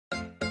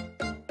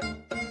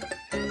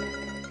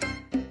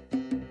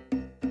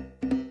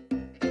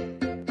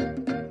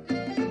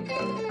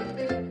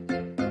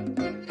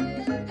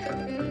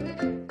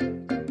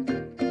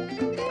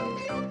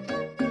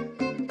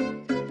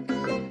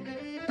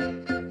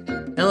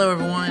Hello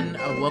everyone,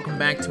 welcome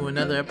back to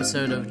another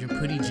episode of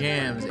Jumputi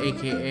Jams,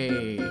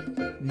 aka...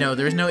 No,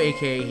 there's no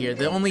aka here.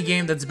 The only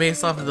game that's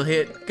based off of the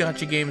hit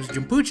gacha game is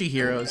Jumputi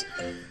Heroes.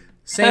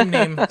 Same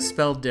name,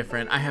 spelled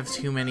different. I have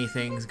too many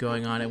things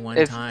going on at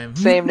one time.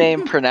 Same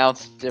name,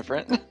 pronounced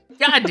different.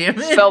 God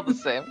damn it! Spelled the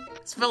same.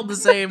 Spelled the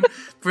same,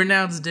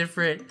 pronounced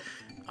different.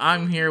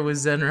 I'm here with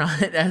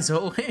Zenrot, as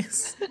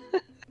always.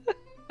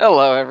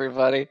 Hello,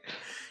 everybody.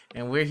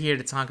 And we're here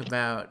to talk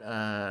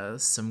about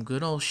some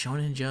good old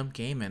Shonen Jump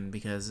gaming,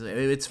 because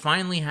it's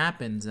finally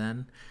happened,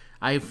 Zen.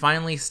 I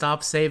finally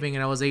stopped saving,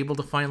 and I was able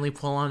to finally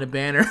pull on a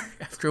banner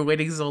after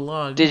waiting so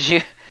long. Did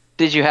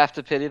you have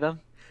to pity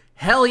them?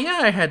 Hell yeah,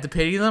 I had to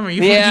pity them. Are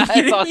you Yeah,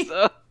 fucking kidding I thought me?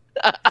 so.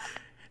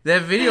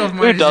 That video of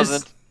mine Who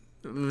doesn't?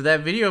 That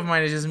video of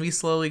mine is just me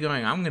slowly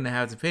going, I'm gonna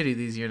have to pity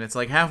these units.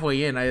 Like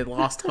halfway in, I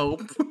lost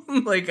hope.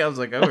 Like I was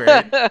like, all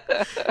right,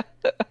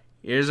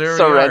 here's where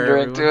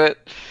surrendering to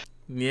it.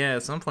 Yeah,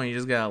 at some point you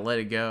just gotta let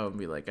it go and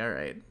be like, all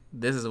right,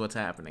 this is what's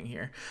happening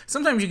here.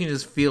 Sometimes you can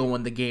just feel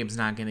when the game's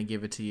not gonna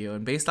give it to you,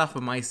 and based off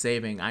of my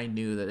saving, I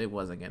knew that it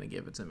wasn't gonna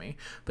give it to me.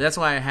 But that's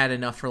why I had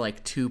enough for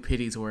like 2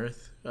 pities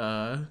worth,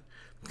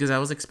 because I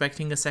was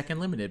expecting a second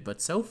limited, but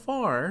so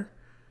far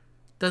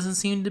doesn't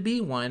seem to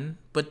be one.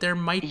 But there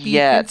might be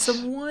hints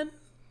of one.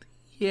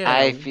 Yeah,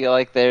 I feel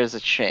like there's a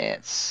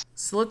chance.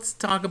 So let's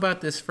talk about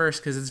this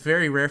first, because it's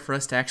very rare for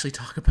us to actually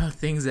talk about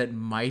things that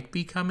might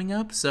be coming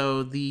up.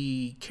 So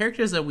the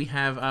characters that we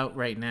have out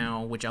right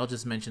now, which I'll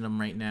just mention them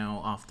right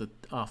now off the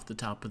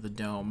top of the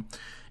dome,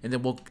 and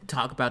then we'll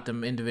talk about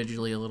them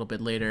individually a little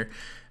bit later.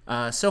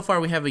 So far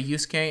we have a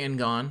Yusuke and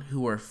Gon,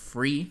 who are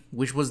free,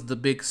 which was the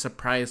big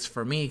surprise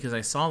for me, because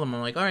I saw them,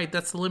 I'm like, alright,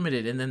 that's the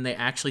limited, and then they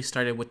actually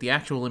started with the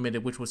actual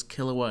limited, which was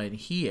Killua and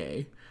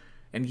Hiei.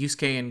 And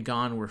Yusuke and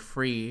Gon were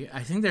free.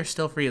 I think they're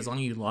still free as long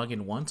as you log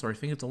in once, or I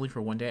think it's only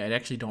for one day. I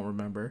actually don't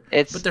remember.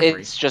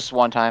 It's just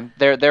one time.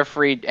 They're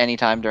free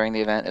anytime during the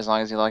event as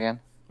long as you log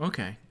in.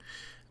 Okay.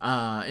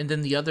 And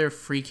then the other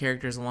free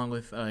characters along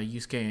with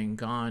Yusuke and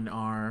Gon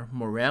are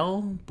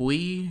Morel,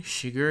 Bui,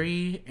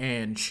 Shiguri,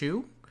 and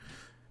Shu.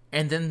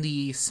 And then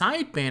the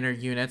side banner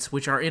units,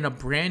 which are in a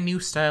brand new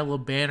style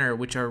of banner,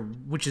 which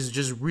is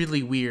just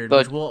really weird,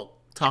 which we'll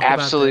talk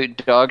absolute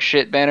about dog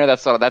shit banner.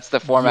 That's the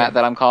format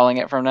that I'm calling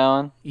it from now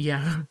on.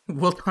 Yeah,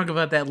 we'll talk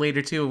about that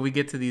later too when we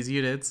get to these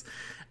units.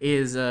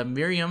 Is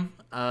Miriam,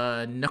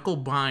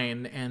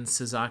 Knucklebine, and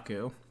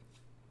Suzaku.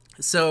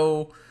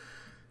 So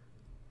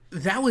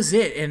that was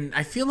it, and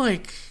I feel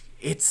like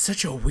it's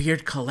such a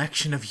weird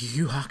collection of Yu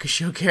Yu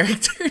Hakusho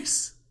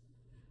characters.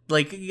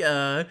 Like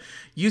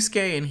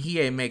Yusuke and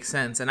Hiei make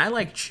sense, and I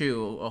like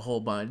Chu a whole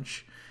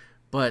bunch.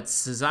 But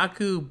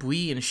Suzaku,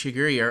 Bui, and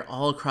Shiguri are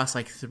all across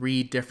like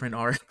 3 different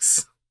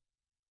arcs.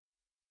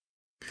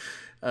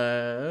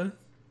 So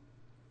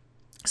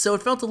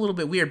it felt a little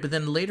bit weird, but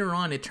then later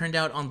on it turned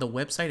out on the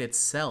website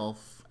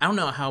itself. I don't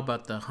know how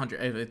about the Hunter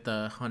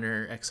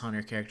x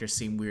Hunter characters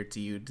seem weird to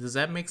you. Does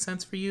that make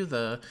sense for you?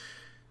 The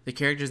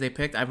characters they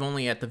picked? I'm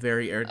only at the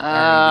very early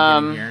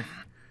beginning here.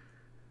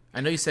 I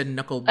know you said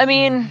Knuckle. I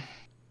mean,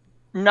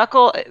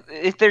 Knuckle,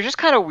 they're just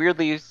kind of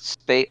weirdly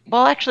spaced.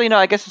 Well, actually, no,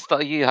 I guess it's the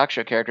Yu Yu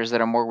Hakusho characters that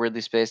are more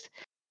weirdly spaced.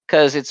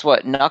 Because it's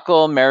what?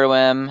 Knuckle,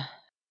 Meruem,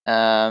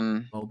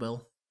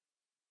 Mobile.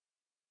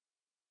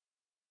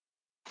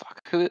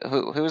 Fuck, who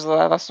was the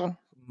last one?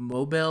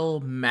 Mobile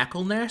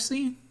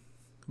McElnasty?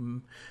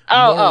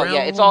 Oh,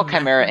 yeah, it's all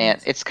Chimera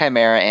Ant. It's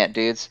Chimera Ant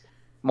dudes.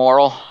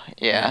 Moral,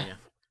 yeah.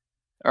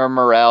 Or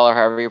Morel, or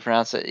however you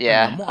pronounce it,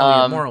 yeah.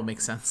 Moral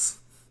makes sense.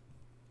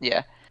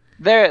 Yeah.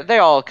 They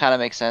all kind of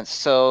make sense.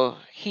 So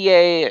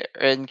Hiei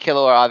and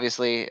Killua are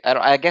obviously.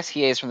 I guess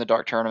Hiei is from the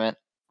Dark Tournament,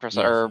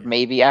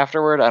 maybe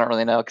afterward. I don't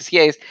really know, because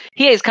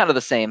Hiei's kind of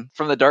the same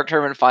from the Dark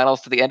Tournament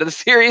finals to the end of the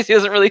series. He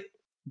doesn't really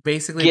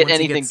basically get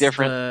anything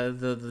different.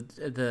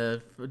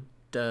 The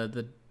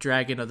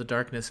Dragon of the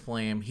Darkness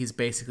Flame. He's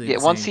basically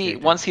the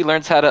same once he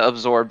learns how to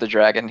absorb the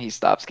dragon, he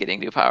stops getting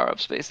new power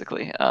ups.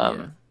 Basically,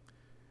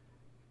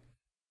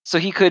 So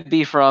he could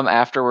be from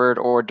afterward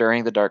or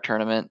during the Dark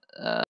Tournament.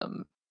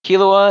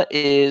 Killua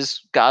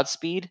is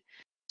Godspeed,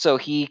 so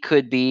he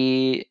could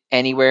be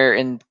anywhere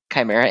in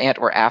Chimera Ant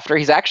or after.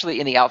 He's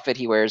actually in the outfit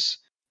he wears,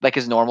 like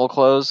his normal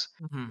clothes,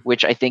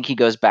 which I think he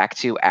goes back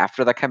to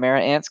after the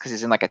Chimera Ants, because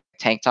he's in like a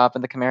tank top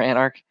in the Chimera Ant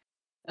arc.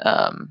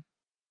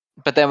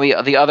 But then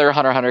the other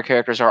Hunter x Hunter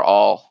characters are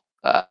all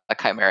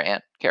Chimera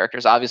Ant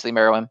characters. Obviously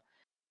Meruem,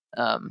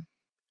 and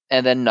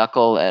then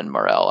Knuckle and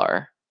Morel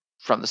are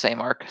from the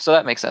same arc, so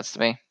that makes sense to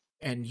me.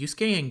 And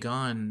Yusuke and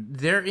Gon,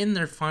 they're in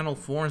their final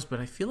forms, but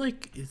I feel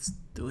like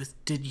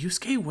did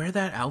Yusuke wear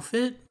that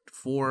outfit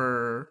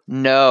for...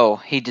 No,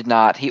 he did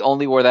not. He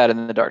only wore that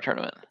in the Dark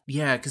Tournament.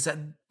 Yeah, because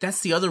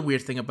that's the other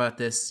weird thing about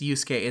this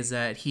Yusuke, is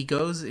that he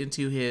goes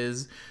into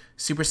his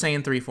Super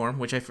Saiyan 3 form,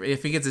 which I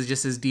think it's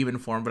just his demon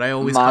form, but I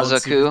always call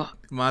it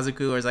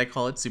Mazaku, or as I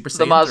call it, Super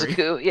Saiyan 3.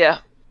 The Mazaku, yeah.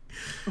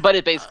 But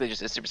it basically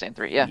just is Super Saiyan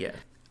 3, yeah. Yeah.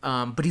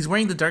 But he's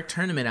wearing the Dark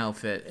Tournament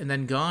outfit, and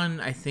then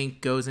Gon, I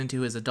think, goes into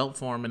his adult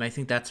form, and I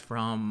think that's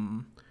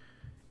from...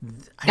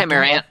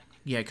 Chimera Ant.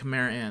 Yeah,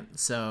 Chimera Ant.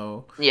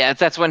 So Yeah,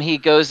 that's when he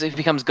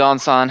becomes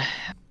Gonsan.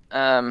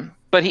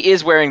 But he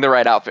is wearing the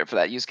right outfit for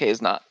that. Yusuke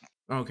is not.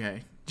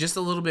 okay, just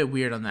a little bit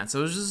weird on that. So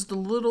it was just a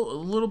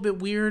little bit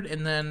weird,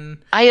 and then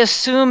I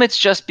assume it's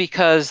just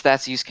because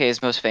that's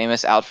Yusuke's most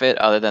famous outfit,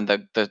 other than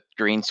the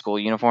green school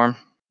uniform.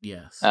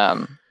 yes.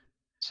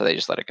 So they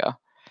just let it go.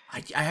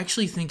 I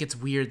actually think it's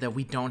weird that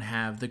we don't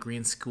have the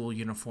green school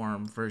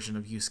uniform version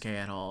of Yusuke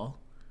at all.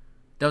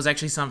 That was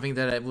actually something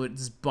that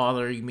was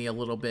bothering me a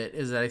little bit.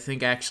 Is that I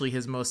think actually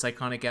his most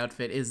iconic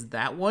outfit is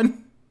that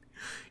one,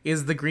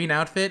 is the green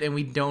outfit, and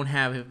we don't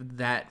have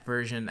that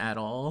version at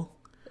all.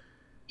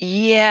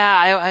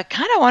 Yeah, I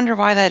kind of wonder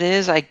why that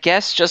is. I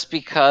guess just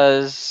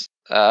because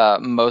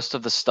most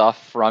of the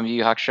stuff from Yu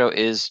Yu Hakusho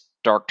is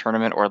Dark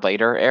Tournament or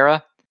later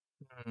era.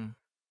 Mm,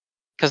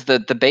 Because the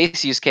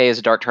base Yusuke is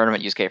a Dark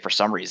Tournament Yusuke for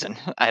some reason.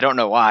 I don't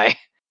know why.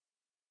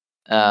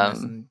 I'm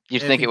missing.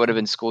 You'd I think it think. would have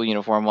been school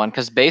uniform one,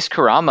 because base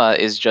Kurama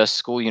is just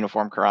school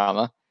uniform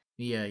Kurama.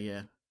 Yeah,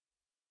 yeah.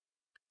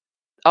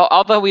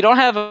 Although we don't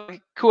have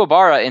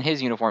Kuwabara in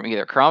his uniform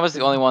either. Kurama's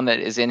the only one that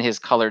is in his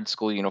colored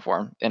school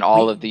uniform in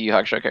all of We the Yu Yu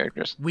Hakusho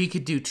characters. we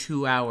could do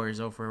 2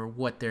 hours over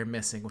what they're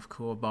missing with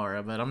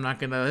Kuwabara, but I'm not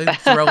gonna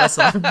throw us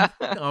off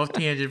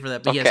tangent for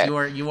that. But yes,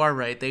 Okay. you are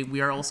right.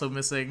 We are also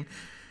missing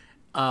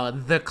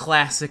the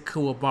classic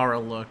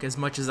Kuwabara look. As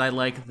much as I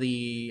like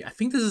I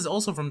think this is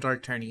also from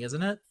Dark Tourney,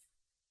 isn't it?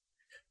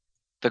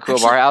 The Kuwabara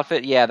Actually,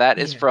 outfit, yeah, that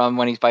is yeah. from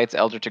when he fights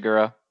Elder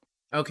Toguro.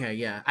 Okay,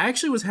 yeah. I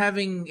actually was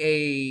having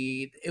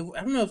I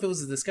don't know if it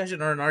was a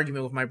discussion or an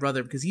argument with my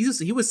brother because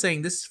he was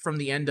saying this is from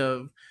the end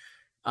of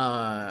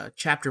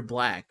Chapter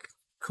Black,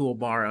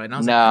 Kuwabara, and I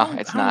was like, No,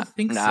 I it's don't not.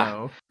 think Nah.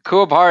 so.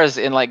 Kuwabara's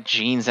in like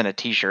jeans and a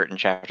t-shirt in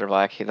Chapter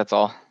Black. That's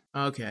all.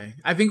 Okay,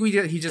 I think he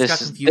just got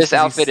confused This because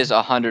outfit he's is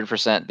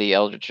 100% the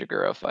Elder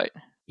Toguro fight.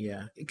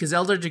 yeah, because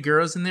Elder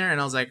Togoro's in there, and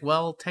I was like,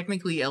 well,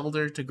 technically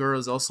Elder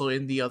Togoro's also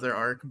in the other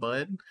arc,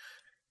 but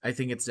I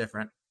think it's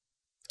different.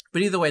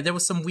 But either way, there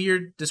was some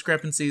weird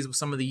discrepancies with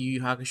some of the Yu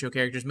Yu Hakusho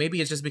characters.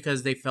 Maybe it's just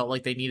because they felt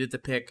like they needed to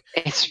pick.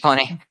 It's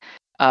funny.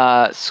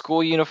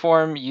 School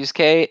uniform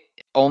Yusuke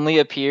only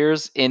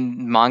appears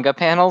in manga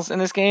panels in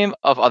this game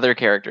of other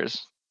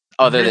characters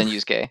other than Really?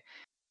 Yusuke.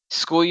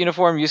 School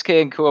uniform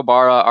Yusuke and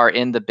Kuwabara are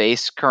in the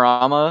base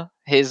Kurama,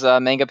 his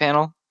manga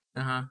panel,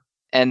 Uh huh.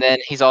 and then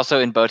he's also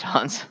in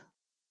Botan's.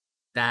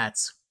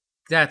 That's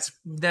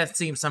that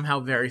seems somehow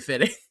very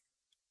fitting.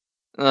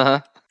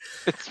 Uh-huh.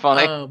 It's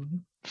funny.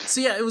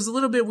 So yeah, it was a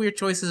little bit weird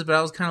choices, but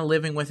I was kind of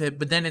living with it.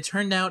 But then it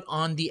turned out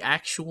on the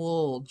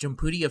actual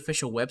Jumputi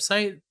official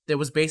website, there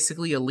was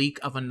basically a leak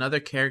of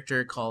another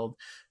character called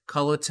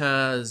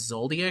Kalota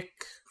Zoldyck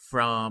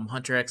from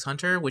Hunter x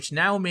Hunter, which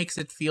now makes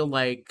it feel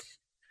like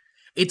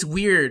it's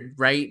weird,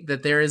 right?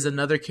 That there is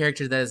another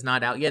character that is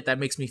not out yet. That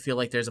makes me feel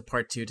like there's a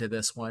part two to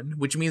this one,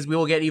 which means we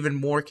will get even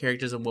more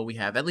characters than what we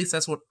have. At least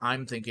that's what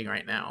I'm thinking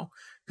right now.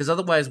 Because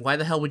otherwise, why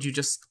the hell would you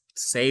just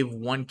save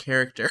one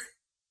character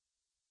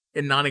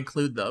and not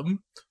include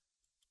them?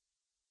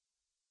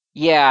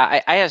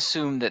 Yeah, I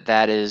assume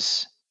that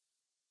is.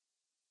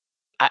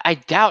 I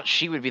doubt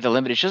she would be the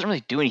limited. She doesn't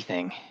really do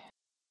anything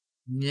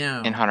in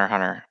No. Hunter x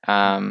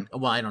Hunter.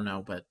 Well, I don't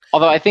know, but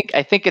Although I think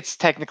it's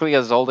technically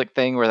a Zoldyck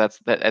thing where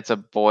that's a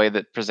boy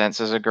that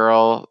presents as a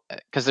girl,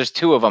 because there's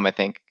two of them I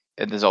think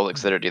in the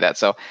Zoldicks that do that.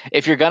 So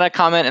if you're gonna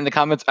comment in the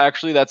comments,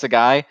 actually that's a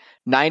guy,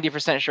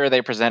 90% sure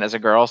they present as a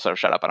girl. So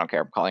shut up, I don't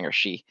care. I'm calling her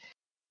she.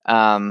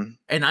 and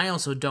I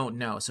also don't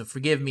know, so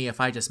forgive me if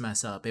I just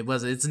mess up.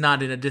 It's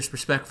not in a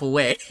disrespectful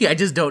way. I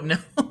just don't know.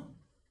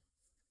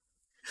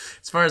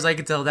 As far as I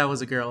can tell, that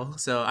was a girl,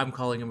 so I'm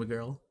calling him a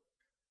girl.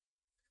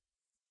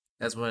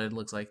 That's what it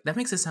looks like. That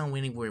makes it sound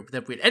really weird.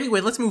 That weird. Anyway,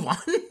 let's move on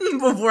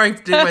before I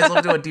dig myself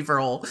into a deeper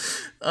hole.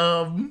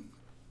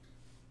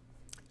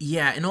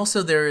 Yeah, and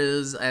also there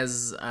is,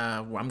 as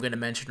I'm going to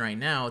mention right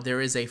now, there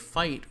is a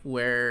fight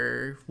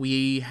where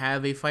we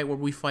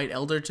fight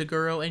Elder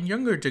Toguro and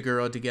Younger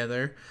Toguro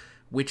together,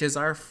 which is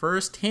our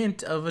first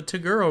hint of a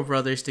Toguro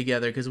brothers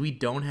together, because we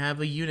don't have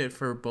a unit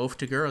for both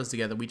Toguros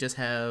together. We just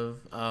have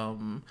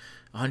 100%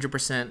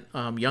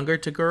 Younger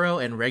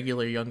Toguro and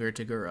regular Younger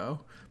Toguro,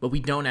 but we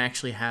don't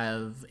actually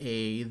have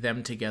a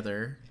them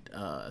together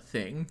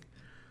thing.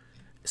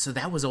 So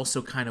that was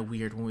also kind of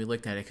weird when we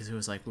looked at it, because it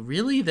was like,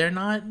 really? They're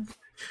not.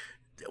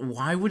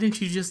 Why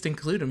wouldn't you just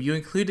include him? You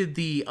included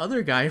the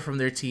other guy from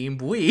their team,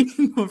 Bui,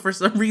 but for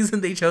some reason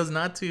they chose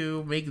not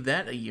to make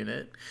that a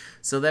unit.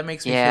 So that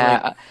makes me feel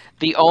like yeah,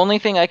 the only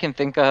thing I can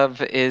think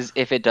of is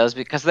if it does,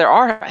 because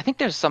I think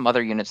there's some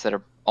other units that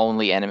are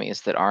only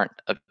enemies that aren't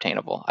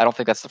obtainable. I don't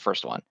think that's the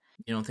first one.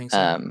 you don't think so.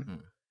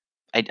 Um,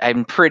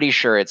 I'm pretty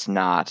sure it's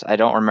not. I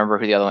don't remember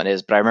who the other one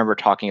is, but I remember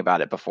talking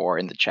about it before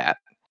in the chat.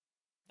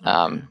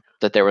 Okay.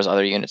 That there was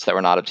other units that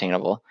were not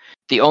obtainable.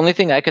 The only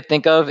thing I could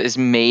think of is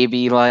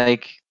maybe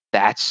like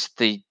that's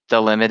the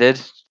limited,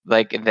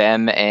 like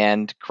them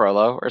and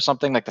Krollo or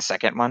something, like the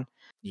second one.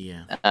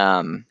 Yeah.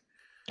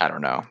 I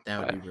don't know. That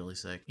would But be really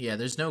sick. Yeah,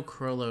 there's no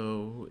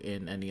Krollo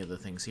in any of the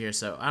things here,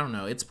 so I don't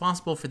know. It's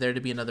possible for there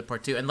to be another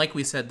part two. And like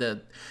we said,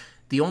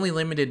 The only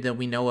limited that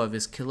we know of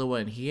is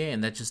Killua and Hiei,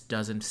 and that just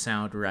doesn't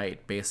sound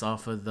right based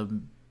off of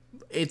the.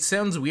 It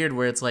sounds weird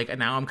where it's like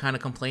now I'm kind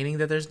of complaining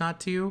that there's not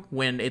two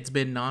when it's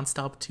been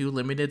nonstop two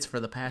limiteds for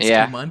the past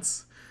 2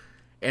 months.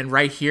 And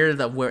right here,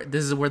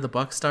 this is where the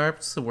buck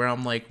starts, where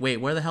I'm like, wait,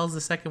 where the hell is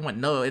the second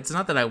one? No, it's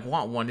not that I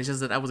want one. It's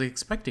just that I was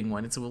expecting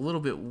one. It's a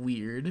little bit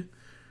weird.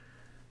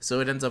 So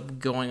it ends up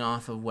going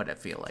off of what I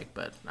feel like,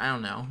 but I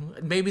don't know.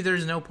 Maybe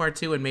there's no part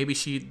two, and maybe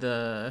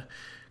the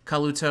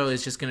Kaluto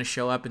is just going to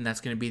show up, and that's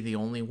going to be the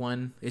only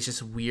one. It's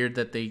just weird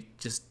that they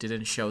just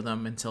didn't show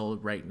them until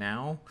right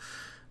now.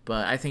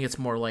 But I think it's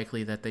more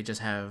likely that they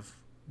just have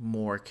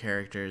more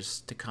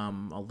characters to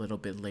come a little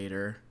bit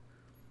later.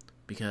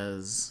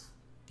 Because,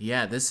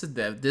 yeah, this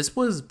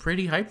was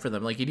pretty hype for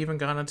them. Like, it even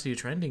got onto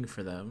trending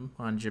for them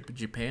on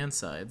Japan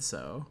side,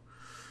 so...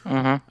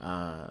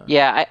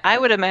 Yeah, I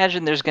would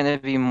imagine there's going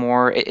to be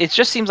more. It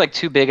just seems like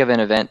too big of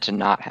an event to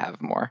not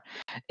have more.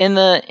 In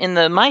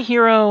the My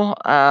Hero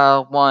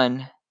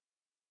one,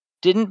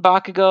 didn't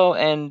Bakugo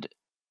and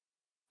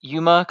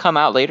Yuma come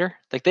out later?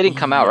 Like they didn't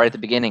come out right at the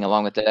beginning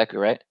along with Deku,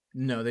 right?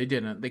 No, they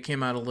didn't. They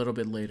came out a little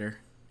bit later.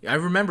 I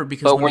remember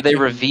because. But were they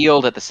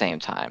revealed at the same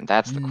time?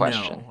 That's the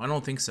question. No, I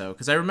don't think so.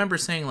 Because I remember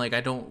saying like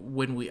I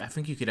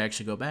think you could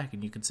actually go back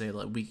and you could say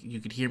like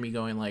you could hear me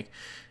going like.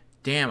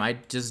 Damn, I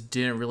just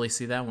didn't really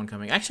see that one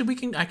coming.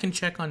 Actually, I can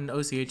check on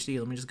OCHD.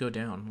 Let me just go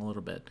down a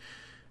little bit.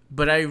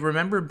 But I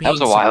remember being... That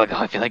was a while ago.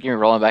 I feel like you're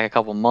rolling back a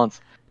couple months.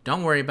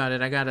 Don't worry about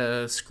it. I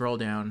gotta scroll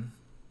down.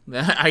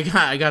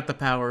 I got the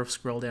power of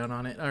scroll down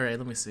on it. All right,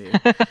 let me see.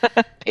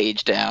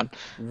 Page down.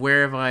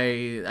 Where have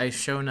I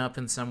shown up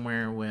in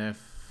somewhere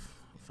with...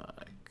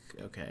 Fuck.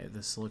 Okay,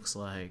 this looks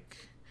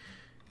like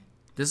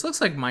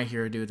My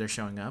Hero Dude. They're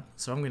showing up.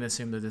 So I'm going to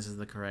assume that this is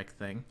the correct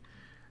thing.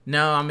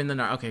 No, I'm in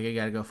the... Okay, you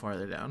gotta go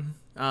farther down.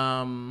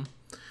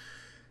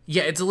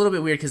 Yeah, it's a little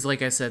bit weird because,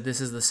 like I said, this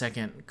is the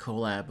second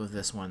collab of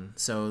this one.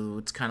 So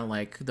it's kind of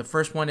like the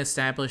first one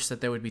established that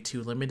there would be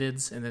two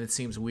limiteds, and then it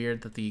seems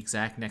weird that the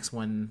exact next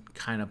one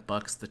kind of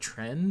bucks the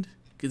trend.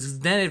 Because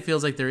then it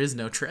feels like there is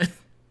no trend.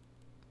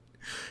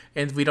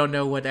 And we don't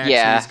know what actually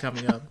is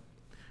coming up.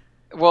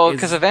 Well,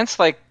 because events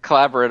like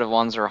collaborative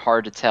ones are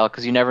hard to tell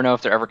because you never know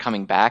if they're ever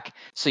coming back.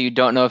 So you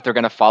don't know if they're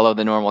going to follow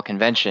the normal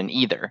convention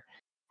either.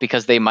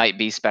 Because they might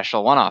be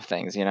special one-off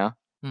things, you know?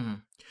 Mm-hmm.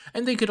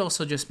 And they could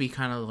also just be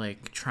kind of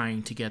like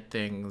trying to get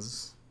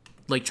things,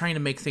 like trying to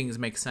make things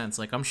make sense.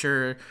 Like I'm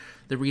sure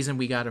the reason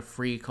we got a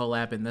free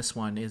collab in this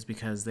one is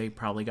because they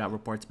probably got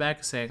reports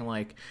back saying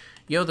like,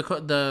 yo,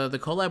 the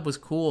collab was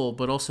cool,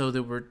 but also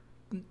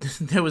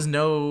there was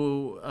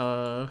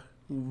no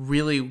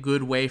really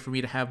good way for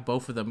me to have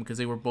both of them because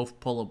they were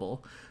both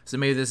pullable. So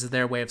maybe this is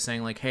their way of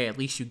saying like, hey, at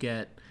least you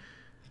get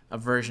a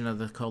version of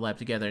the collab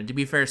together. And to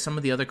be fair, some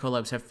of the other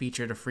collabs have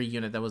featured a free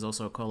unit that was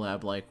also a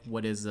collab. Like,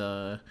 what is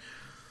Luffy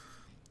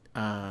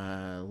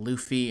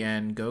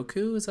and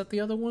Goku? Is that the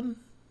other one?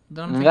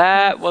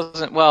 That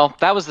wasn't... Well,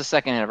 that was the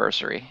second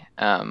anniversary.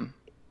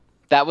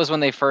 That was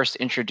when they first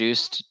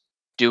introduced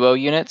duo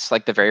units,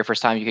 like the very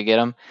first time you could get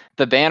them.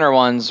 The banner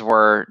ones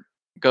were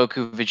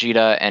Goku,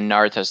 Vegeta, and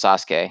Naruto,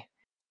 Sasuke.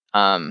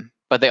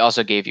 But they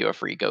also gave you a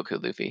free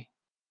Goku Luffy.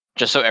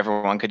 Just so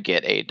everyone could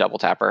get a double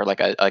tapper, like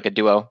a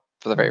duo.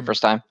 For the very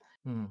first time.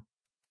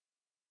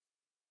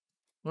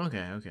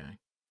 Okay.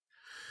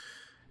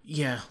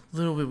 Yeah, a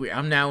little bit weird.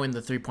 I'm now in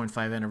the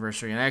 3.5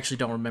 anniversary, and I actually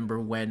don't remember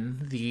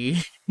when the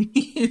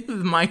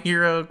My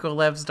Hero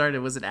collab started.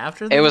 Was it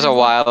after that? It was a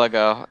while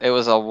ago.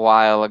 Was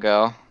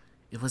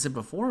it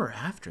before or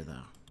after,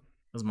 though?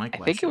 Was my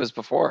question. I think it was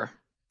before.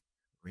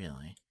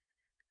 Really?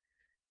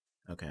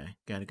 Okay,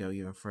 gotta go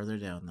even further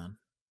down then.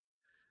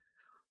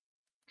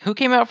 Who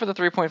came out for the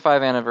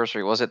 3.5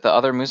 anniversary? Was it the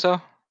other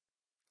Muso?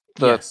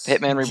 The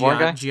Hitman Reborn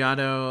guy?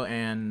 Giotto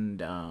and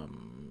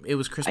it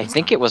was Christmas. I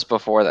think it was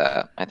before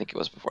that.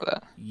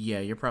 Yeah,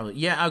 you're probably...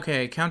 Yeah,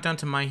 okay. Countdown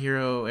to My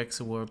Hero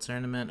X World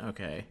Tournament.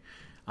 Okay.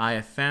 I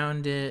have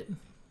found it.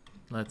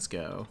 Let's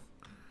go.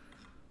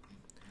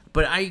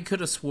 But I could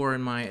have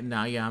sworn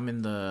I'm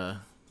in the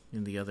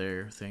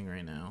other thing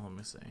right now. Let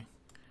me see.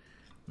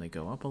 They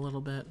go up a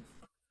little bit.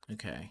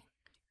 Okay.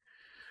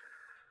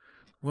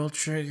 World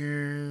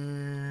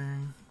Trigger...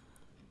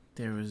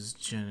 There was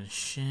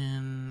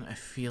Shin. I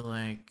feel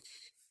like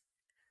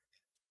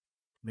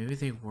maybe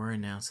they were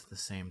announced at the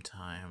same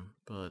time,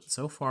 but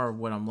so far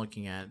what I'm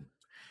looking at...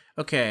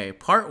 Okay,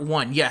 part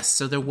 1. Yes,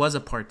 so there was a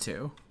part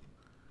 2.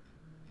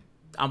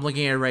 I'm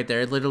looking at it right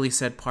there. It literally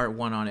said part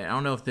 1 on it. I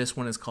don't know if this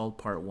one is called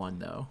part 1,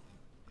 though.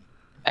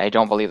 I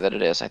don't believe that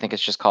it is. I think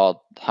it's just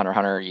called Hunter x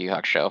Hunter Yu Yu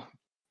Hakusho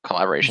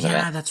collaboration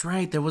event. Yeah, that's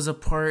right. There was a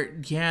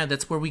part... Yeah,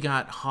 that's where we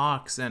got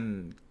Hawks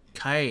and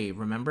Kai,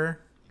 remember?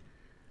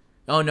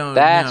 Oh, no,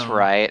 That's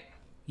right.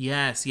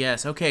 Yes.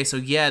 Okay, so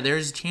yeah,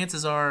 there's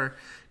chances are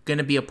going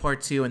to be a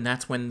part 2, and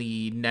that's when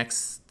the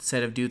next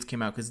set of dudes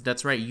came out, because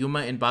that's right, Yuma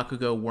and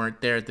Bakugo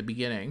weren't there at the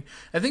beginning.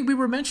 I think we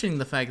were mentioning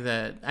the fact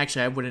that...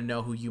 Actually, I wouldn't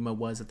know who Yuma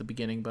was at the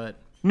beginning, but...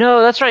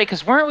 No, that's right,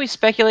 because weren't we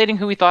speculating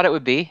who we thought it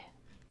would be?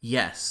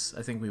 Yes,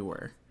 I think we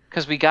were.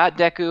 Because we got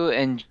Deku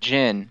and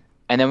Jin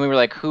and then we were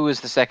like, who is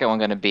the second one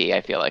going to be?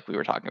 I feel like we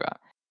were talking about.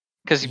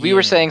 Because we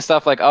were Yeah. saying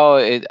stuff like, oh,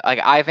 like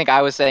I think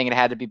I was saying it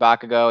had to be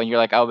Bakugo, and you're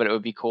like, oh, but it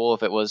would be cool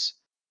if it was,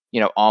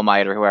 All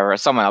Might or whoever,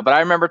 someone else. But I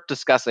remember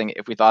discussing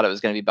if we thought it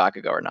was going to be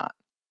Bakugo or not.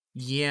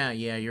 Yeah,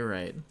 you're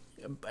right.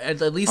 At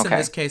least in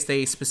this case,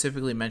 they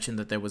specifically mentioned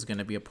that there was going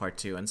to be a part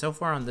 2, and so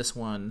far on this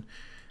one,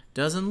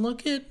 doesn't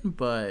look it,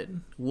 but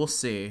we'll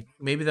see.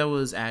 Maybe that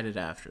was added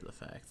after the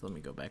fact. Let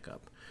me go back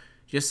up.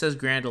 Just says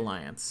Grand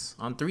Alliance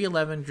on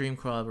 311 Dream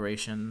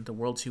Collaboration, the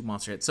World 2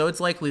 Monster Hit. So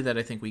it's likely that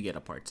I think we get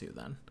a part 2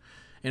 then.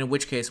 In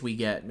which case we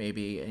get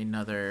maybe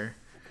another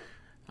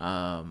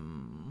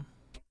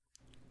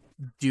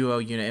duo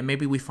unit, and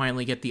maybe we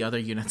finally get the other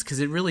units, because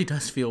it really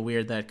does feel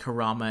weird that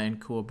Kurama and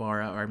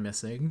Kuwabara are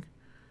missing.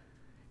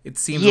 It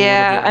seems a little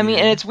bit weird. I mean,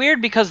 and it's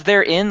weird because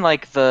they're in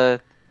like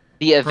the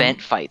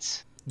event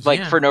fights,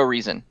 like for no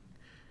reason.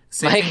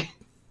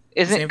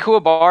 Isn't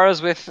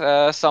Kuwabara's with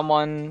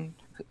someone,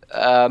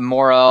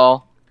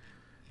 Morel,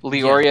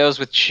 Leorio's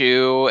with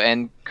Chu,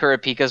 and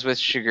Kurapika's with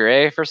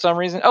Shigure for some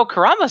reason? Oh,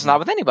 Kurama's not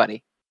with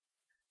anybody.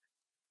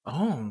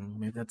 Oh,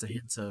 maybe that's a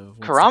hint of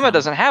Kurama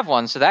doesn't have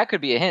one, so that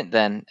could be a hint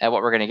then at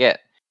what we're gonna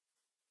get.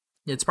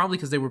 It's probably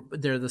because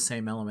they're the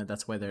same element.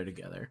 That's why they're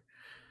together.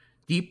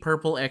 Deep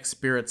Purple X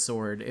Spirit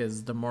Sword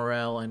is the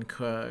Morel and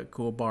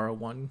Kuwabara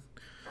one.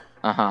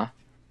 And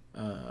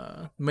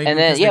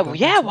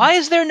then why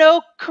is there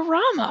no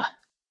Kurama?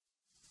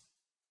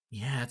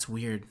 Yeah, it's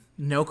weird.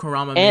 No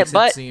Kurama makes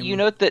it seem. You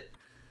note that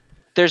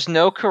there's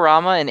no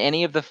Kurama in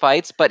any of the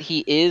fights, but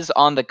he is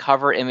on the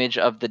cover image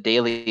of the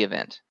daily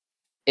event.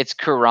 It's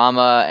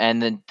Kurama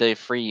and the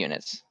free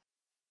units.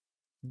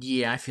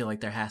 Yeah, I feel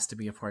like there has to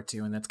be a part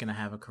 2, and that's gonna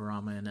have a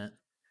Kurama in it.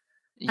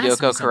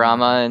 Yoko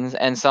Kurama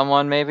and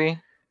someone maybe.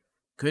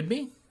 Could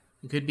be.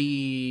 It could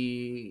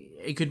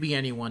be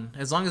anyone.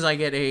 As long as I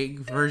get a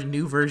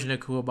new version of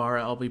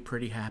Kuwabara, I'll be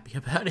pretty happy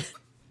about it.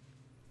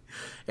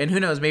 And who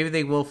knows? Maybe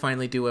they will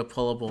finally do a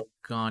pullable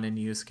Gon and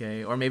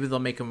Yusuke, or maybe they'll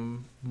make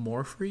them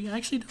more free. I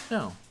actually don't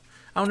know.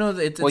 I don't know.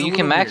 It's you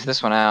can max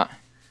this one out.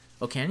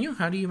 Oh, can you?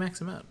 How do you max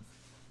them out?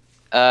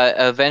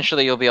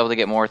 Eventually you'll be able to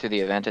get more through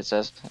the event, it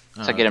says.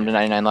 So get him to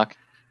 99 luck.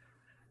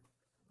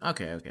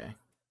 Okay.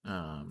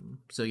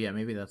 So yeah,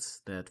 maybe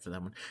that's that for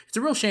that one. It's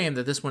a real shame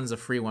that this one's a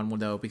free one,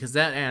 though, because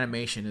that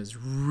animation is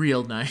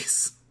real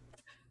nice.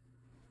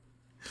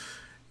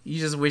 You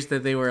just wish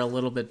that they were a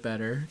little bit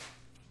better.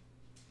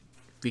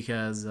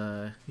 Because,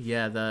 the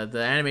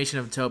animation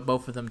of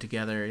both of them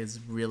together is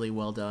really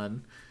well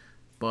done.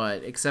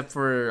 But except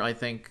for, I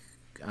think,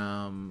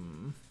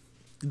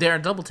 they're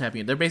a double tap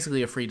unit. They're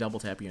basically a free double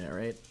tap unit,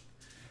 right?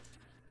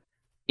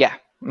 Yeah.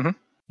 Mm-hmm.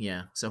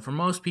 Yeah. So for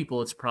most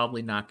people, it's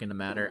probably not going to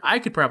matter. I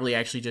could probably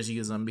actually just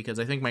use them because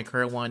I think my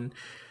current one,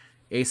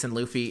 Ace and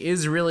Luffy,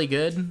 is really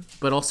good.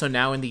 But also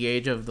now in the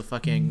age of the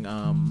fucking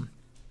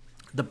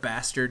the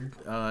bastard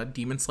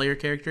Demon Slayer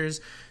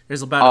characters,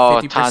 there's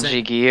about a 50%.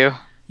 Tanji Gyu.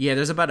 Yeah,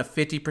 there's about a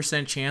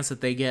 50% chance that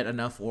they get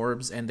enough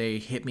orbs and they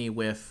hit me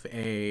with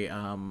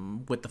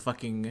with the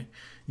fucking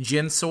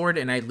Jin sword,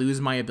 and I lose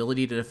my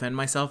ability to defend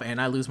myself,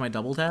 and I lose my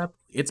double tap.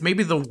 It's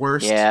maybe the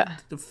worst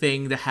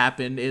thing to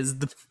happen is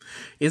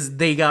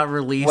they got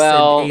released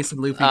and Ace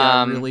and Luffy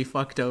got really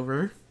fucked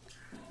over.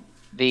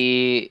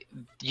 The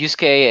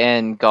Yusuke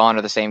and Gon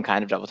are the same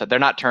kind of double tap. They're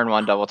not turn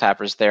 1 double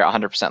tappers. They're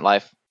 100%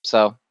 life.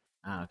 So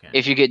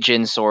if you get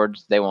Jin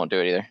swords, they won't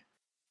do it either.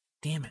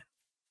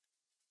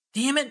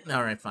 Damn it.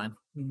 All right, fine.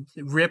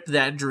 Rip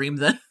that dream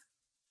then.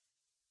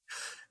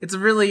 It's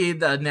really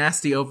a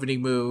nasty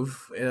opening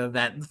move,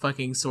 that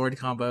fucking sword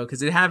combo,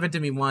 because it happened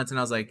to me once, and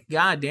I was like,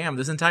 God damn,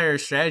 this entire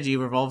strategy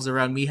revolves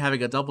around me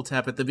having a double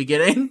tap at the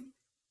beginning.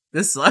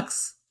 This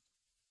sucks.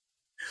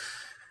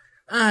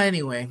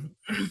 Anyway,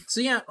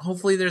 so yeah,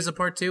 hopefully there's a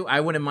part 2. I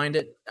wouldn't mind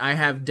it. I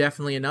have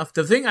definitely enough.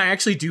 The thing I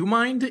actually do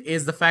mind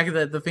is the fact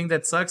that the thing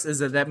that sucks is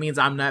that means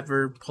I'm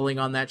never pulling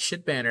on that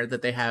shit banner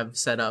that they have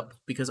set up,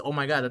 because oh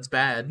my god, that's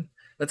bad.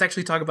 Let's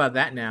actually talk about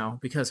that now,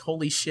 because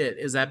holy shit,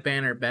 is that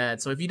banner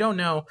bad. So if you don't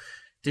know,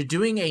 they're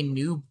doing a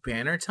new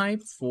banner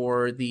type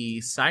for the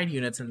side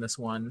units in this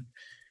one,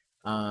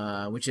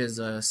 which is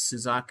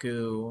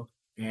Suzaku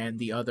and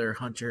the other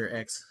Hunter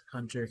X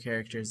Hunter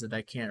characters that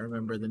I can't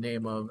remember the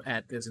name of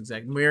at this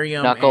exact.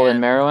 Miriam Knuckle and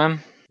Meruem?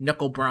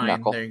 Knuckle Brine,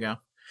 Knuckle. There you go.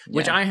 Yeah.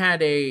 Which I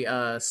had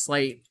a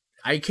slight...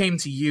 I came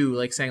to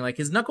you saying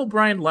is Knuckle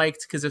Brine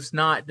liked? Because if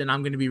not, then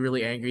I'm going to be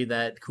really angry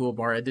that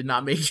Kuwabara did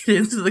not make it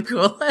into the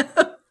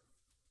collab.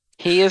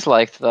 He is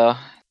liked, though.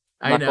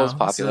 I know. Knuckle's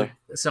popular.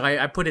 So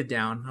I put it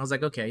down. I was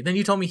like, okay. Then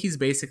you told me he's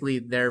basically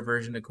their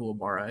version of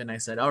Kuwabara, and I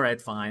said, all right,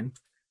 fine.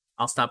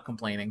 I'll stop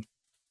complaining.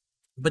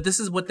 But this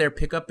is what their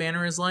pickup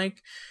banner is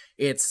like.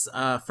 It's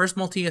first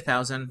multi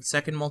 1,000,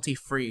 second multi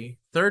free,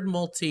 third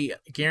multi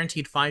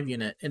guaranteed 5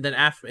 unit, and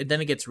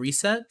then it gets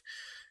reset.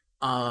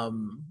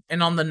 And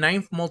on the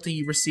 9th multi,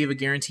 you receive a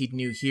guaranteed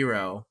new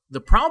hero.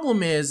 The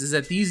problem is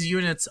that these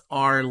units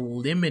are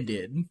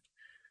limited.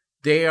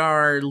 They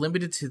are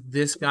limited to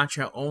this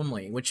gacha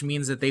only, which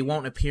means that they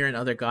won't appear in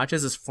other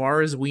gachas as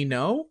far as we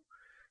know.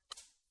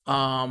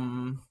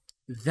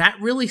 That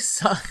really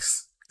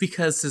sucks.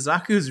 because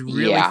Suzaku's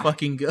really Yeah.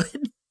 fucking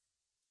good.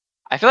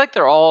 I feel like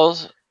they're all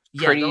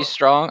Yeah, pretty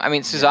strong. I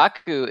mean, yeah.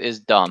 Suzaku is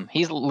dumb.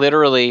 He's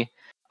literally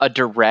a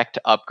direct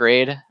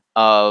upgrade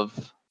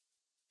of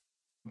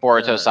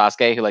Boruto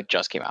Sasuke, who like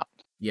just came out.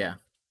 Yeah.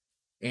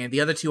 And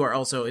the other two are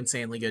also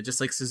insanely good, just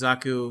like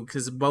Suzaku,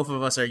 because both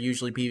of us are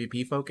usually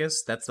PvP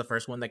focused. That's the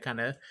first one that kind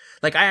of...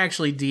 Like, I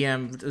actually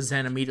DM'd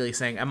Zen immediately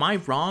saying, am I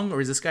wrong, or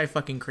is this guy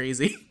fucking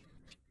crazy?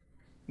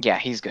 Yeah,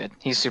 he's good.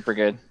 He's super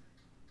good.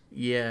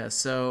 Yeah,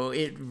 so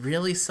it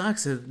really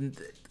sucks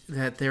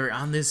that they're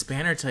on this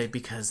banner type,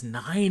 because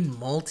 9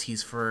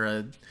 multis for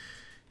a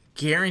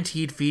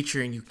guaranteed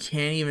feature and you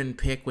can't even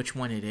pick which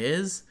one it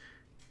is.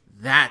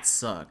 That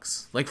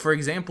sucks. Like, for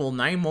example,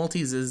 9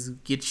 multis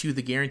gets you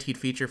the guaranteed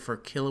feature for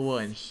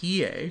Killua and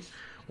Hiei.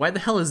 Why the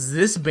hell is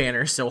this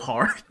banner so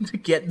hard to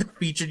get the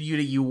featured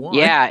unit you want?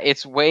 Yeah,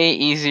 it's way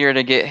easier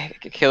to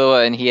get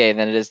Killua and Hiei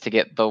than it is to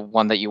get the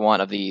one that you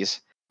want of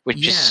these,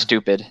 which is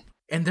stupid.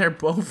 And they're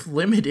both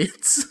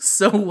limited,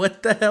 so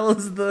what the hell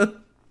is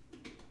the...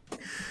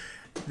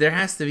 There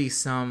has to be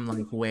some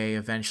like way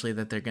eventually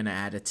that they're gonna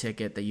add a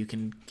ticket that you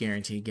can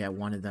guarantee get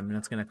one of them, and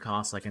it's gonna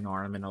cost like an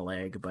arm and a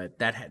leg. But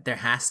there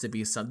has to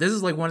be some. This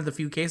is like one of the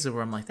few cases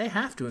where I'm like, they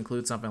have to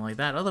include something like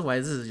that.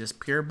 Otherwise, this is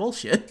just pure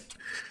bullshit.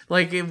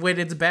 Like when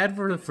it's bad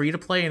for the free to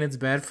play and it's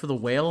bad for the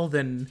whale,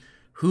 then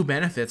who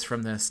benefits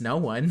from this? No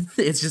one.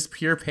 It's just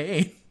pure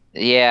pain.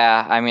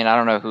 Yeah, I mean, I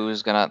don't know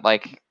who's gonna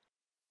like.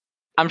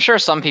 I'm sure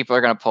some people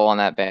are gonna pull on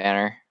that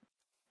banner.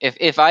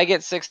 If I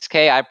get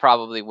 6K, I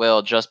probably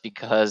will, just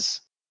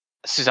because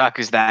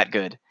Suzaku's that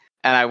good,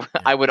 and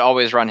I would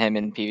always run him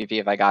in PvP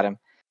if I got him.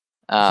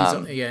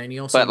 And he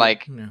also. But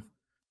like,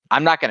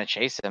 I'm not gonna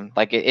chase him.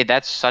 Like,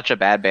 that's such a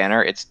bad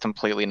banner. It's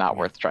completely not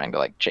worth trying to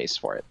like chase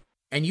for it.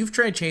 And you've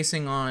tried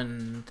chasing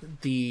on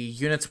the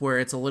units where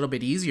it's a little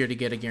bit easier to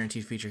get a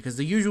guaranteed feature, because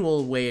the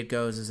usual way it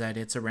goes is that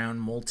it's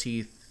around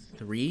multi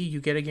 3 you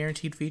get a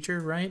guaranteed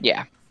feature, right?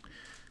 Yeah.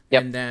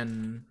 Yep. And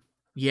then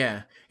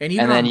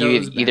and then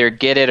you either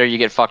get it or you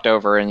get fucked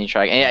over and you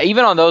try. And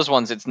even on those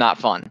ones, it's not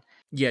fun.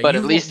 Yeah, but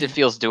at least it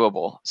feels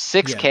doable.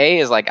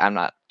 6K is like, I'm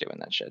not doing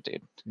that shit,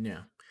 dude. Yeah.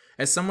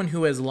 As someone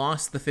who has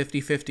lost the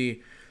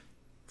 50-50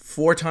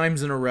 4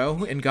 times in a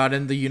row and got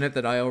in the unit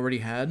that I already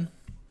had,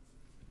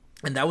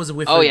 and that was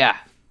with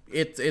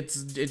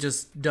it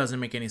just doesn't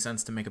make any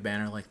sense to make a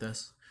banner like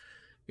this.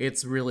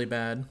 It's really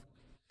bad.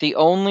 The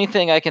only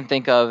thing I can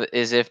think of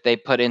is if they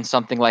put in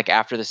something like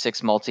after the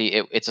 6 multi,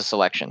 it's a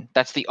selection.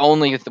 That's the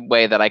only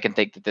way that I can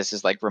think that this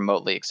is like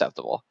remotely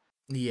acceptable.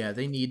 Yeah,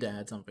 they need to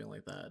add something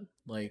like that.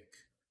 Like,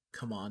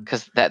 come on.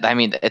 Because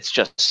it's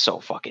just so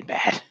fucking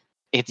bad.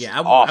 It's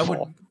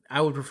awful. I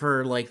would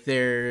prefer like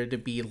there to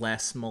be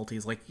less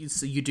multis. Like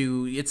you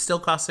do, it still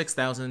costs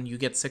 6,000. You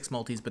get 6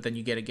 multis, but then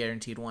you get a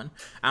guaranteed one.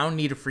 I don't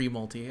need a free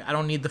multi. I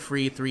don't need the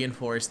free 3 and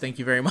 4s. Thank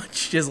you very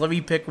much. Just let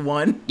me pick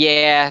one.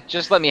 Yeah,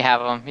 just let me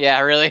have them. Yeah,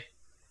 really.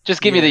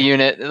 Just give me the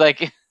unit.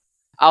 Like,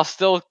 I'll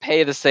still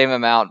pay the same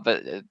amount,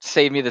 but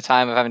save me the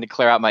time of having to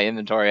clear out my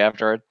inventory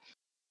afterward.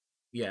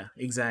 Yeah,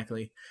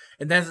 exactly.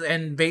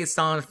 And based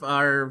on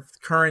our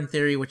current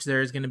theory, which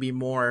there is going to be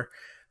more,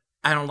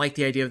 I don't like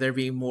the idea of there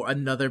being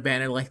another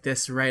banner like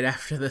this right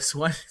after this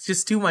one. It's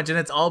just too much, and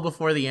it's all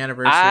before the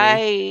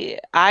anniversary.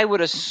 I would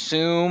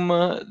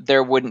assume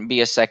there wouldn't be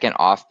a second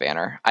off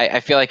banner. I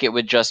feel like it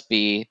would just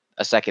be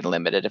a second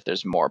limited if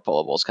there's more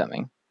pullables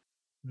coming.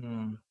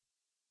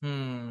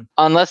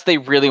 Unless they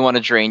really want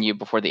to drain you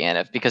before the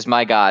NF, because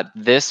my god,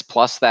 this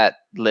plus that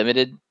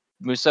limited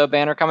Muso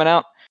banner coming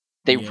out,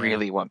 they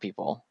really want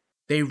people.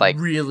 They like,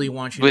 really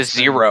want you with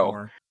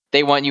 0.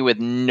 They want you with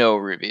no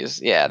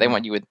rubies. Yeah, they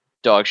want you with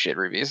dog shit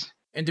rubies.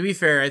 And to be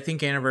fair, I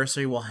think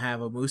Anniversary will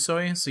have a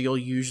Musoi, so you'll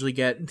usually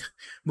get...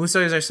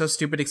 Musois are so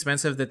stupid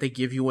expensive that they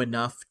give you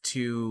enough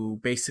to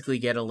basically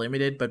get a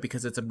limited, but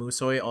because it's a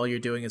Musoi, all you're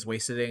doing is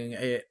wasting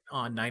it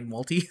on 9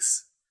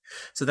 multis.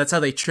 So that's how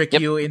they trick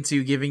you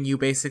into giving you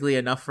basically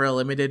enough for a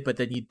limited, but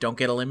then you don't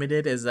get a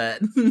limited, is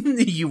that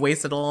you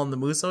waste it all on the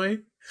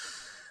Musoi.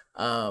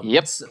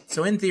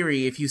 So in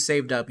theory, if you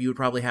saved up, you would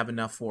probably have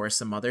enough for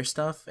some other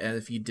stuff, and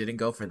if you didn't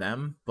go for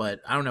them. But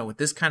I don't know, with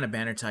this kind of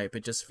banner type,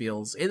 it just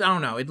feels... I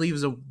don't know, it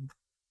leaves a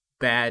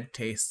bad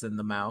taste in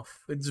the mouth.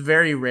 It's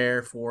very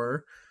rare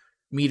for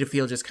me to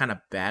feel just kind of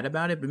bad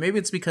about it, but maybe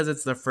it's because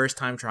it's the first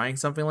time trying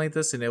something like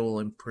this, and it will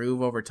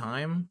improve over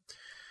time.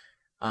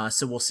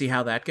 So we'll see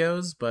how that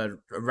goes, but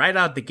right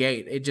out the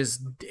gate,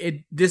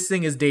 this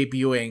thing is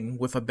debuting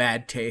with a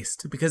bad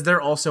taste, because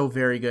they're also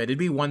very good. It'd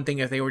be one thing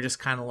if they were just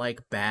kind of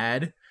like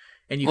bad,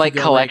 and you like could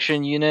go,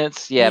 collection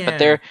units,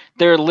 but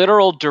they're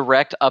literal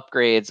direct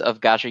upgrades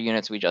of gacha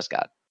units we just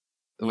got,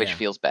 which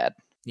feels bad.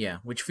 Yeah,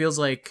 which feels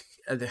like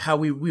how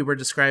we were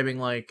describing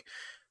like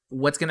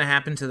what's gonna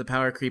happen to the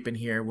power creep in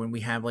here when we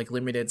have like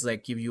limiteds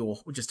that give you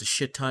just a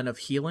shit ton of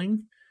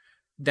healing.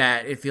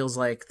 That it feels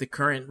like the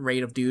current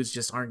rate of dudes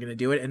just aren't going to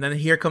do it. And then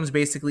here comes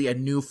basically a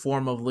new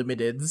form of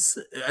limiteds.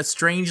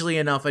 Strangely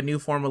enough, a new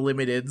form of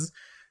limiteds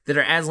that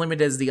are as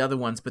limited as the other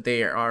ones, but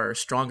they are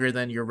stronger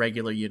than your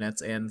regular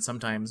units, and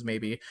sometimes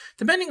maybe,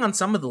 depending on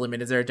some of the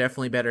limiteds, they're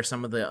definitely better.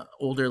 Some of the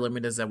older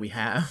limiteds that we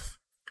have.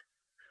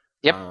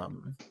 Yep.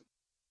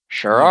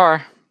 Sure yeah.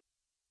 are.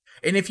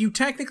 And if you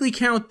technically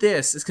count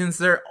this, since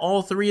they're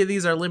all 3 of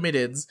these are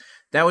limiteds,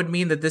 that would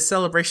mean that this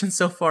celebration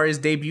so far is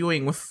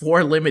debuting with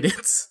 4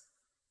 limiteds.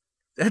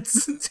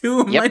 That's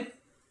 2 of my...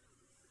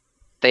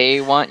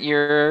 They want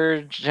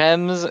your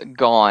gems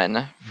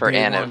gone for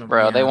Anif,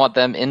 bro. Yeah. They want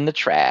them in the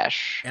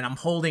trash. And I'm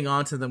holding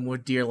on to them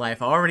with dear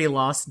life. I already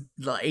lost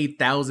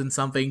 8,000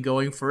 something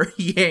going for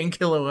Hiei and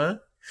Killua.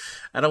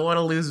 I don't want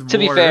to lose more. To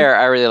be fair,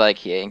 I really like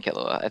Hiei and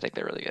Killua. I think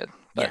they're really good.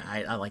 But...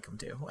 yeah, I like them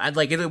too. I'd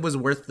like it was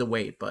worth the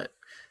wait, but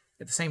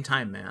at the same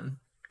time, man,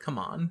 come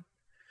on.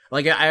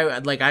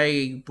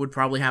 I would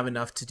probably have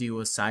enough to do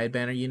a side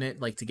banner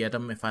unit, like to get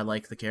them if I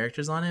like the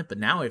characters on it. But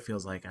now it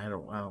feels like I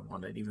don't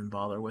want to even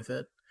bother with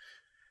it.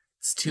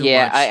 It's too much.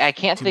 Yeah, I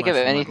can't think of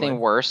anything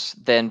worse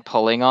than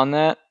pulling on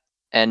that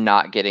and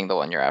not getting the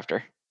one you're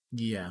after.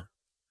 Yeah,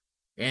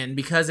 and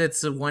because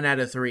it's a 1 out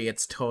of 3,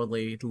 it's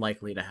totally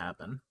likely to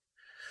happen.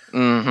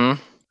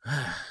 Mm-hmm.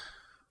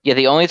 Yeah,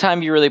 the only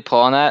time you really pull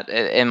on that,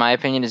 in my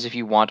opinion, is if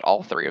you want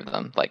all 3 of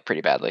them, like,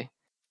 pretty badly.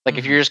 Like,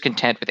 if you're just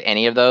content with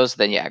any of those,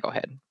 then yeah, go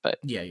ahead. But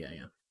yeah.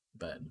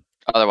 But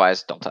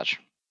otherwise, don't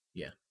touch.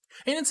 Yeah.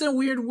 And it's a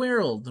weird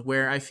world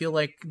where I feel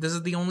like this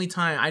is the only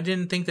time... I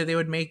didn't think that they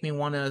would make me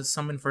want to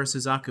summon for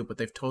Suzaku, but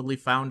they've totally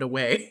found a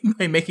way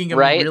by making him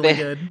really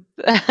good.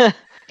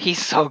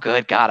 He's so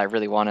good. God, I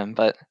really want him,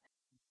 but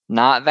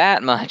not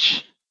that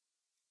much.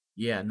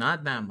 Yeah,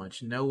 not that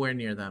much. Nowhere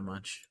near that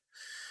much.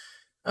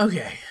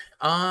 Okay.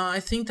 I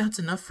think that's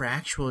enough for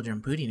actual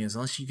Jumputi news,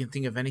 unless you can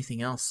think of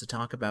anything else to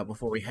talk about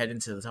before we head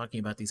into talking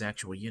about these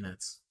actual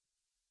units.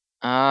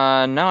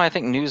 No, I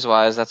think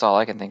news-wise, that's all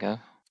I can think of.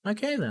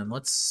 Okay, then.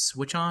 Let's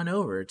switch on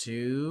over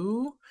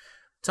to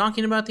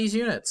talking about these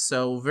units.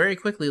 So, very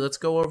quickly, let's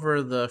go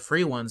over the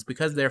free ones.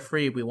 Because they're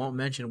free, we won't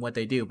mention what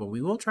they do, but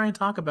we will try and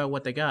talk about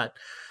what they got.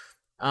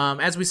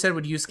 As we said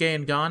with Yusuke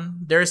and Gon,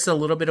 there's a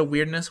little bit of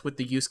weirdness with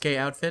the Yusuke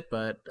outfit,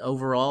 but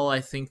overall,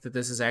 I think that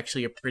this is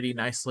actually a pretty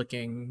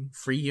nice-looking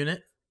free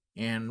unit,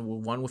 and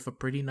one with a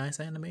pretty nice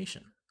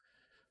animation.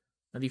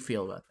 How do you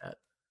feel about that?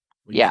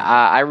 Yeah,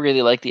 I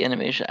really like the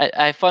animation.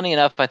 Funny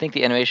enough, I think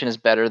the animation is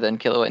better than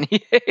Killua and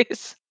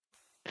Hiei's.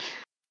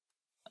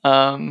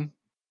 But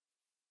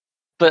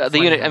the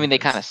unit, I mean, they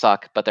kind of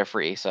suck, but they're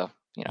free, so,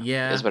 you know,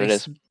 yeah, is what it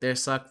is. They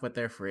suck, but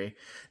they're free.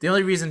 The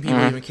only reason people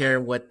even care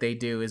what they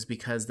do is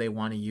because they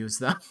want to use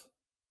them.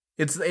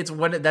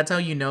 That's how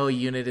you know a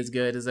unit is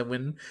good, is that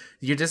when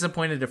you're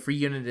disappointed a free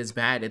unit is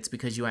bad, it's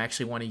because you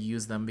actually want to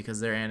use them because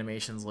their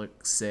animations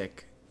look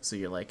sick. So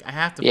you're like, I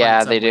have to.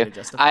 Yeah, they do.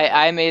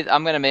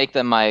 I'm gonna make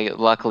them my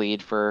luck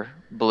lead for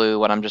blue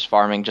when I'm just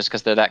farming, just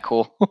because they're that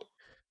cool.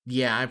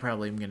 Yeah, I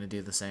probably am gonna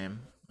do the same.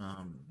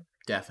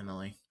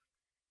 Definitely.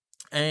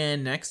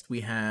 And next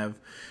we have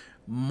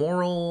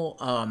Moral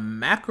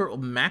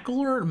Macronassi.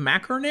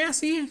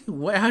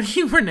 How do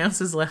you pronounce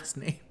his last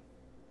name?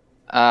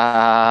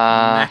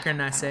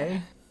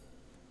 Macronassi.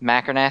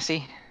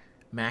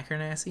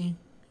 Macronassi.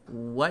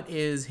 What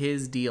is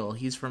his deal?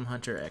 He's from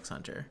Hunter x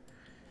Hunter.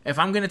 If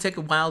I'm going to take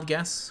a wild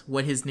guess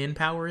what his nin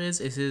power is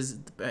his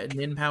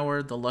nin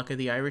power the luck of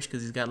the Irish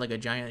because he's got like a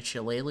giant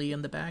shillelagh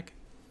in the back?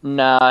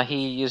 Nah,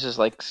 he uses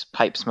like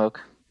pipe smoke.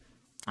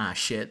 Ah,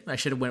 shit. I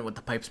should have went with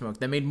the pipe smoke.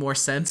 That made more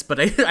sense, but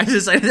I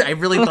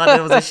really thought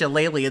it was a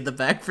shillelagh in the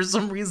back for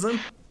some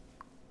reason.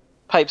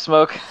 Pipe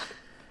smoke.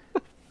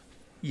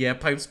 Yeah,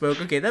 pipe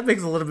smoke. Okay, that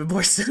makes a little bit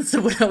more sense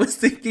than what I was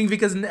thinking,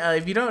 because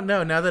if you don't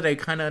know, now that I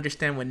kind of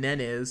understand what Nen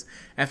is,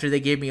 after they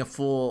gave me a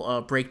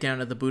full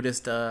breakdown of the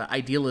Buddhist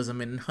idealism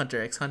in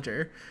Hunter x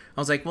Hunter, I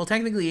was like, well,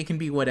 technically it can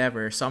be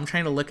whatever, so I'm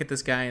trying to look at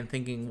this guy and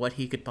thinking what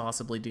he could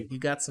possibly do. He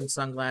got some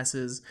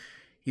sunglasses,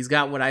 he's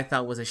got what I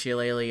thought was a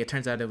shillelagh, it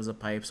turns out it was a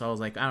pipe, so I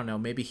was like, I don't know,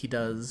 maybe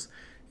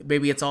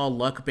it's all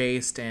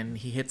luck-based, and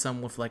he hits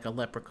them with, like, a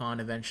leprechaun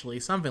eventually,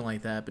 something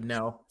like that, but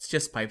no, it's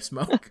just pipe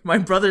smoke. My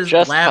brother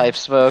laughed. Pipe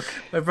smoke.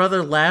 My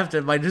brother laughed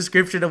at my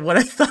description of what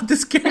I thought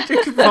this character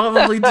could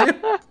probably do.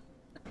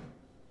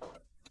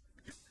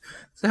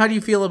 So how do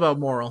you feel about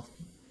Moral?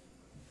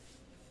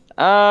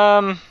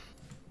 I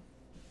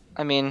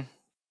mean,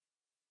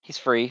 he's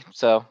free,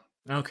 so...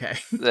 Okay.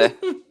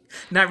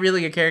 Not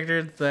really a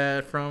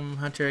character from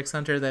Hunter x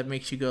Hunter that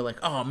makes you go like,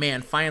 oh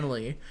man,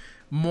 finally...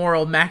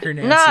 Moral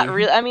Macronassi. Not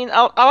really. I mean,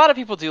 a lot of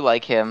people do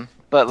like him,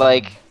 but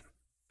like,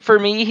 for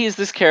me, he's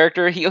this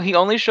character. He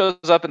only shows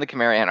up in the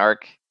Chimera Ant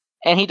arc,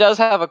 and he does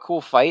have a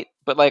cool fight.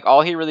 But like,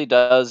 all he really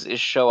does is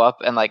show up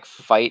and like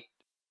fight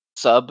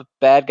sub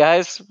bad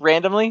guys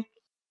randomly.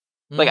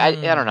 Like I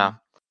don't know.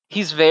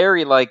 He's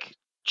very like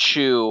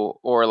Chu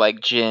or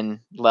like Jin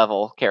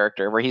level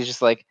character, where he's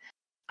just like,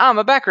 I'm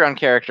a background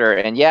character,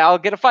 and yeah, I'll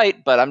get a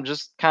fight, but I'm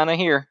just kind of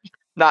here,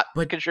 not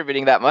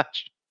contributing that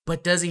much.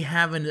 But does he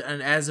have an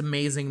as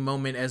amazing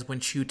moment as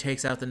when Chu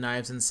takes out the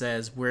knives and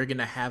says, we're going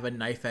to have a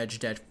knife-edge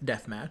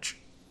death match?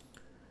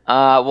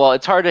 Well,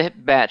 it's hard to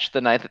match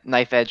the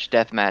knife edge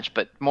death match,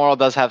 but Moral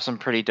does have some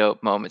pretty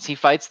dope moments. He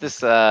fights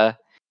this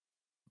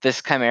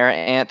this chimera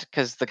ant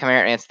because the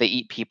chimera ants they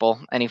eat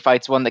people, and he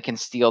fights one that can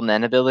steal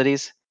Nen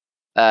abilities.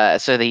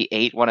 So he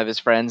ate one of his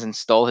friends and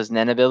stole his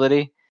Nen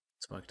ability.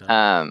 It's fucked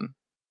up.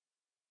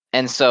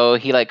 And so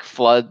he like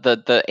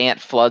the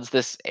ant floods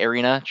this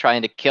arena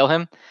trying to kill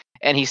him,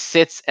 and he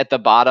sits at the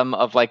bottom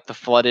of like the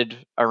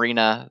flooded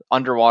arena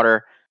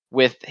underwater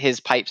with his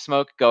pipe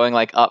smoke going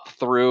like up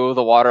through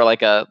the water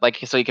like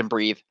so he can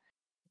breathe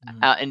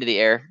out into the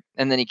air,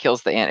 and then he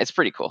kills the ant. It's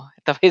pretty cool.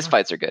 His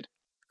fights are good.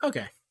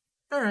 Okay.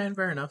 All right,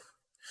 fair enough.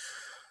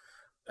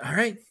 All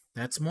right,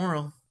 that's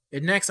Moral.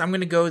 And next, I'm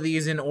going to go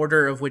these in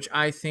order of which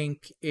I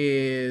think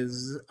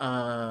is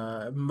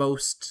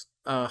most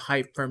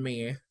hype for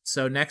me.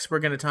 So next, we're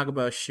going to talk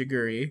about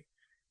Shiguri,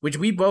 which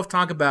we both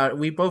talk about.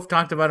 We both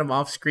talked about him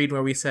off screen,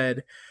 where we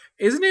said,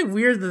 "Isn't it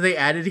weird that they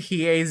added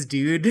Hiei's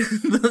dude,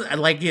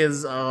 like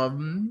his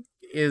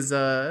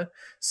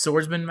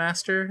swordsman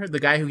master, the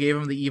guy who gave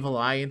him the evil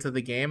eye into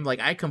the game?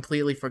 Like, I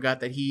completely forgot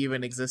that he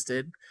even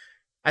existed."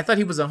 I thought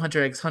he was a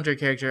Hunter x Hunter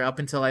character up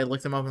until I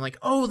looked him up and like,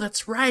 oh,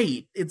 that's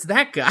right, it's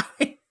that guy.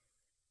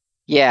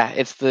 Yeah,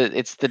 it's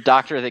the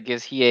doctor that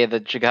gives Hiei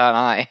the Jigan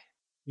eye.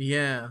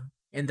 Yeah,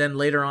 and then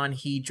later on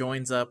he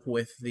joins up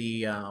with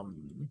the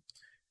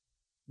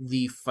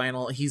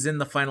final. He's in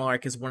the final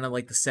arc as one of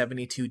like the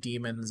 72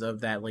 demons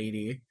of that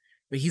lady,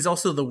 but he's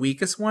also the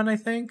weakest one, I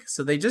think.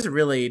 So they just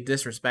really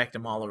disrespect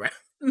him all around.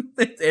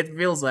 It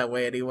feels that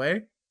way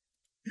anyway.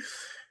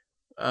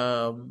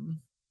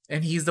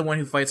 And he's the one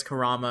who fights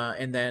Kurama.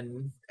 And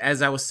then,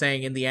 as I was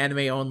saying, in the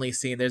anime only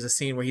scene, there's a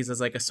scene where he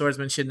says like a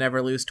swordsman should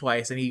never lose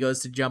twice, and he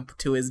goes to jump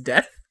to his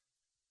death,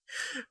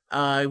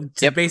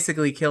 to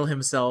basically kill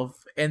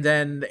himself. And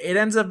then it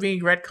ends up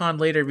being retconned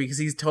later because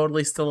he's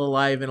totally still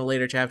alive in a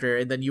later chapter.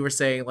 And then you were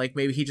saying like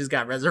maybe he just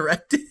got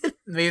resurrected.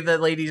 Maybe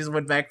that lady just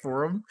went back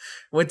for him,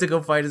 went to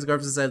go find his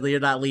corpse, and said, "You're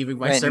not leaving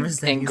my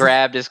service." And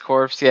grabbed his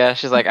corpse. Yeah,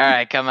 she's like, "All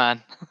right, come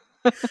on,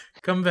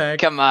 come back,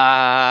 come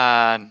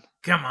on."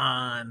 Come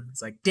on.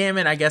 It's like, damn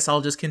it, I guess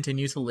I'll just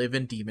continue to live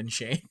in demon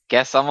shame.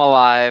 Guess I'm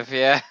alive,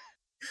 yeah.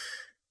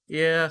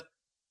 Yeah.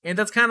 And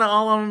that's kind of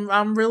all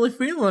I'm really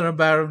feeling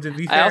about him, to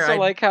be fair. I also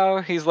like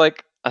how he's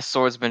like, a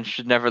swordsman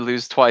should never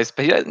lose twice,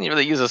 but he doesn't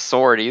really use a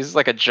sword. He uses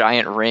like a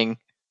giant ring.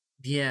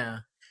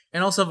 Yeah.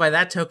 And also by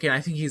that token, I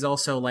think he's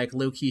also like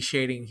low-key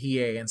shading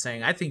Hiei and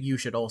saying, I think you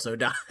should also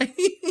die.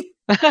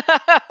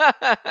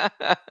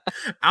 I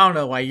don't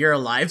know why you're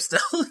alive still.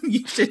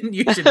 You should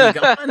be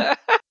gone.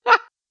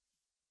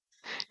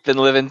 Been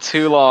living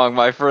too long,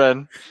 my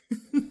friend.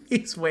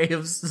 His way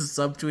of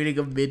subtweeting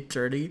a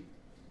mid-tourney.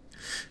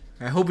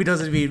 I hope he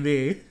doesn't mean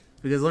me,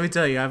 because let me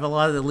tell you, I've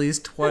lost at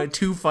least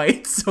 2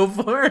 fights so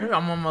far.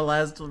 I'm on my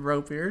last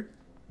rope here.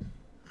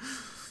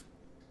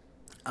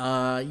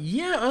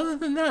 Yeah, other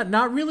than that,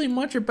 not really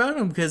much about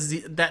him,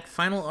 because that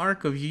final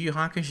arc of Yu Yu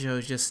Hakusho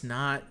is just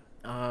not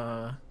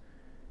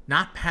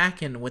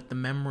packing with the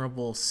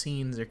memorable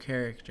scenes or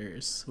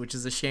characters, which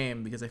is a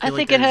shame because I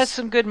think it has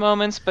some good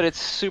moments, but it's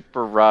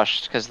super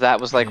rushed because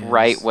that was like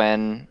right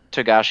when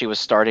Togashi was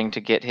starting to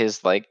get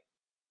his like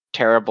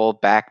terrible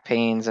back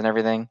pains and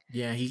everything.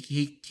 Yeah,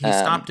 he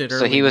stopped it early.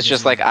 So he was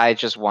just like, I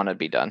just want to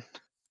be done.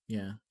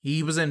 Yeah,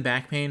 he was in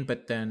back pain,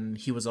 but then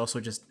he was also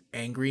just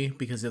angry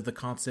because of the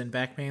constant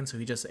back pain, so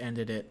he just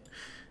ended it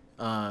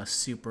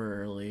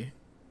super early.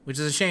 Which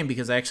is a shame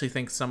because I actually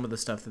think some of the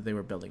stuff that they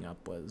were building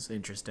up was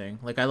interesting.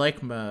 Like, I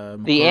like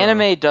Makuro. The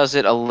anime does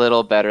it a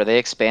little better. They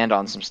expand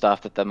on some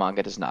stuff that the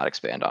manga does not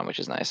expand on, which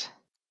is nice.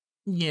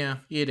 Yeah,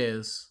 it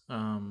is.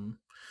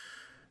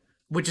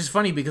 Which is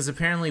funny because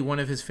apparently one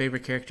of his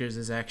favorite characters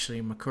is actually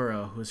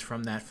Makuro, who's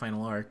from that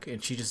final arc,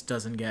 and she just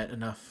doesn't get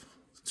enough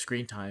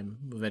screen time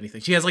of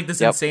anything. She has like this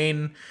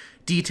insane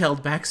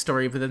detailed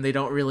backstory, but then they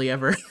don't really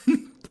ever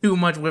do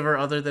much with her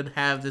other than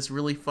have this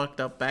really fucked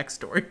up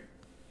backstory.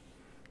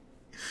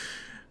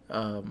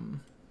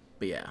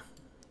 But yeah,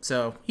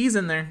 so he's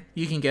in there.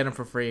 You can get him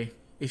for free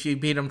if you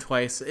beat him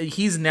twice.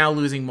 He's now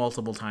losing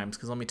multiple times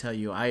because let me tell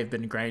you, I have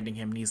been grinding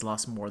him and he's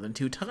lost more than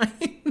 2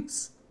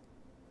 times.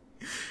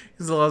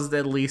 He's lost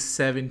at least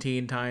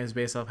 17 times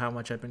based off how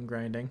much I've been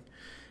grinding.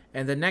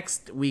 And the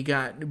next we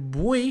got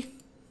Boy,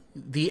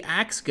 the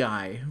axe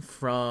guy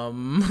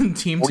from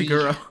Team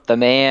Toguro. The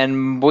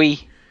man, Boy.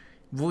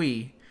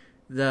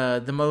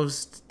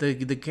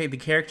 The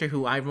character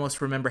who I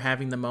most remember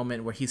having the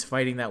moment where he's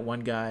fighting that one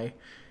guy,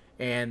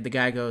 and the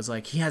guy goes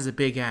like, he has a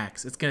big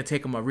axe. It's gonna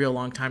take him a real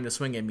long time to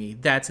swing at me.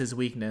 That's his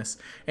weakness.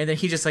 And then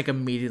he just like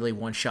immediately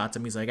one shots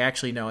him. He's like,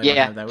 actually no, I don't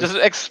have that. Just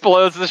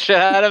explodes the shit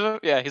out of him.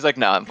 Yeah, he's like,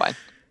 no, I'm fine.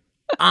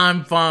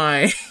 I'm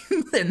fine.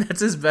 And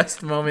that's his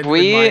best moment.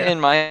 In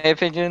my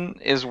opinion,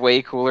 is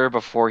way cooler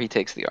before he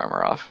takes the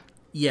armor off.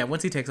 Yeah,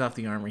 once he takes off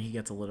the armor, he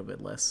gets a little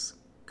bit less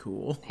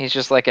cool. He's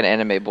just like an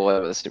anime boy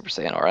with a Super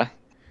Saiyan aura.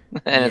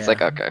 And it's like,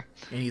 Yeah. okay.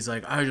 And he's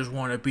like, I just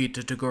want to beat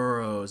the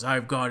Toguros.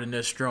 I've gotten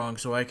this strong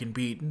so I can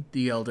beat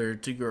the younger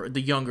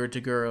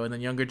Toguro. And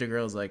then younger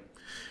Toguro's like,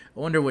 I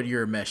wonder what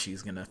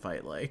Urumeshi's gonna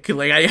fight like.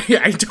 Like,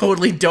 I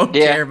totally don't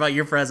Yeah. care about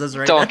your presence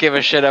right now. Don't give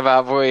a shit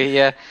about boy.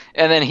 Yeah.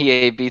 And then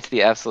he beats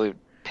the absolute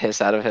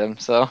piss out of him.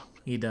 So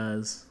He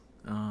does.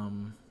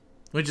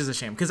 Which is a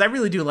shame, because I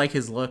really do like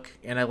his look,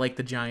 and I like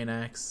the giant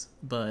axe,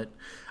 but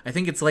I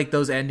think it's like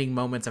those ending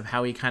moments of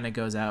how he kind of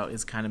goes out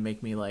is kind of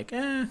make me like,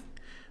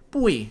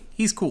 boy,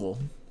 he's cool.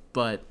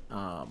 But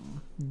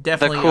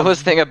definitely the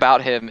coolest thing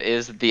about him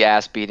is the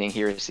ass beating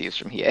he receives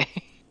from Hiei.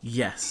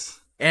 Yes.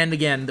 And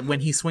again,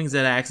 when he swings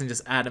that axe and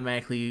just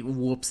automatically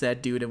whoops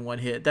that dude in one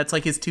hit, that's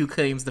like his 2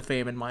 claims to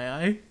fame in my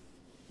eye.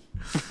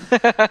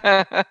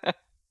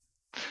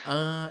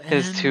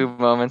 His 2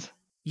 moments.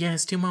 Yeah,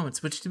 his 2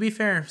 moments. Which, to be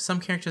fair, some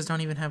characters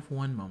don't even have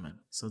 1 moment,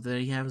 so there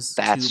he has.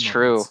 That's 2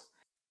 true. moments.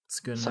 It's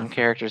good Some enough.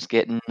 characters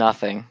get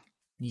nothing.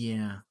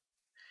 Yeah.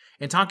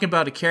 And talking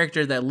about a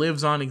character that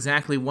lives on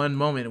exactly 1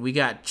 moment, we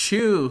got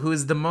Chu, who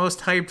is the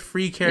most hyped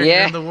free character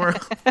in the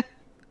world.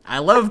 I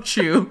love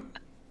Chu.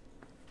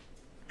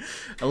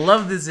 I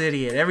love this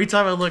idiot. Every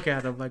time I look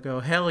at him, I go,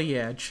 hell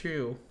yeah,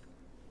 Chu.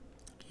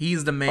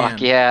 He's the man.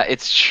 Fuck yeah,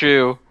 it's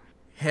true.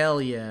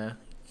 Hell yeah.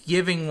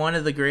 Giving one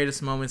of the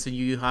greatest moments in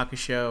Yu Yu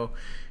Hakusho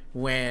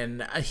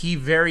when he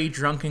very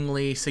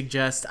drunkenly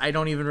suggests, I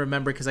don't even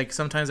remember because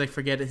sometimes I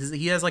forget it.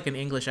 He has like an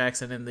English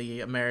accent in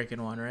the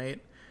American one,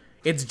 right?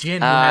 It's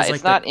Jin who has like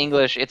it's not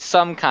English. It's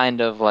some kind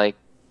of like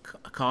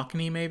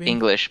Cockney, maybe?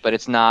 English, but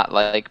it's not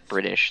like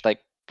British, like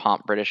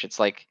Pomp British. It's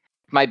like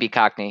might be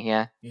Cockney,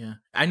 yeah. Yeah,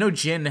 I know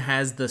Jin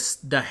has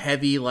the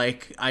heavy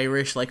like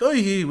Irish like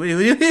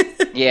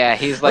yeah,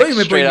 he's like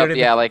straight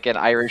up like an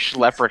Irish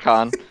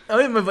leprechaun.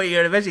 I'm looking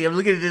at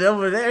it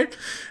over there.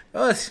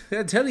 Oh,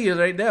 I'm telling you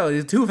right now,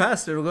 it's too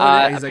fast. It'll go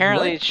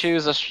apparently, like,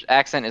 Chu's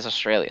accent is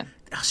Australian.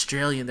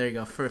 Australian, there you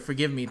go.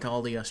 Forgive me to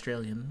all the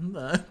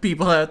Australian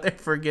people out there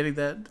for getting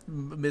that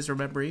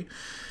misremembering.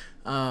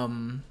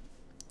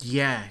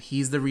 Yeah,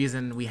 he's the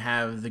reason we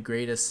have the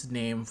greatest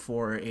name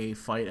for a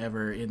fight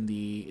ever in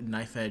the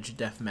knife edge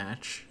death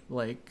match.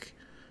 Like,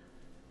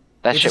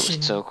 that shit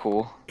was so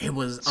cool. It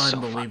was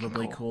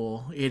unbelievably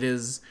cool. It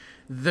is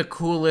the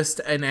coolest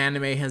an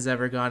anime has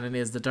ever gone, and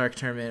is the Dark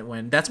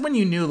Tournament. That's when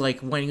you knew,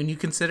 like, when you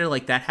consider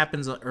like that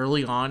happens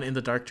early on in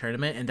the Dark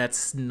Tournament, and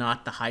that's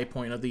not the high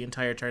point of the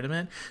entire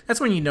tournament.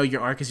 That's when you know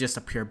your arc is just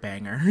a pure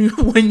banger.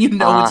 When you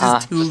know it's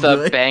just too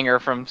good. A banger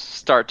from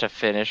start to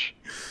finish.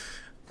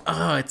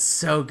 Oh, it's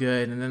so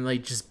good. And then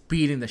like just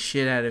beating the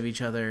shit out of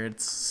each other.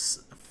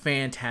 It's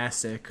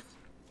fantastic.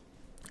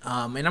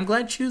 And I'm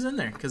glad Chu's in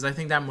there because I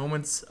think that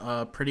moment's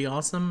pretty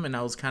awesome, and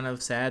I was kind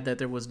of sad that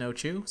there was no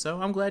Chu, so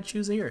I'm glad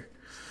Chu's here.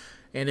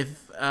 And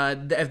if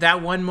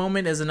that one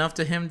moment is enough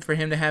for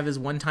him to have his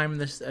one time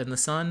in the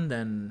sun,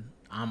 then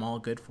I'm all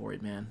good for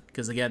it, man.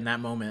 Because again, that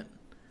moment,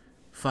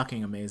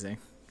 fucking amazing,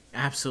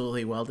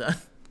 absolutely well done.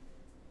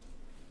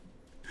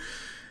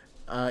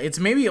 It's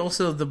maybe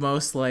also the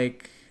most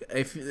like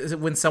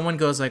when someone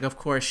goes like, of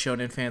course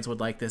shonen fans would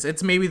like this.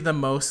 It's maybe the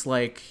most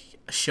like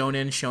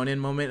shonen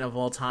moment of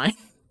all time.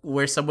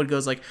 Where someone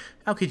goes like,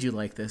 how could you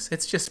like this?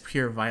 It's just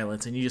pure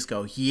violence. And you just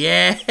go,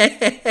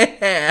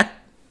 yeah.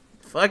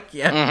 Fuck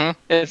yeah. Mm-hmm.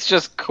 It's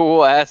just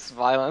cool ass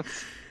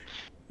violence.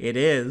 It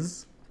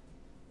is.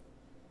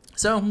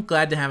 So I'm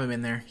glad to have him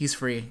in there. He's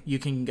free. You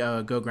can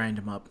go grind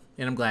him up.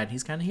 And I'm glad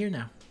he's kind of here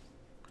now.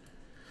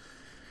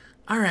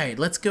 Alright,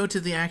 let's go to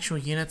the actual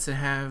units that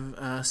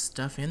have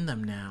stuff in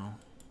them now.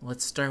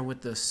 Let's start with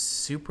the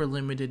super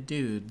limited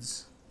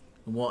dudes.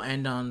 We'll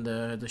end on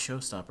the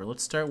showstopper.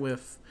 Let's start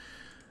with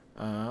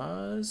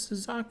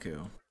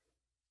Suzaku.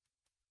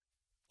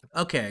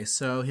 Okay,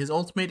 so his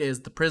ultimate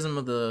is the Prism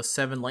of the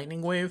 7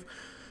 Lightning Wave.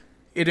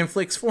 It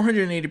inflicts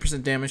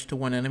 480% damage to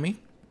one enemy,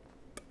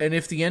 and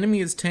if the enemy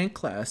is tank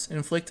class,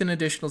 inflict an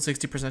additional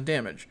 60%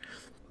 damage.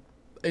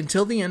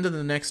 Until the end of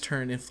the next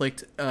turn,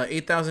 inflict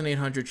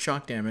 8,800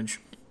 shock damage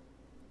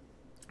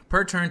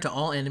per turn to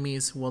all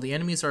enemies. While the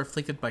enemies are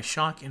afflicted by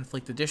shock,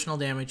 inflict additional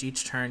damage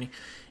each turn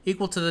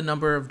equal to the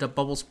number of the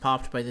bubbles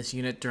popped by this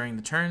unit during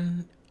the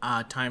turn,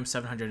 times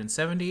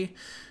 770.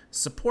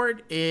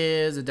 Support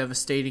is a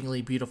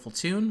devastatingly beautiful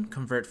tune.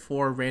 Convert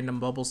 4 random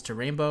bubbles to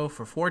rainbow.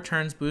 For 4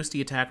 turns, boost the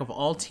attack of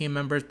all team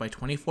members by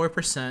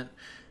 24%.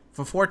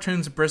 For 4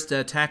 turns, burst the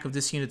attack of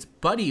this unit's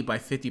buddy by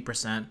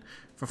 50%.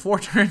 For 4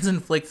 turns,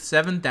 inflict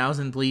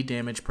 7,000 bleed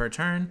damage per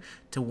turn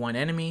to one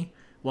enemy.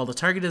 While the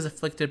target is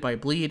afflicted by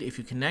bleed, if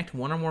you connect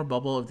one or more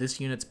bubble of this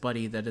unit's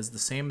buddy that is the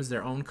same as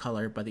their own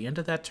color, by the end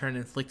of that turn,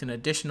 inflict an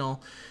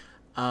additional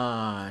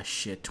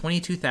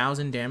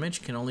 22,000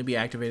 damage. Can only be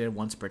activated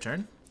once per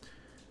turn.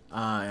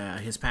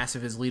 His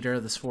passive is Leader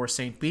of the 4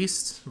 Saint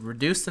Beasts.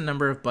 Reduce the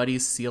number of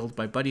buddies sealed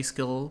by buddy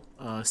skill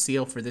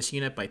seal for this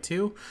unit by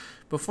 2.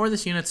 Before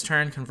this unit's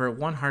turn, convert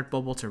 1 heart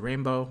bubble to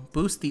rainbow.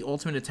 Boost the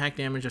ultimate attack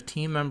damage of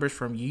team members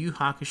from Yu Yu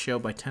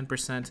Hakusho by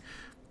 10%.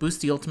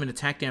 Boost the ultimate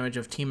attack damage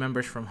of team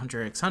members from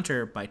Hunter x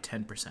Hunter by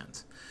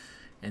 10%.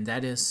 And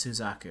that is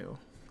Suzaku.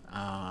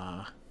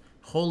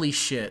 Holy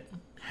shit.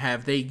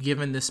 have they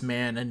given this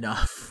man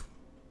enough?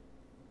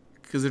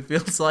 Because it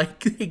feels like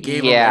they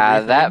gave him Yeah,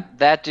 everything.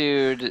 that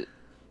dude,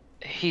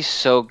 he's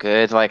so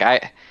good. Like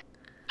I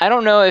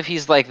don't know if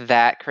he's like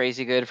that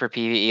crazy good for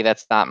PvE.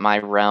 That's not my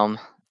realm.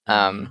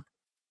 Uh,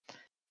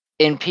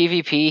 In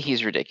PvP,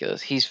 he's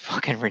ridiculous. He's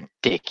fucking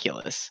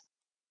ridiculous.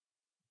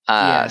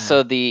 yeah.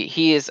 So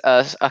he is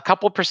a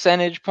couple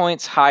percentage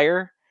points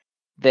higher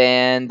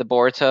than the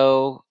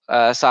Boruto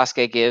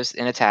Sasuke gives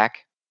in attack,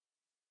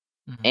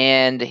 Mhm.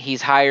 and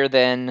he's higher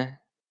than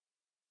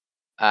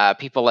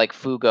people like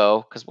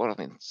Fugo. Because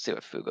let's see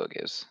what Fugo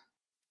gives.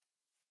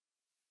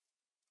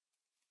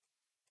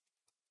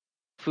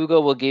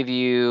 Fugo will give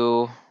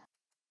you.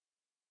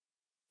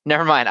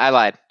 Never mind, I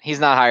lied. He's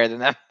not higher than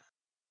them.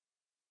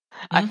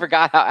 I Hmm?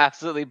 forgot how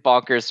absolutely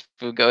bonkers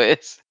Fugo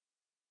is.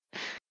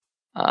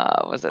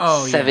 Was that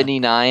Oh yeah.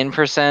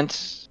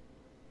 79%?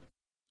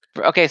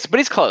 Okay, but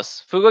he's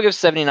close. Fugo gives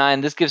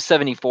 79. This gives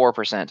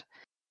 74%.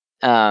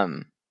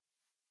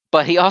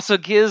 But he also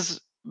gives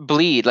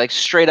bleed, like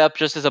straight up,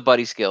 just as a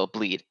buddy skill,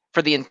 bleed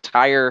for the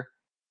entire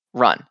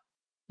run.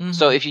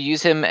 So Hmm. if you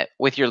use him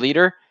with your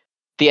leader,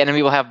 the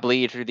enemy will have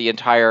bleed through the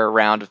entire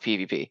round of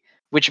PvP,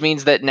 which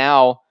means that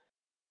now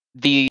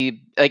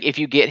if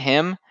you get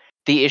him,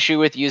 the issue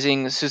with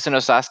using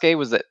Susanoo Sasuke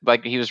was that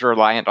like he was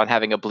reliant on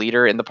having a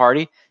bleeder in the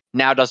party.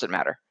 Now doesn't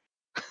matter.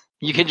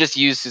 You Yeah. can just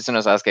use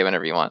Susanoo Sasuke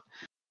whenever you want.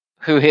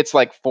 Who hits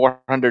like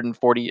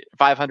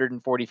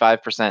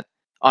 545%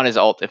 on his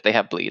ult if they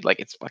have bleed. Like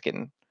it's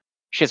fucking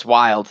shit's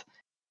wild.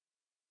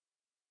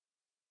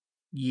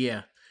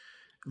 Yeah.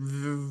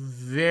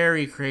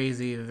 Very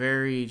crazy,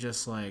 very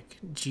just like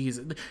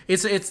Jesus.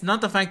 It's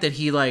not the fact that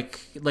he like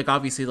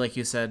obviously like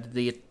you said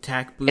the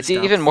attack It's boost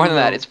up even more than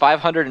that. Fugo. It's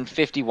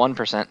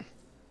 551%.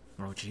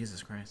 Oh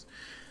Jesus Christ!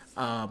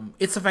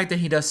 It's the fact that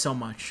he does so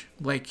much.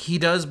 Like he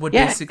does what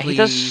Yeah, he does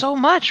basically so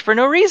much for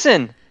no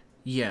reason.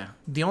 yeah.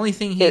 The only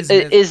thing Is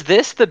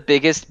this the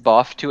biggest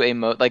buff to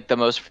like the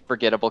most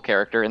forgettable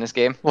character in this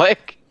game?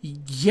 Like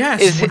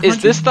yes is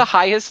this 100. the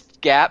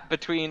highest gap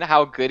between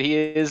how good he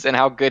is and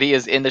how good he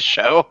is in the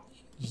show?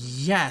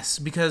 Yes,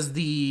 because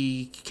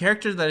the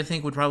character that I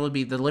think would probably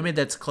be the limit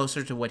that's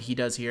closer to what he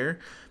does here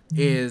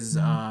is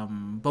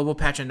Bobo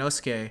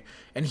Pachinosuke,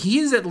 and he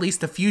is at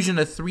least a fusion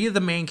of three of the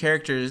main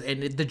characters.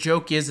 And the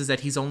joke is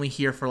that he's only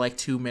here for like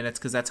 2 minutes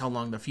because that's how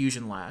long the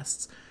fusion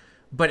lasts.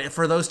 But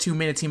for those 2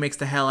 minutes, he makes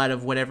the hell out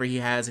of whatever he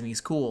has, and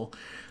he's cool.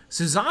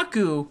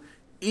 Suzaku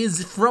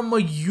is from a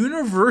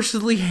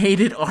universally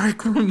hated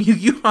arc from Yu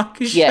Yu Yeah,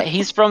 Hakusho.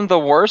 he's from the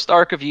worst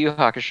arc of Yu Yu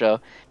Hakusho.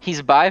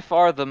 He's by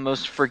far the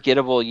most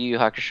forgettable Yu Yu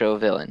Hakusho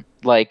villain.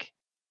 Like,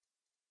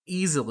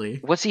 Easily.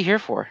 what's he here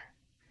for?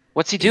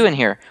 What's he It, doing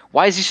here?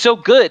 Why is he so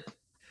good?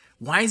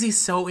 why is he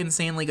so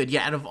insanely good?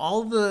 Yeah, out of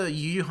all the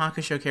Yu Yu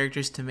Hakusho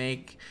characters to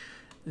make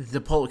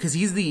the poll, because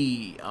he's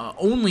the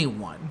only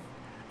one,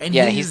 and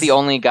Yeah, he's the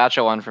only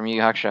gacha one from Yu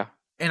Yu Hakusho.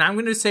 and I'm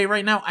going to say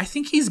right now, I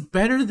think he's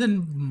better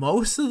than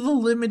most of the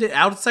limited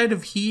outside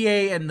of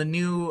Hiei and the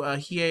new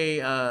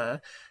Hiei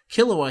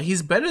Killua.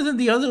 He's better than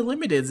the other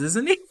limiteds,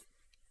 isn't he?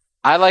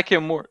 I like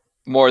him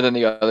more than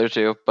the other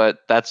two, but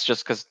that's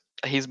just because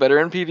he's better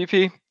in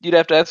PvP. You'd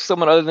have to ask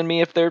someone other than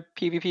me if they're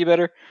PvP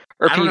better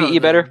or I don't know. PvE The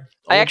better.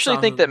 I old actually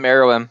think South. that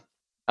Meruem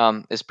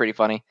is pretty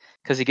funny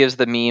because he gives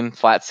the meme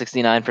flat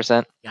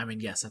 69%. I mean,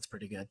 yes, that's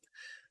pretty good.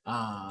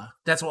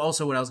 That's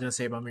also what I was going to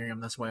say about Miriam.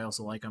 That's why I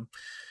also like him.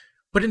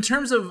 But in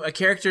terms of a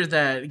character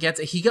that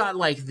he got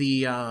like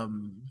the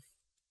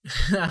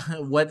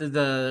what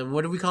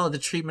do we call it, the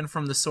treatment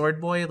from the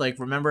Sword Boy, like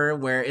remember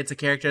where it's a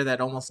character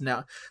that almost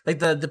now like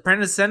the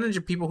percentage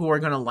of people who are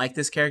going to like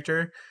this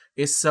character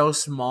is so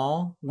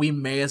small we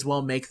may as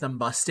well make them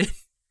busted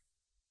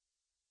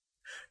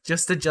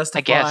just to I guess.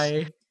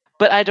 justify.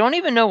 But I don't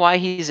even know why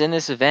he's in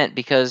this event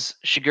because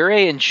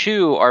Shigure and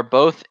Chu are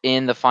both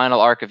in the final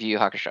arc of Yu Yu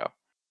Hakusho.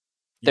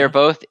 They're Yeah,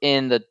 both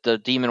in the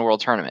Demon World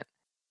tournament,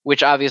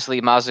 which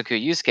obviously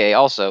Mazuku Yusuke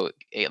also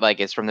like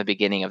is from the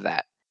beginning of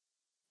that.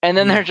 And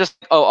then they're yeah, just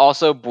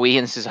also Bui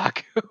and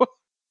Suzaku.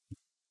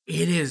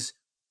 it is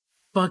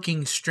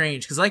fucking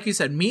strange because like you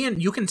said, me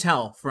and you can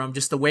tell from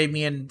just the way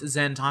me and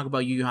Zen talk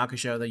about Yu Yu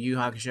Hakusho that Yu Yu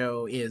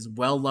Hakusho is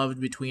well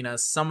loved between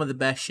us, some of the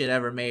best shit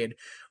ever made.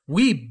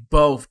 We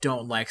both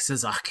don't like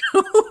Suzaku.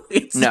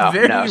 It's No,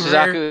 very rare.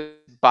 Suzaku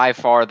is by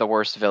far the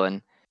worst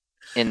villain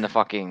in the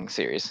fucking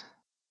series.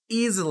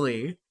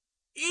 Easily,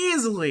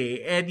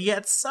 and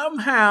yet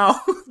somehow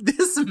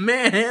this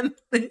man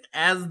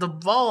has the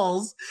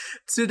balls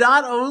to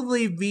not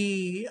only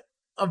be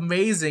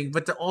amazing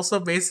but to also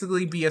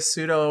basically be a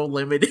pseudo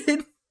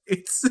limited.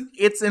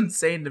 It's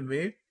insane to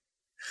me.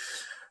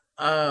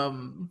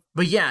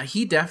 But yeah,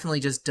 he definitely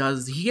just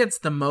does. He gets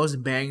the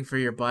most bang for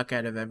your buck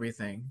out of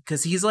everything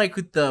because he's like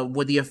with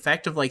the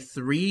effect of like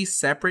three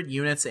separate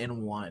units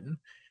in one.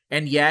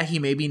 And yeah, he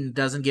maybe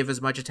doesn't give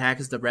as much attack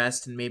as the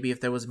rest, and maybe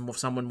if there was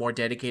someone more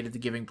dedicated to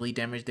giving bleed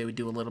damage, they would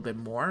do a little bit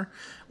more.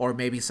 Or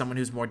maybe someone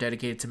who's more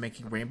dedicated to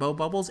making rainbow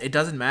bubbles. It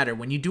doesn't matter.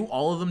 When you do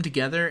all of them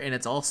together and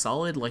it's all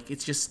solid, like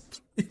it's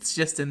just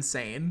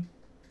insane.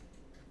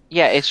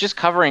 Yeah, it's just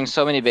covering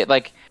so many bit.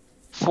 Like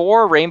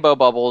 4 rainbow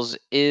bubbles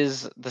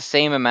is the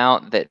same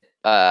amount that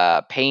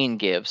Pain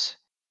gives.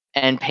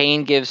 And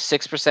Pain gives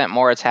 6%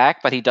 more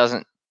attack, but he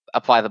doesn't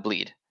apply the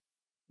bleed.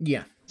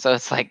 Yeah. So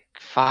it's like,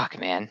 fuck,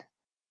 man.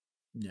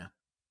 Yeah.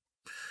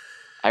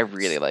 I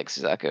really like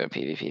Suzaku in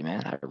PvP,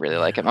 man. I really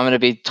like him. I'm gonna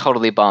be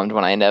totally bummed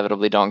when I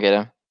inevitably don't get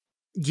him.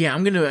 Yeah,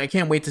 I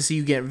can't wait to see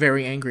you get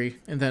very angry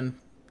and then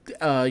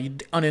you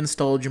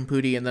uninstall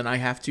Jumputi, and then I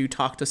have to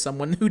talk to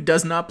someone who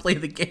does not play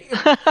the game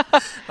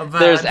about...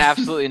 There's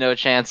absolutely no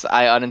chance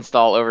I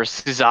uninstall over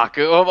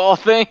Suzaku of all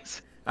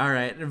things. All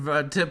right,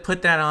 to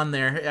put that on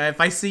there,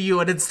 if I see you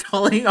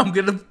uninstalling, I'm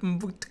gonna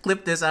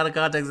clip this out of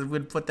context and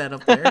we'll put that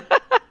up there.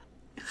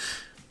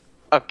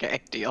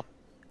 Okay, deal.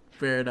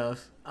 Fair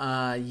enough.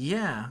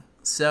 Yeah.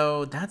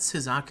 So that's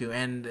Suzaku,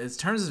 and in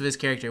terms of his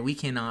character, we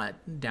cannot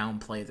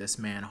downplay this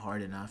man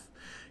hard enough.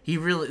 He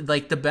really,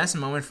 like, the best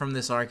moment from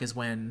this arc is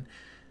when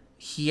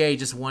Hiei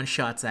just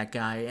one-shots that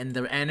guy, and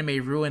the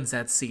anime ruins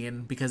that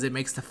scene because it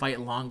makes the fight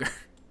longer.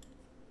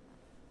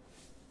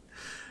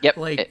 Yep,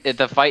 like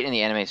the fight in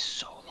the anime is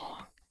so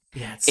long.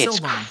 Yeah, it's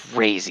so long.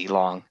 Crazy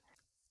long.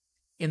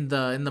 In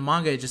the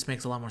manga, it just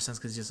makes a lot more sense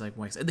because it's just like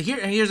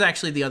here's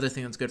actually the other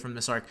thing that's good from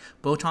this arc: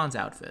 Botan's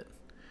outfit.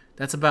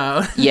 That's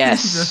about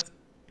yes.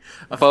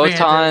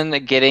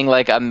 Botan getting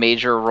like a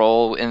major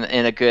role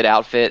in a good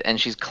outfit, and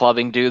she's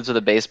clubbing dudes with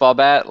a baseball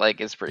bat. Like,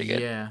 it's pretty good.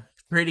 Yeah,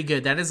 pretty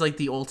good. That is like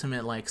the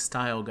ultimate like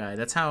style guy.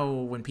 That's how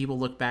when people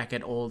look back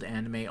at old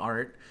anime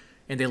art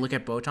and they look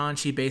at Botan,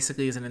 she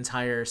basically is an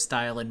entire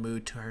style and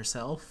mood to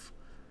herself.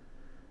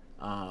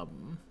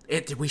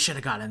 We should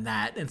have gotten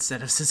that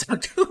instead of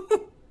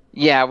Suzaku.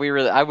 Yeah,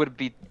 I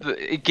would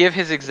give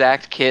his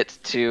exact kit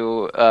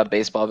to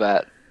baseball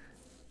bat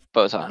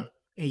Botan.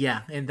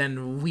 Yeah, and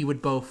then we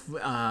would both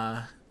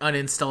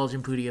uninstall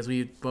Jumputi as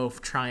we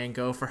both try and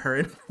go for her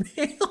and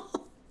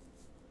fail.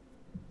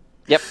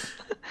 Yep.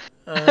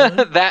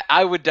 That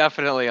I would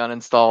definitely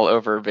uninstall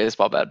over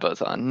baseball bat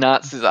Botan,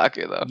 not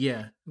Suzaku though.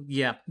 Yeah,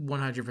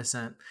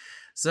 100%.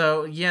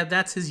 So yeah,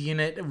 that's his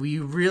unit.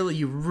 You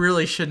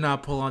really should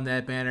not pull on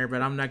that banner,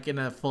 but I'm not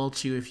gonna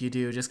fault you if you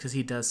do, just because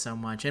he does so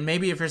much. And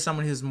maybe if you're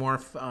someone who's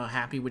more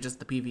happy with just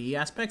the PvE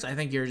aspects, I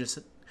think you're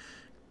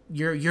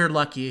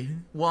lucky.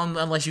 Well,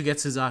 unless you get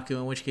Suzaku,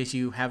 in which case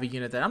you have a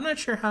unit that I'm not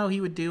sure how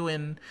he would do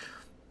in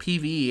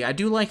PvE. I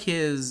do like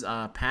his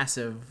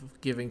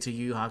passive giving to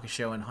Yu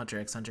Hakusho and Hunter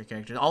x Hunter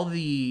characters. All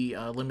the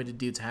limited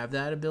dudes have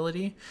that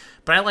ability,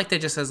 but I like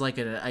that just as like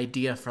an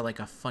idea for like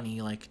a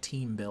funny like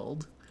team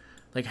build.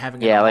 Like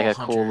having like a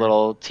Hunter. Cool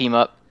little team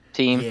up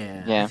team.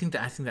 Yeah. I think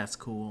that's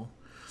cool,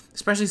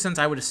 especially since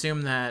I would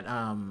assume that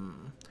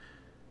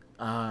Gon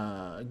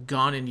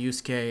and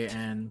Yusuke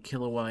and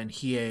Killua and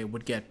Hiei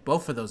would get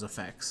both of those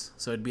effects,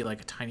 so it'd be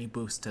like a tiny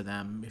boost to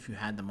them if you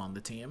had them on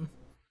the team.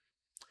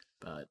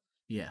 But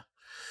yeah,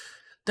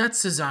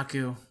 that's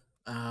Suzaku.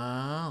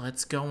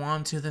 Let's go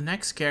on to the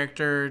next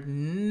character,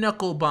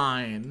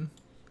 Knucklebein.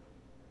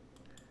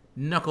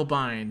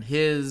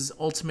 His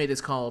ultimate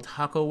is called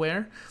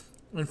Hakoware.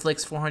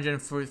 Inflicts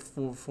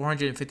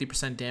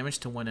 450% damage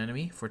to one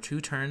enemy. For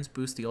 2 turns,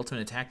 boosts the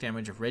ultimate attack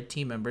damage of red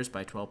team members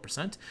by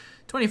 12%,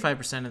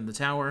 25% in the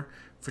tower.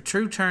 For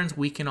 2 turns,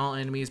 weaken all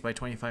enemies by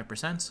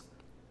 25%.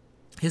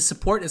 His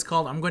support is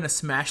called I'm going to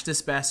smash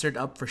this bastard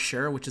up for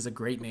sure, which is a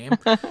great name.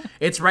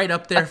 It's right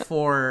up there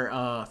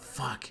for,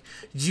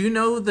 Do you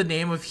know the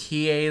name of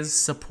Hiei's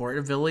support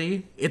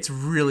ability? It's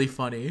really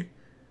funny.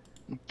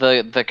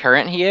 The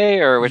current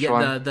Hiei, or which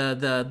one?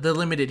 The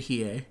limited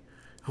Hiei.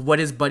 What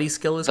his buddy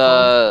skill is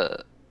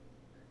called?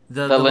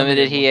 The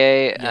limited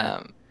Hiei,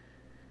 yeah.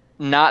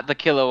 Not the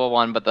Killua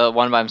one, but the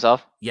one by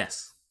himself?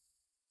 Yes.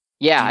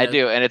 Yeah, I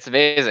do, and it's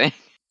amazing.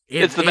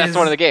 It's the best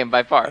one in the game,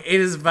 by far.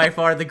 It is by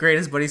far the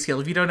greatest buddy skill.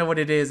 If you don't know what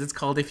it is, it's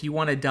called If You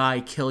Want to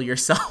Die, Kill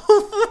Yourself.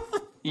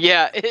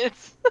 Yeah, it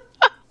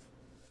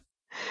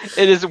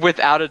is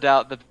without a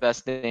doubt the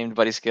best named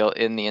buddy skill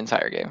in the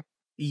entire game.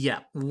 Yeah,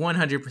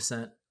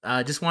 100%.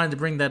 Just wanted to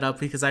bring that up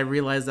because I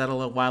realized that a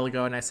little while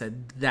ago, and I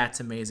said, that's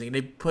amazing.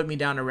 They put me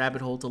down a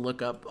rabbit hole to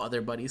look up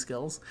other buddy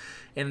skills,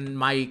 and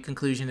my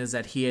conclusion is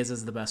that Hiei's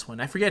is the best one.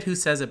 I forget who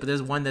says it, but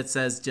there's one that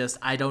says just,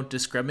 I don't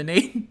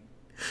discriminate,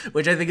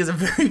 which I think is a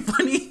very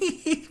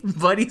funny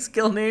buddy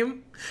skill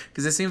name,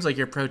 because it seems like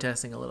you're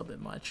protesting a little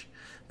bit much.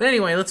 But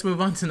anyway, let's move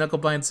on to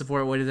Knucklebein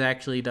support, what it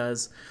actually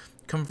does.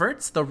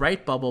 Converts the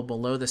right bubble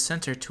below the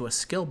center to a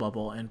skill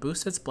bubble, and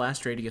boosts its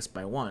blast radius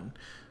by 1.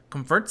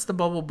 Converts the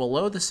bubble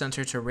below the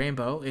center to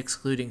rainbow,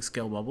 excluding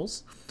skill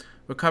bubbles.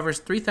 Recovers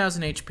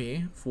 3,000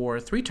 HP. For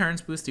 3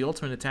 turns, boosts the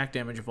ultimate attack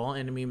damage of all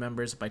enemy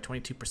members by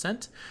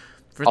 22%.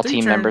 For all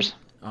team members.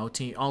 All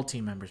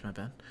team members, my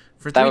bad.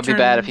 That would be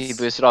bad if he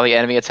boosted all the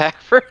enemy attack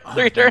for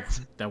 3 turns.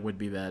 That would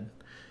be bad.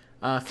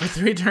 For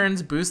 3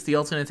 turns, boost the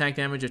ultimate attack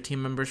damage of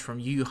team members from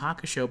Yu Yu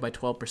Hakusho by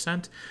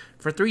 12%.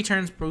 For 3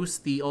 turns,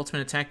 boost the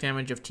ultimate attack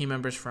damage of team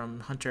members from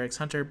Hunter x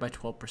Hunter by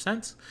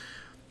 12%.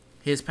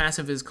 His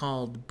passive is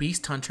called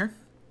Beast Hunter.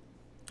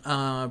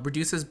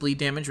 Reduces bleed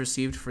damage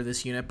received for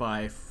this unit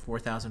by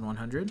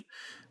 4,100.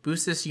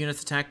 Boosts this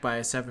unit's attack by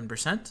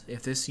 7%.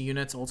 If this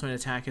unit's ultimate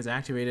attack is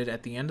activated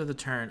at the end of the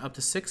turn, up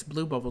to 6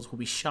 blue bubbles will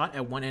be shot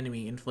at one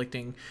enemy,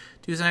 inflicting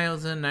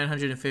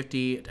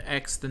 2,950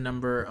 x the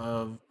number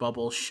of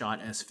bubbles shot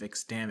as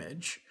fixed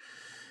damage.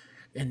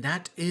 And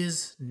that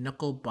is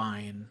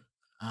Knucklebine.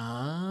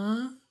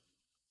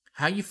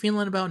 How you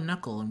feeling about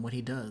Knuckle and what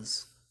he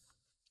does?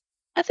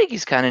 I think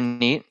he's kind of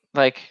neat.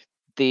 Like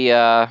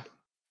the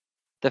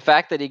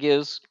fact that he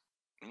gives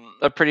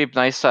a pretty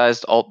nice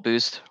sized alt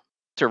boost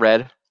to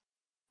red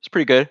is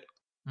pretty good.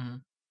 Mm-hmm.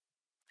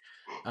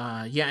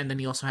 Yeah, and then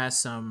he also has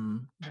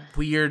some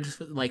weird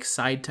like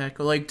side tech.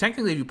 Like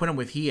technically, if you put him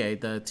with Hiei,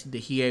 the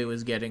Hiei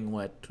was getting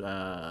what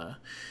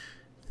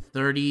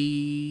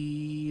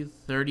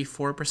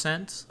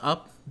 34%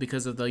 up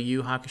because of the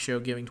Yu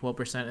Hakusho giving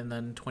 12% and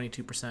then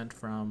 22%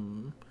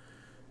 from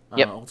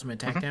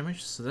ultimate attack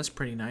damage. So that's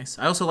pretty nice.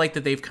 I also like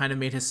that they've kind of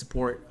made his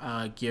support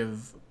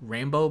give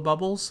rainbow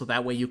bubbles, so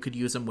that way you could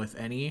use him with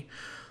any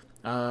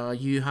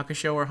Yu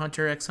Hakusho or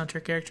Hunter x Hunter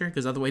character,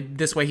 because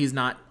this way he's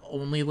not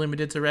only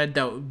limited to red,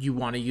 though you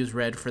want to use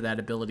red for that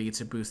ability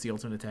to boost the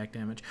ultimate attack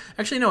damage.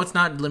 Actually, no, it's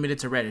not limited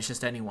to red, it's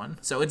just anyone.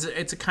 So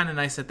it's kind of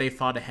nice that they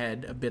thought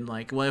ahead, have been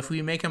like, well, if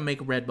we make him make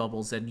red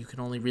bubbles, then you can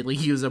only really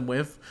use them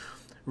with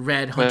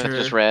red Hunter. With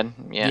just red,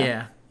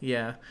 yeah.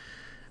 Yeah.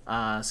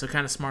 So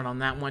kind of smart on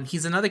that one.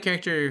 He's another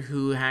character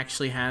who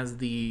actually has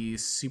the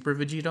Super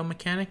Vegito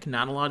mechanic.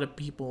 Not a lot of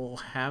people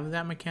have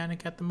that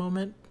mechanic at the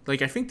moment.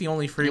 Like, I think the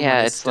only free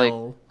one is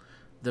still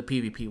the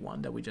PvP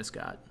one that we just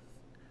got.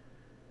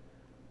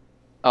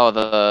 Oh,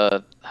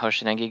 the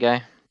Hoshinengi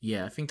guy?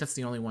 Yeah, I think that's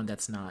the only one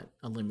that's not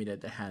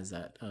unlimited that has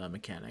that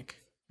mechanic.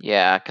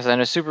 Yeah, because I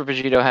know Super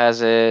Vegito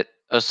has it,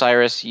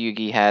 Osiris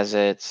Yugi has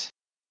it.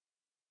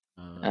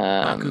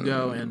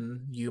 Bakugo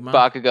and Yuma.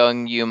 Bakugo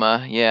and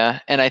Yuma,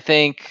 yeah. And I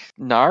think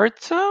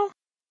Naruto?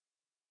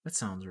 That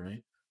sounds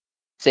right.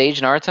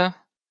 Sage Naruto?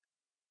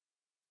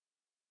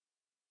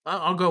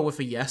 I'll go with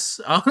a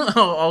yes.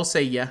 I'll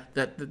say yeah.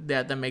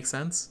 That makes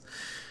sense.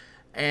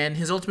 And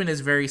his ultimate is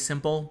very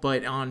simple,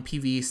 but on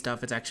PvE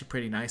stuff, it's actually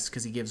pretty nice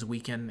because he gives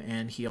weaken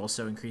and he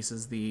also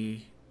increases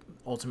the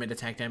ultimate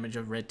attack damage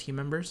of red team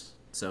members.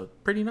 So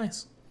pretty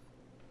nice.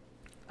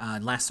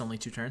 It lasts only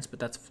 2 turns, but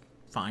that's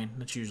fine.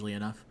 That's usually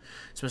enough,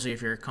 especially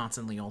if you're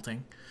constantly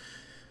ulting.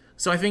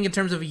 So I think in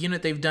terms of a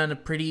unit, they've done a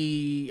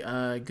pretty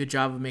good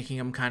job of making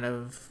them kind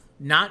of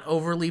not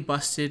overly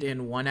busted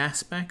in one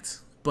aspect,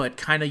 but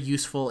kind of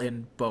useful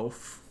in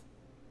both.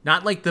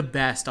 Not like the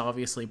best,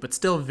 obviously, but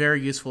still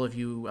very useful if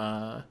you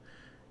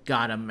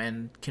got them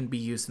and can be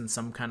used in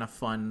some kind of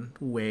fun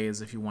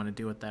ways if you want to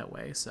do it that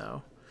way.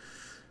 So,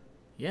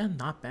 yeah,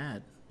 not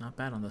bad. Not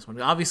bad on this one.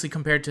 Obviously,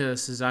 compared to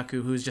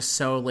Suzaku, who's just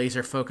so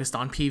laser focused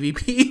on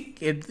PvP,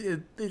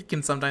 it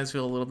can sometimes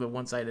feel a little bit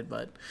one-sided,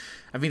 but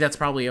I think that's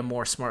probably a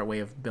more smart way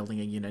of building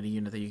a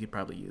unit that you could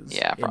probably use.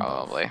 Yeah,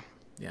 probably. Both.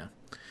 Yeah.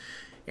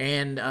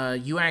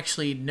 And you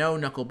actually know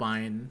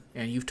Knucklebine,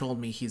 and you've told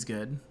me he's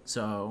good,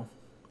 so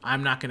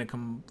I'm not going to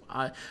come...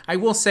 I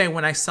will say,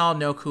 when I saw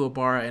no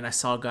Kuwabara and I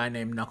saw a guy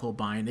named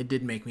Knucklebine, it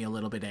did make me a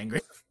little bit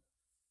angry.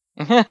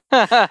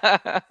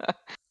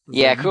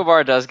 Yeah,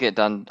 Kuwabara does get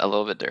done a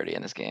little bit dirty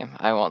in this game.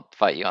 I won't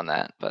fight you on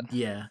that, but...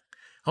 Yeah.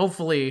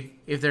 Hopefully,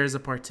 if there's a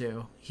part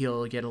 2,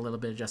 he'll get a little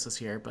bit of justice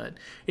here, but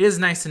it is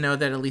nice to know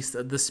that at least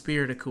the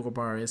spirit of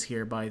Kuwabara is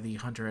here by the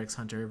Hunter x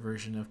Hunter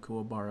version of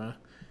Kuwabara,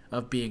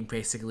 of being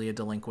basically a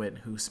delinquent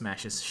who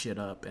smashes shit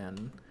up.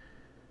 And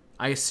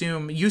I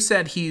assume you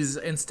said he's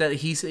a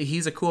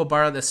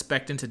Kuwabara that's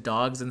spec'd into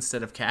dogs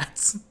instead of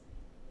cats.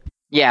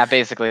 Yeah,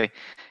 basically.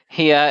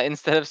 He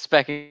instead of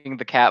specking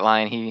the cat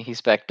line, he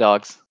spec'd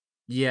dogs.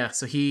 Yeah,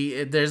 so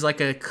there's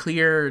like a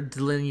clear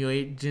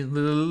delineation.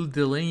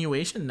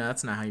 No,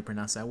 that's not how you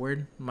pronounce that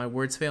word. My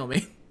words fail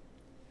me.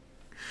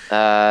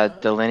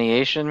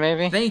 Delineation,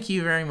 maybe? Thank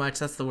you very much.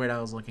 That's the word I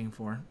was looking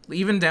for.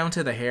 Even down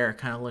to the hair,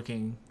 kind of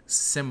looking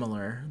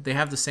similar. They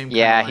have the same kind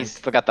Yeah, of, he's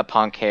still got the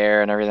punk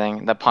hair and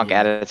everything. The punk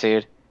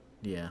attitude.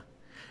 Yeah.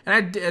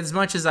 And as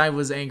much as I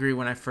was angry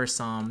when I first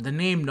saw him, the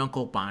name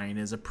Knucklebine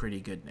is a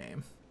pretty good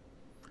name.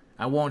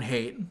 I won't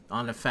hate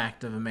on the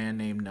fact of a man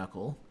named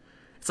Knuckle.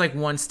 It's like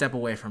one step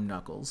away from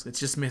Knuckles. It's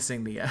just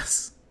missing the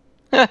S.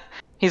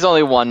 He's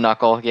only one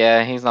knuckle.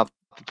 Yeah, he's not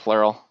the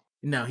plural.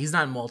 No, he's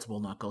not multiple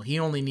knuckle. He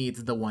only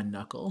needs the one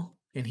knuckle,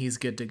 and he's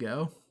good to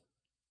go.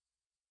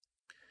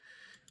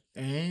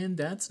 And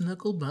that's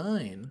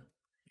Knucklebine.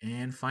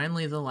 And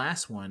finally, the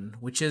last one,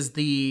 which is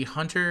the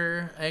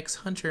Hunter x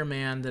Hunter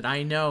man that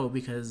I know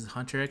because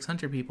Hunter x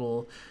Hunter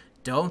people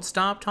don't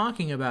stop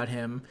talking about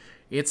him.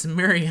 It's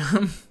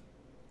Miriam.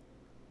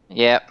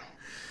 Yep.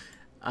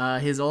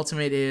 His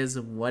ultimate is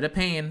What a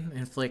Pain.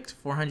 Inflict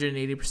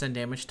 480%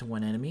 damage to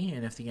one enemy,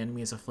 and if the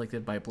enemy is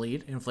afflicted by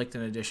bleed, inflict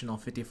an additional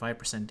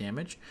 55%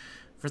 damage.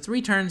 For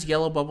 3 turns,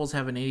 yellow bubbles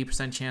have an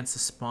 80% chance to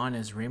spawn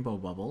as rainbow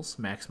bubbles,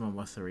 maximum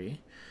of 3.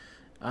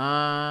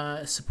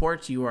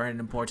 Support, you are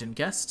an important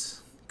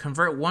guest.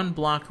 Convert 1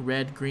 block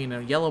red, green,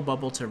 and yellow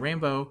bubble to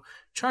rainbow.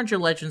 Charge your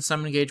legend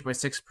summon gauge by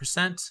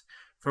 6%.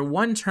 For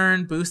one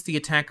turn, boost the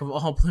attack of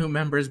all blue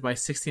members by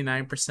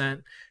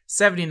 69%,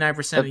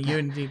 79% in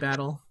Unity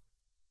Battle.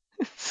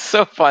 It's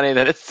so funny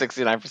that it's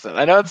 69%.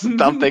 I know it's a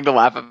dumb thing to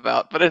laugh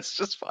about, but it's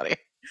just funny.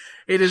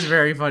 It is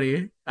very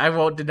funny. I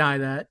won't deny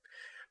that.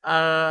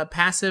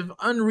 Passive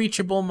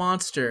Unreachable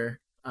Monster.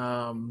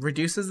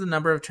 Reduces the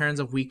number of turns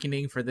of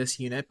weakening for this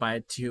unit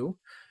by 2.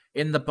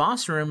 In the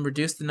boss room,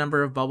 reduce the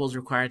number of bubbles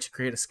required to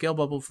create a skill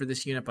bubble for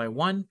this unit by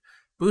 1.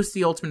 Boost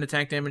the ultimate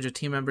attack damage of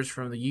team members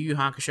from the Yu Yu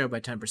Hakusho by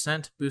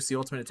 10%. Boost the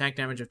ultimate attack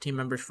damage of team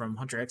members from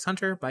Hunter x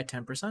Hunter by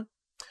 10%.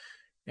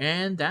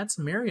 And that's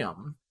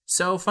Miriam.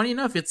 So, funny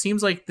enough, it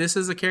seems like this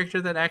is a character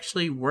that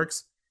actually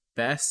works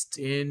best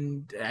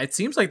in... It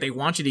seems like they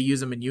want you to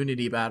use him in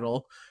Unity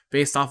Battle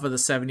based off of the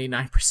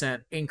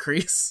 79%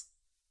 increase.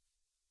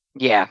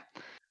 Yeah.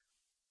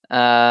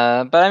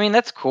 But I mean,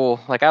 that's cool.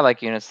 Like, I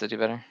like units that do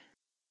better.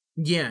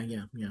 Yeah.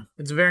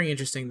 It's very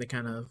interesting to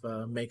kind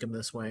of make him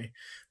this way.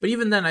 But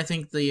even then, I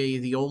think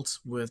the ult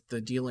with the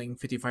dealing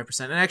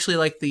 55%, and actually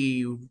like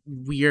the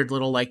weird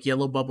little like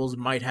yellow bubbles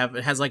it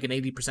has like an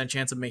 80%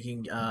 chance of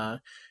making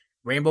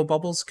rainbow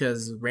bubbles,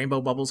 because rainbow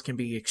bubbles can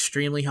be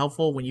extremely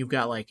helpful when you've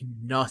got like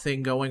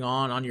nothing going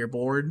on your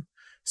board,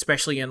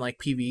 especially in like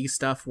PvE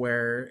stuff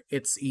where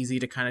it's easy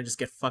to kind of just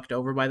get fucked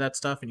over by that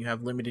stuff and you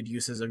have limited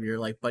uses of your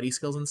like buddy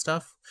skills and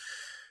stuff.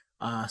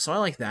 So I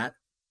like that.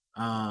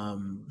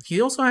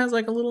 He also has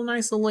like a little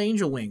nice little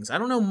angel wings. I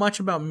don't know much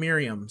about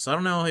Miriam, so I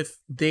don't know if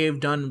they've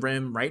done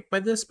Rim right by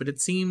this, but it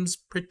seems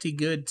pretty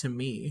good to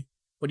me.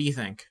 What do you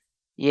think?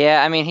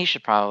 Yeah, I mean, he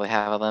should probably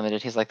have a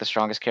limited. He's like the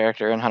strongest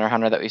character in Hunter x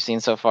Hunter that we've seen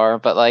so far.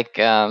 But like,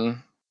 the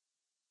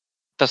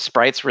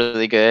sprite's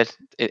really good.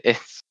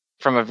 It's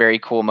from a very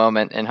cool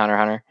moment in Hunter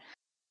x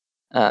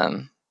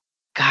Hunter.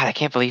 God, I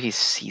can't believe he's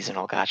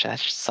seasonal. Gotcha, that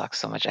just sucks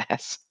so much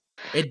ass.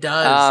 It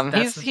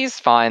does. He's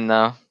fine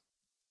though.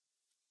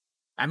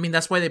 I mean,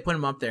 that's why they put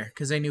him up there,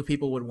 because they knew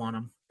people would want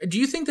him. Do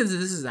you think that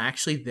this is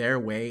actually their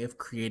way of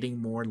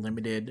creating more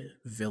limited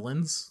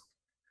villains?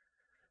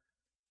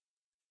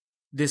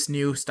 This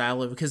new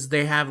style of, because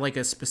they have like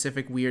a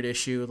specific weird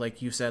issue,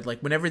 like you said, like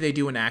whenever they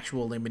do an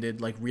actual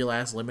limited, like real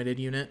ass limited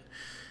unit,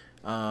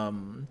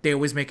 they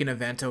always make an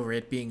event over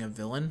it being a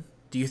villain.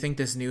 Do you think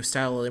this new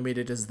style of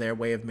limited is their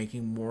way of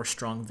making more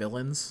strong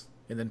villains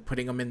and then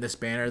putting them in this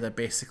banner that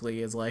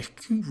basically is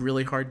like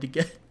really hard to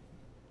get?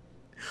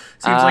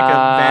 Seems like a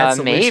bad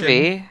solution.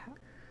 Maybe.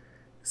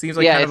 Seems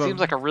like it seems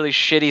like a really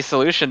shitty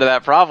solution to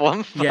that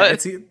problem. Yeah,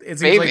 it seems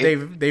like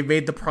they've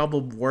made the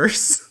problem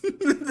worse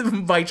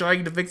by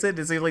trying to fix it.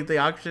 It seems like the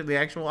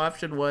actual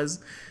option was,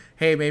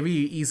 hey, maybe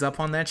ease up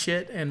on that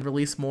shit and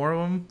release more of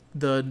them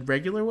the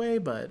regular way.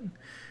 But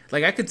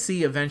like, I could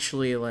see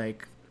eventually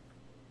like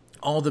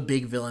all the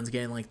big villains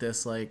getting like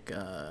this, like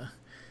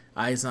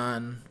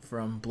Izon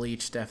from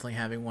Bleach definitely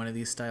having one of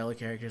these style of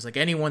characters. Like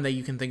anyone that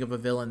you can think of a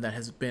villain that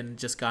has been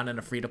just gotten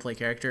a free-to-play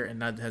character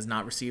and has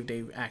not received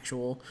a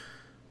actual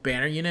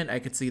banner unit, I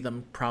could see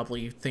them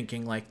probably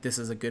thinking like this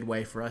is a good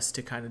way for us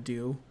to kind of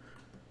do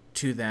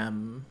to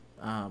them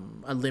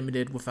a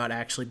limited without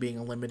actually being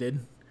a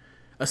limited,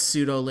 a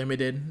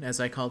pseudo-limited,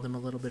 as I called them a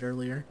little bit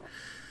earlier.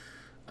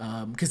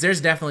 Because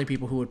there's definitely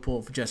people who would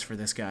pull just for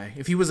this guy.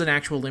 If he was an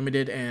actual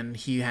limited and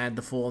he had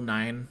the full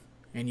 9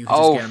 and you could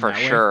just get him for that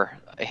sure.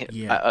 Way,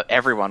 yeah.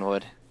 Everyone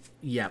would.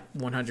 Yeah,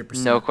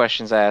 100%. No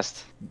questions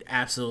asked.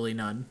 Absolutely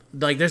none.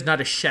 Like, there's not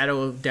a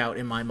shadow of doubt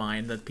in my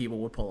mind that people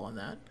would pull on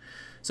that.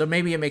 So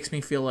maybe it makes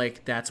me feel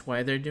like that's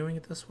why they're doing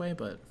it this way,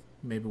 but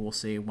maybe we'll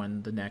see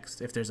when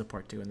if there's a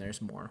part 2 and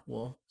there's more,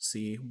 we'll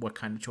see what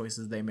kind of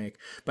choices they make.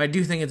 But I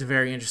do think it's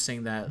very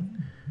interesting that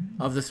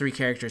of the 3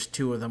 characters,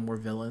 2 of them were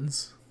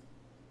villains.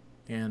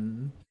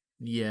 And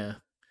yeah.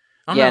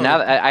 Now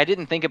I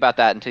didn't think about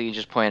that until you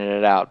just pointed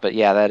it out, but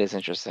yeah, that is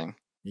interesting.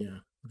 Yeah,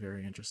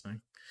 very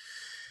interesting.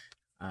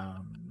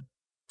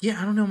 Yeah,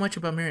 I don't know much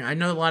about Miriam. I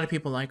know a lot of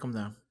people like him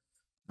though.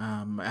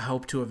 I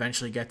hope to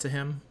eventually get to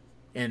him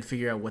and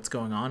figure out what's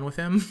going on with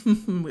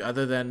him,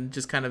 other than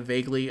just kind of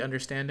vaguely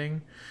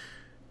understanding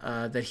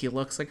that he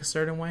looks like a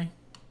certain way.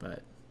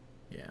 But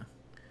yeah,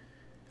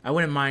 I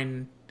wouldn't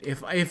mind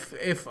if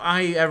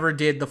I ever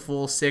did the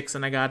full 6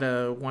 and I got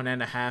a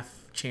 1.5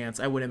 chance.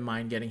 I wouldn't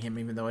mind getting him,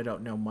 even though I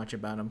don't know much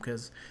about him,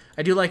 because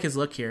I do like his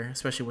look here,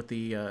 especially with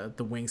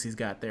the wings he's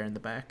got there in the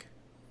back.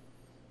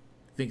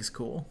 I think it's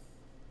cool.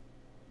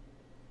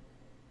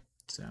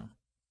 So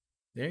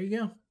there you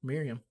go,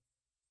 Miriam.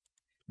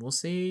 We'll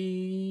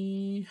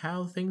see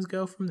how things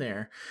go from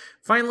there.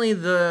 Finally,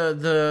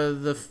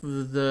 the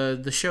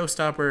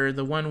showstopper,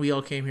 the one we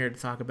all came here to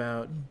talk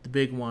about, the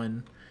big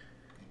one.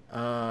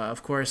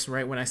 Of course,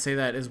 right when I say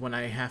that is when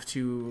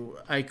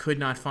I could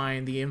not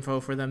find the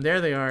info for them.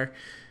 There they are.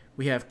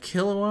 We have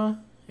Killua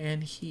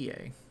and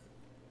Hiei.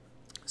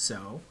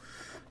 So,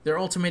 their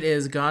ultimate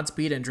is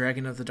Godspeed and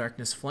Dragon of the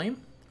Darkness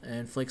Flame.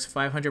 Inflicts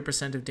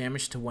 500% of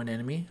damage to one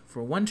enemy.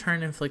 For one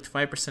turn, inflict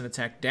 5%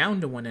 attack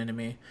down to one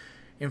enemy.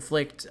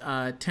 Inflict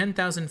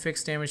 10,000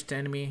 fixed damage to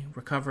enemy.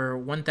 Recover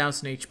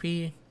 1,000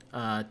 HP.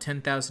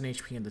 10,000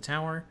 HP in the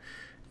tower.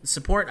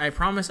 Support, I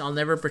promise I'll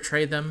never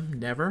betray them.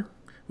 Never.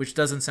 which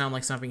doesn't sound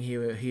like something he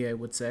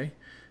would say.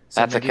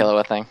 So That's maybe, a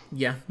Killua thing.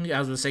 Yeah, I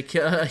was going to say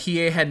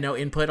Hiei had no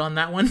input on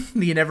that one.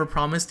 He never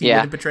promised he Yeah.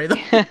 wouldn't betray them.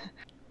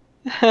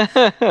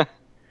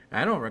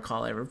 I don't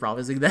recall ever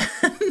promising that.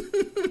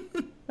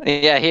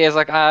 Yeah, he is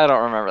like, I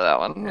don't remember that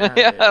one.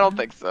 Yeah, I don't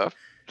think so.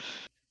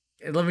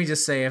 Let me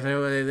just say,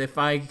 if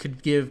I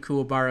could give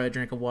Kuwabara a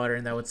drink of water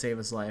and that would save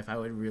his life, I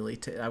would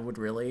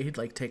really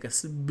like take a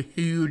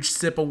huge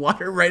sip of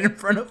water right in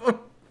front of him.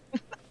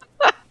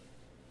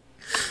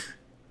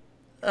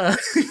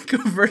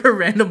 Convert a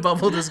random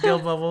bubble to skill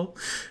bubble.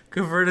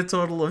 Convert a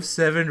total of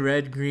 7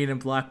 red, green, and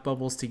black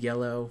bubbles to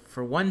yellow.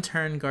 For 1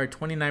 turn, guard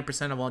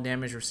 29% of all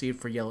damage received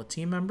for yellow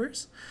team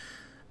members.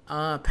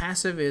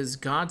 Passive is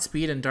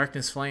Godspeed and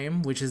Darkness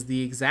Flame, which is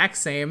the exact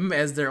same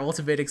as their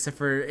ultimate, except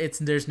for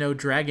there's no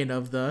dragon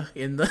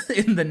in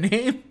the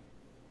name.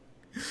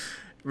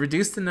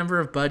 Reduce the number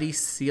of buddies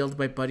sealed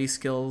by buddy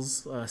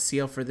skills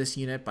seal for this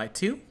unit by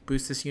 2.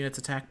 Boost this unit's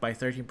attack by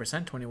 13%,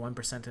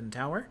 21% in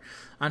tower.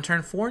 On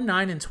turn 4,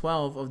 9, and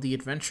 12 of the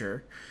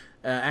adventure,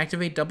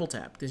 activate double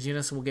tap. These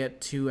units will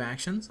get 2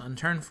 actions. On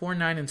turn 4,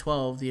 9, and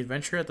 12, the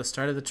adventure at the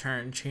start of the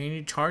turn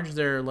charge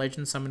their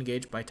legend summon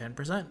gauge by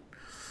 10%.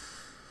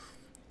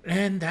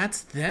 And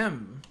that's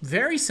them.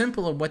 Very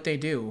simple of what they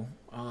do.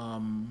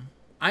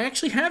 I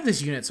actually have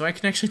this unit, so I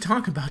can actually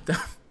talk about them.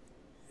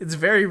 It's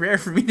very rare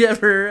for me to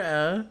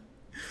ever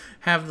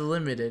have the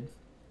limited.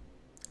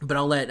 But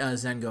I'll let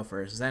Zen go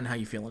first. Zen, how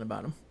you feeling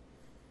about him?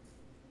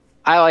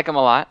 I like them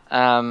a lot.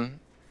 I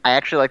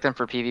actually like them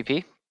for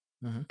PvP.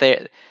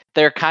 Mm-hmm.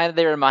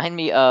 They remind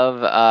me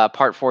of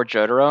Part 4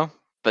 Jotaro,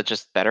 but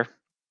just better.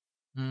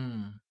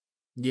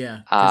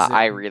 Yeah.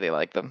 I really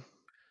like them.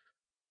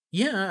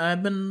 Yeah,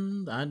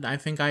 I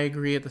think I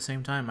agree at the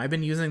same time. I've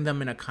been using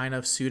them in a kind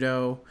of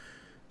pseudo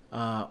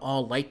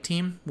all light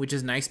team, which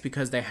is nice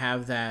because they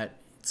have that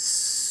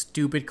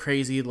stupid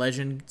crazy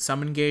legend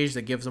summon gauge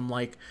that gives them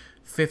like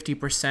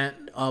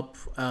 50% up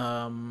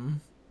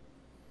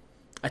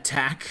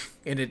attack,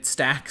 and it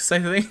stacks, I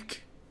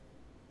think.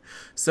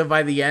 So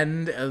by the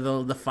end,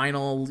 the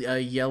final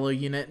yellow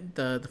unit,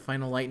 the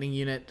final lightning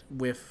unit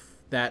with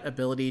that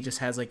ability just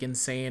has like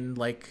insane,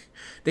 like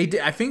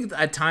I think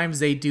at times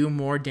they do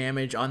more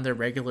damage on their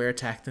regular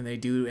attack than they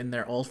do in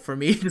their ult for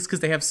me, just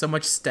because they have so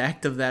much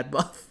stacked of that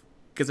buff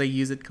because I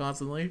use it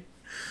constantly.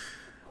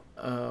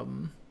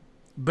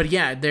 But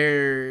yeah,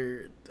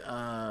 they're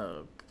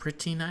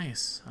pretty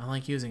nice. I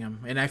like using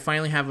them, and I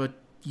finally have a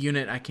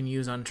unit I can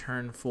use on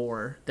turn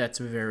 4 that's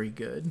very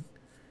good.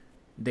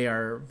 They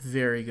are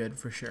very good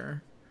for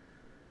sure.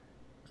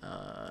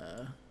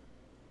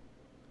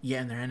 Yeah,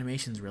 and their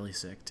animation's really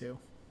sick too.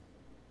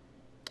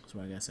 That's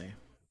what I gotta say.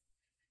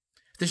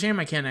 It's a shame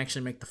I can't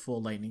actually make the full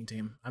lightning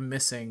team. I'm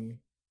missing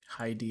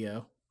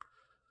Hideo,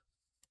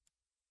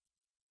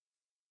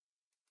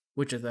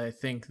 which is, I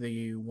think,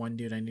 the one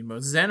dude I need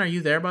most. Zen, are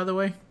you there, by the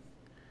way?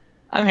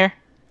 I'm here.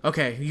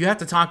 Okay, you have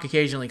to talk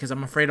occasionally because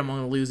I'm afraid I'm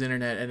going to lose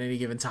internet at any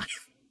given time.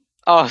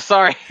 Oh,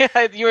 sorry.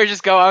 You were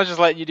just going. I was just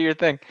letting you do your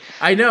thing.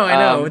 I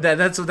know.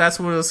 That's what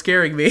was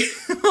scaring me.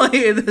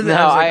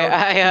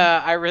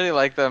 I really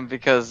like them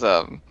because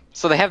so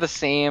they have the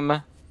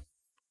same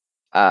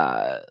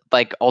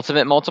like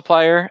ultimate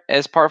multiplier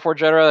as Part 4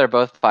 Jotaro. They're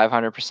both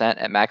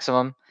 500% at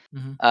maximum.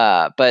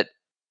 Mm-hmm. But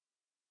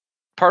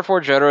Part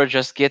 4 Jotaro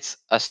just gets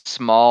a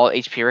small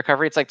HP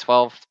recovery. It's like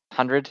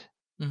 1,200,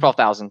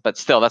 12,000, but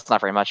still, that's not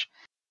very much.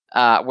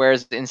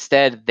 Whereas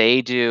instead,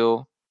 they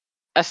do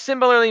a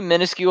similarly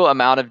minuscule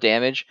amount of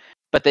damage,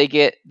 but they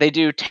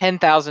do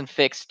 10,000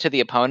 fixed to the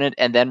opponent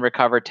and then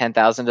recover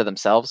 10,000 to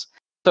themselves.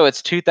 So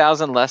it's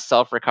 2,000 less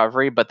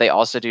self-recovery, but they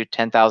also do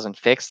 10,000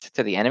 fixed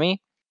to the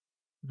enemy.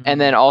 Mm-hmm. And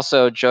then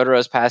also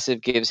Jotaro's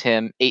passive gives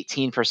him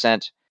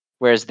 18%,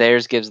 whereas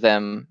theirs gives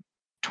them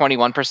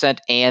 21%,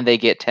 and they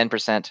get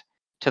 10%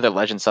 to their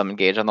legend summon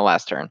gauge on the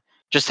last turn,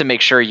 just to make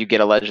sure you get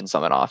a legend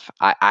summon off.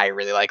 I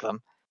really like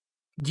them.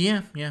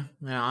 Yeah,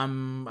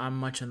 I'm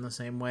much in the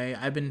same way.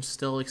 I've been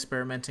still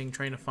experimenting,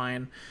 trying to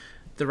find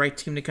the right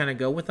team to kind of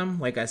go with them.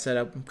 Like I said,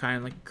 I'm kind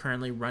of like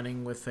currently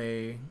running with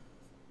a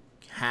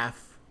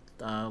half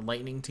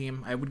lightning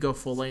team. I would go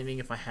full lightning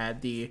if I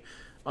had the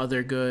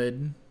other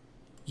good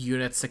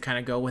units to kind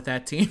of go with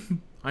that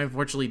team. I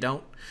unfortunately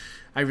don't.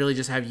 I really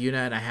just have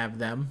Yuna and I have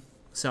them,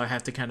 so I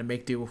have to kind of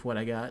make do with what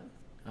I got.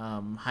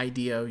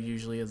 Hideo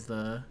usually is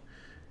the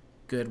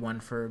good one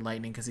for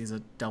lightning because he's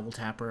a double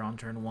tapper on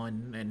turn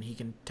 1 and he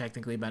can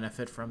technically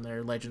benefit from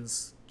their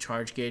legends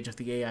charge gauge if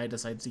the AI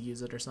decides to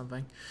use it or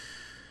something.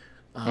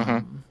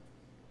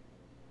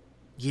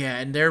 Yeah,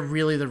 and they're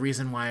really the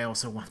reason why I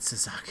also want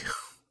Suzaku.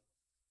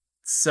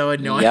 So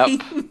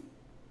annoying. Yep.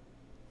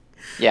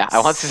 Yeah, I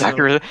want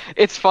Suzaku.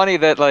 It's funny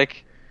that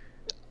like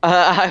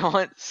I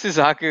want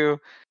Suzaku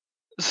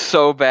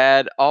so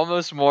bad,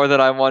 almost more than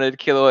I wanted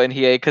Killua and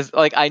Hiei, because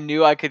like I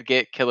knew I could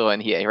get Killua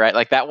and Hiei, right?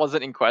 Like that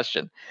wasn't in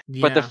question.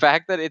 Yeah. But the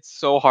fact that it's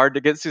so hard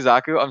to get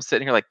Suzaku, I'm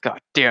sitting here like, God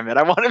damn it,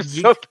 I want him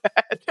so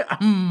bad.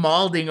 I'm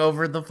malding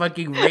over the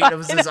fucking rate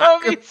of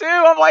Suzaku. Me too.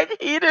 I'm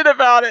like heated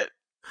about it.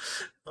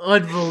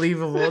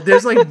 Unbelievable.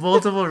 There's like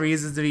multiple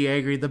reasons to be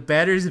angry. The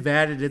banner's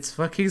bad and it's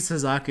fucking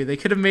Suzaku. They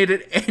could have made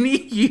it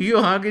any Yu Yu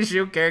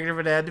Hakusho character,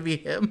 but it had to be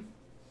him.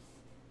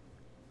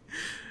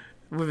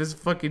 With his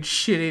fucking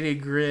shit-eating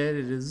grin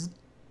and his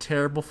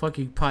terrible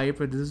fucking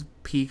pipe and his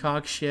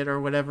peacock shit or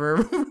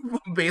whatever,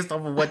 based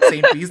off of what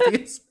St. Beast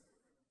is.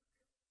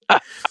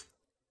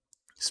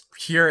 Just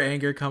pure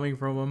anger coming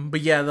from him.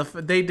 But yeah,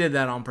 they did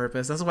that on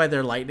purpose. That's why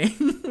they're lightning.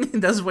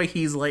 That's why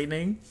he's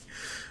lightning.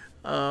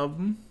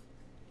 So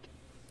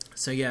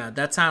yeah,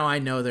 that's how I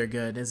know they're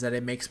good, is that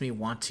it makes me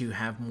want to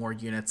have more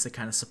units to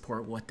kind of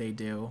support what they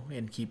do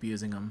and keep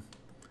using them.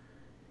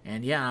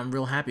 And yeah, I'm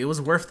real happy. It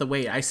was worth the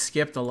wait. I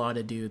skipped a lot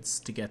of dudes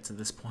to get to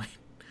this point.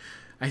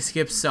 I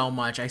skipped so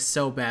much. I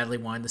so badly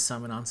wanted to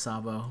summon on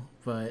Sabo,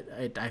 but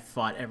I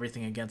fought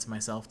everything against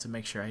myself to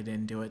make sure I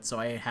didn't do it, so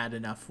I had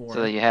enough for...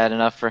 So you had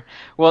enough for...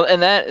 Well,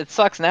 and that, it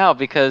sucks now,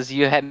 because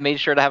you had made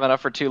sure to have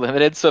enough for 2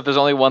 limited, so if there's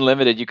only 1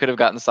 limited, you could have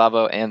gotten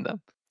Sabo and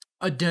them.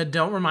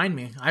 Don't remind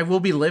me. I will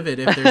be livid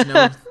if there's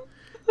no...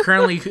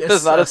 Currently...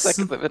 There's not a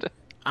second limited.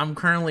 I'm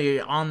currently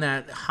on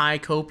that high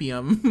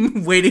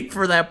copium, waiting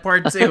for that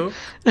part 2.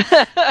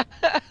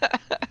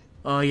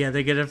 Oh yeah,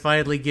 they're gonna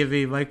finally give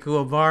me my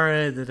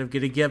Kuwabara, and then I'm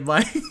gonna get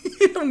my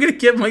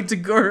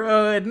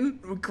Tagoro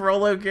and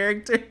Chrollo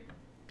character.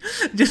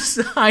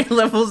 Just high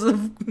levels of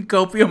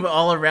copium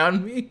all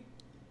around me.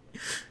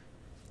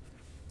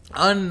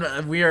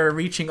 We are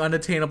reaching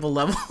unattainable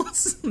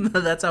levels.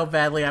 That's how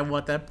badly I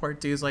want that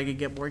part 2, so I can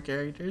get more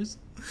characters.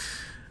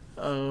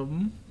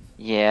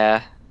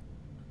 Yeah.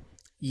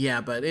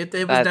 Yeah, but it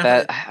was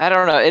definitely... I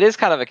don't know. It is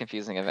kind of a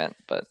confusing event,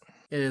 but...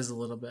 It is a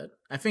little bit.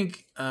 I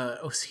think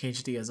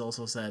OCHD has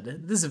also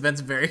said, this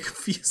event's very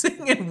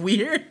confusing and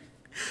weird.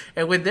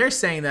 And when they're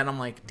saying that, I'm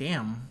like,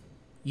 damn,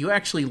 you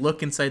actually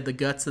look inside the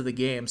guts of the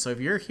game. So if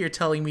you're here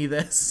telling me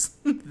this,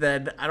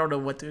 then I don't know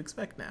what to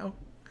expect now.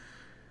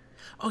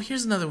 Oh,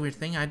 here's another weird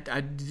thing.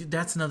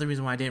 That's another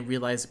reason why I didn't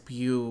realize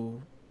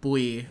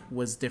Bui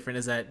was different,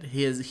 is that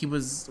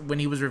when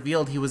he was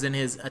revealed, he was in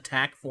his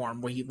attack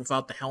form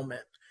without the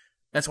helmet.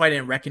 That's why I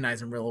didn't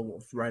recognize him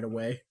right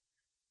away.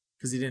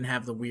 Because he didn't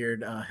have the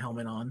weird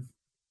helmet on.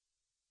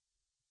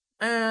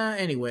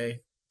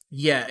 Anyway.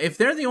 Yeah, if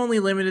they're the only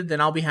limited, then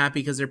I'll be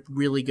happy because they're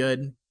really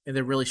good. And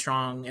they're really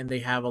strong. And they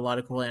have a lot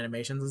of cool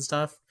animations and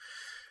stuff.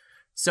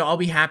 So I'll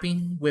be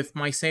happy with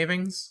my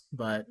savings.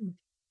 But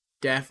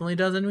definitely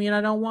doesn't mean I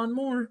don't want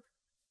more.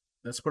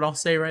 That's what I'll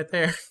say right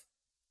there.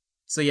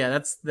 So yeah,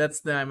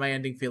 that's my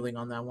ending feeling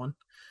on that one.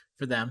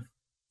 For them.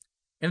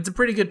 And it's a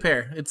pretty good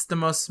pair. It's the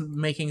most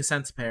making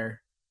sense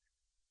pair.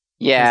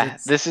 Yeah,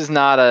 this is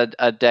not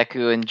a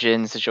Deku and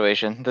Jin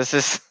situation. This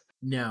is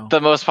the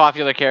most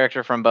popular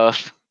character from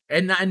both.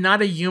 And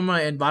not a Yuma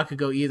and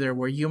Bakugo either,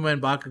 where Yuma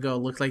and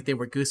Bakugo looked like they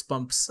were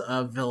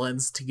Goosebumps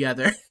villains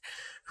together.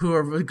 Who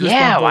are Goosebumps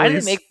bullies. Why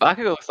did they make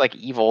Bakugo look like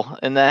evil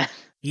in that?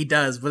 He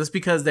does, but it's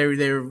because they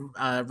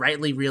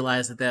rightly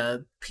realized that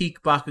the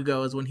peak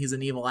Bakugo is when he's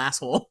an evil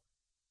asshole.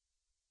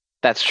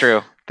 That's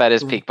true. That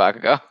is peak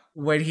Bakugo.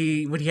 When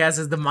he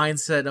has the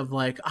mindset of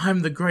like,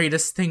 I'm the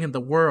greatest thing in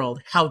the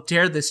world. How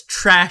dare this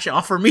trash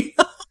offer me?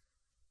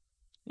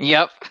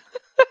 Yep.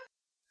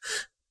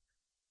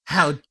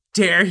 How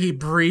dare he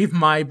breathe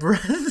my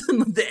breath,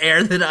 the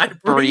air that I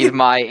breathe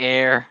my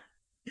air.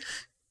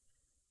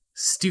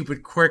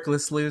 Stupid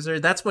quirkless loser.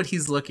 That's what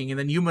he's looking, and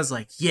then Yuma's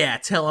like, yeah,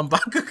 tell him,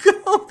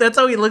 Bakugo. That's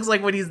how he looks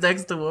like when he's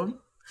next to him.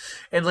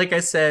 And like I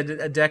said,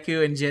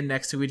 Deku and Jin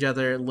next to each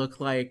other look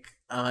like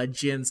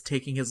Jin's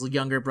taking his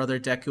younger brother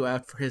Deku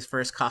out for his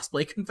first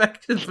cosplay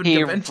convention.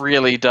 He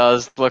really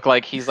does look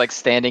like he's like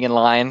standing in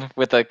line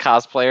with a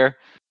cosplayer.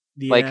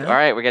 Yeah. Like, all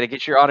right, we got to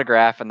get your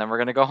autograph, and then we're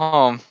gonna go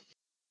home.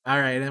 All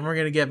right, and we're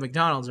gonna get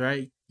McDonald's,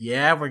 right?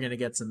 Yeah, we're gonna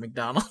get some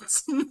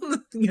McDonald's.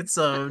 Get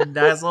some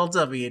nice little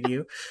tubby in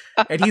you.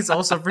 And he's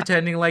also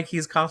pretending like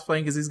he's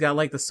cosplaying because he's got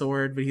like the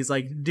sword, but he's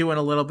like doing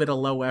a little bit of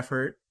low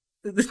effort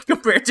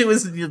compared to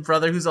his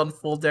brother who's on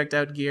full decked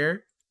out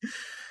gear.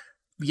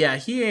 Yeah,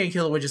 he and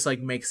Killua just like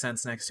make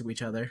sense next to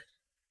each other.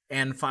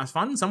 And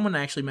someone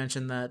actually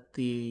mentioned that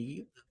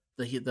the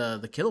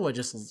Killua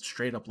just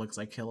straight up looks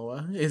like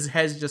Killua. His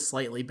head's just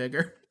slightly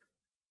bigger.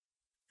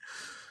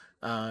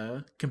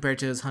 Compared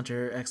to his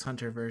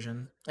ex-Hunter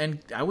version. And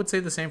I would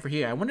say the same for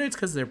Hiei. I wonder if it's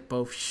because they're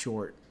both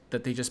short,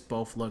 that they just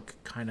both look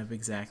kind of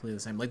exactly the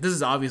same. Like, this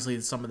is obviously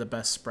some of the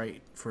best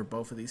sprite for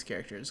both of these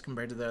characters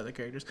compared to the other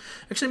characters.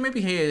 Actually,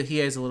 maybe Hiei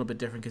is a little bit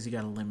different because he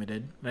got a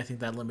limited. And I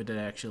think that limited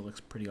actually looks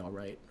pretty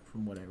alright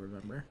from what I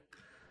remember.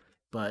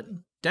 But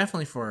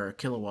definitely for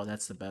Killua,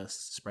 that's the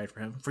best sprite for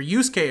him. For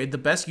Yusuke, the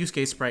best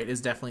Yusuke sprite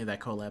is definitely that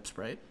collab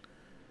sprite.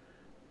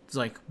 It's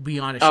like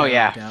beyond a shadow of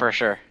a doubt. For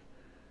sure.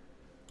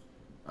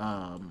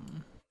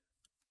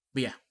 But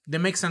yeah, they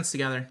make sense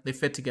together. They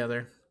fit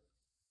together.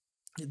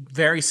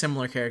 Very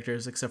similar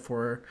characters, except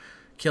for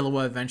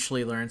Killua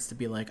eventually learns to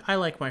be like, I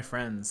like my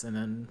friends. And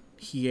then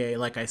Hiei,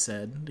 like I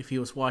said, if he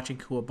was watching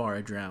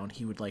Kuwabara drown,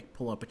 he would like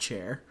pull up a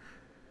chair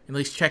At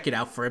least check it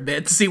out for a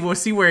bit, see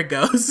where it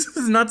goes.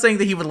 I'm not saying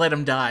that he would let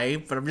him die,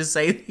 but I'm just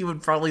saying he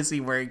would probably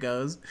see where it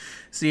goes,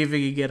 see if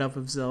he can get up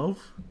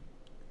himself.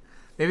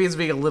 Maybe it's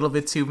being a little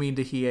bit too mean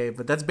to Hiei,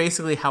 but that's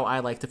basically how I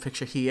like to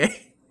picture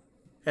Hiei,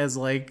 as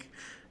like,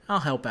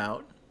 I'll help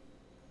out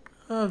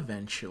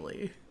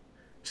eventually.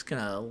 Just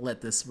gonna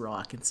let this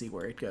rock and see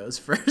where it goes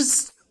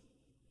first.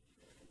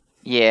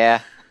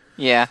 Yeah.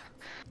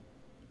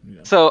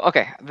 So,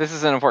 okay, this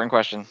is an important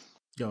question.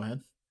 Go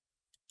ahead.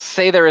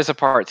 Say there is a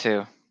part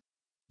 2.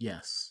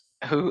 Yes.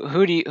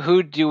 Who do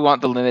you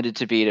want the limited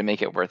to be to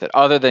make it worth it,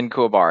 other than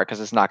Kuwabara,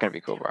 because it's not going to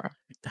be Kuwabara.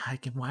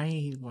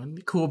 Why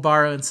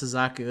Kuwabara and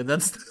Suzaku?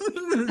 That's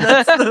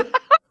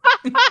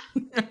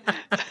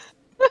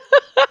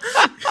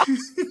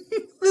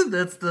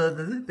that's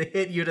the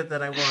hit unit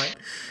that I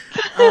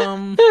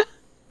want.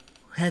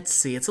 Let's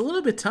see. It's a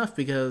little bit tough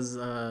because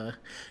I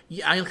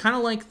kind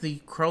of like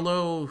the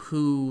Crollo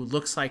who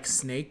looks like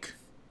Snake.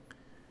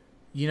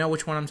 You know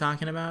which one I'm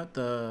talking about?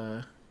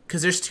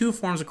 Because there's 2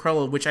 forms of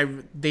Crollo, which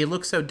they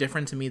look so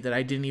different to me that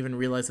I didn't even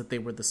realize that they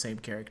were the same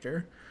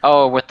character.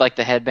 Oh, with like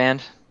the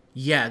headband?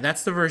 Yeah,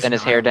 that's the version. And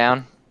his hair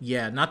down?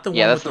 Yeah, not the one.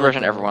 Yeah, that's the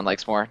version everyone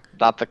likes more.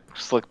 Not the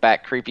slick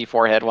back, creepy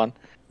forehead one.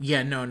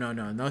 Yeah, no,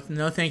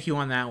 thank you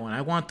on that one.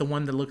 I want the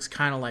one that looks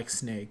kind of like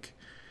Snake.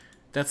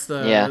 That's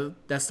the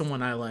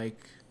one I like,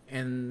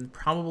 and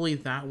probably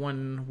that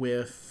one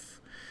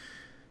with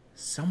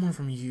someone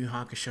from Yu Yu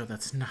Hakusho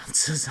that's not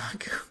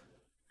Suzaku.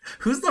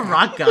 Who's the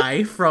rock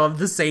guy from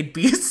the Saint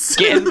Beasts?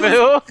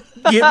 Genbu.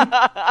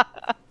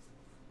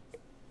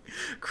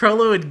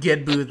 Crollo and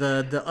Genbu,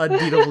 the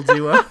unbeatable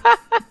duo.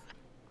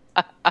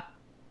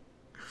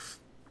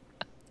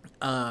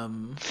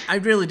 I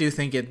really do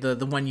think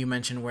the one you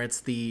mentioned where it's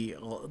the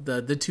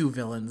 2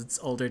 villains. It's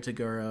older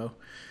Toguro.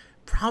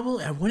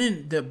 Probably I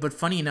wouldn't. But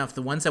funny enough,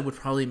 the ones that would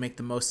probably make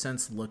the most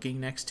sense looking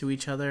next to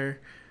each other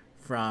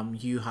from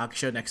Yu Yu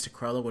Hakusho next to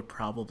Crollo would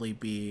probably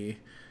be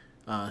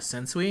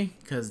Sensui,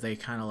 because they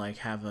kind of like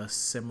have a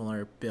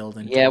similar build.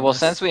 And well,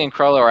 Sensui and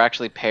Crollo are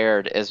actually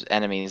paired as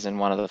enemies in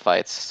one of the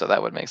fights, so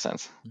that would make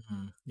sense.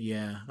 Mm-hmm.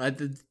 Yeah,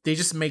 they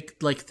just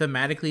make like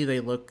thematically they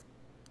look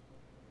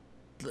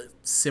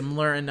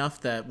similar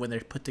enough that when they're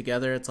put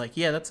together, it's like,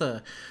 yeah, that's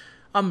a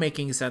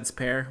making sense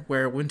pair.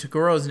 Where when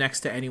Togoro's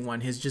next to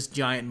anyone, his just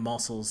giant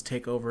muscles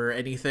take over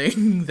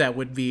anything that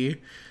would be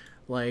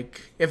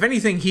like, if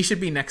anything, he should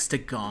be next to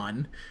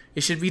Gon.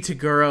 It should be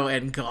Toguro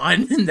and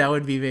Gon, and that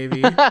would be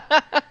maybe the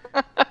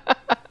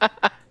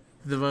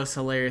most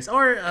hilarious.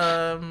 Or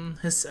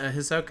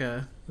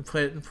Hisoka.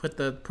 Put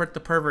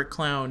the pervert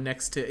clown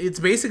next to.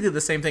 It's basically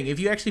the same thing. If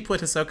you actually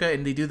put Hisoka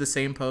and they do the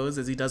same pose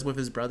as he does with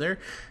his brother,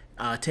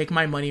 take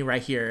my money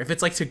right here. If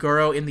it's like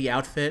Toguro in the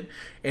outfit,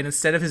 and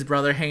instead of his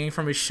brother hanging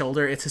from his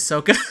shoulder, it's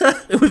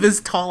Hisoka with his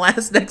tall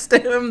ass next to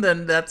him,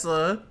 then it's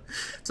a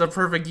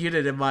perfect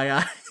unit in my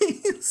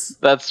eyes.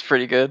 That's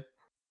pretty good.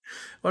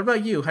 What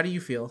about you? How do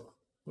you feel?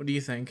 What do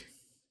you think?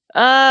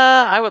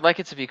 I would like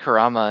it to be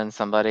Kurama and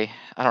somebody.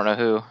 I don't know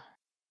who.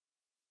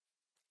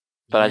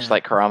 But I just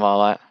like Kurama a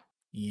lot.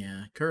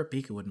 Yeah,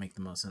 Kurapika would make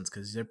the most sense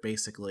because they're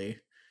basically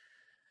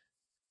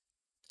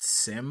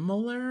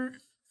similar.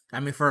 I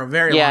mean, for a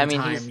very long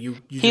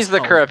time, he's the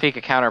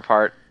Kurapika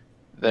counterpart.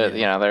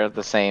 They're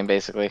the same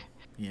basically.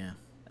 Yeah.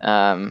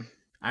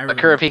 But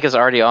Kurapika's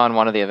already on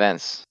one of the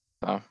events,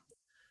 so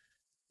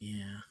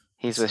yeah,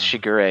 he's with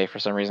Shigure for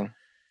some reason.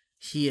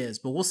 He is,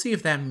 but we'll see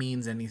if that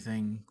means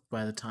anything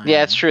by the time.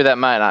 Yeah, it's true. That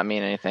might not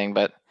mean anything,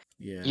 but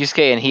yeah,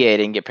 Yusuke and Hiei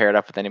didn't get paired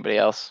up with anybody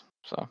else,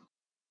 so.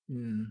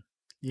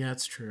 Yeah,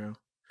 it's true.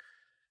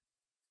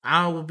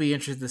 I will be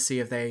interested to see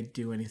if they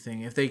do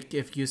anything. If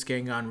Yusuke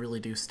and Gon really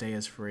do stay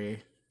as free.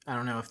 I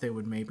don't know if they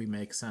would maybe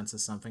make sense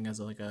as something as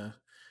like a.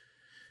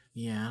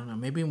 Yeah, I don't know.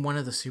 Maybe one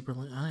of the super.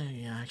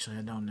 Yeah, actually,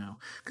 I don't know.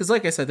 Because,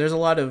 like I said, there's a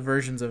lot of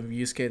versions of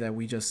Yusuke that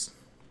we just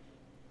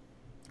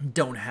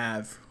don't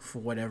have for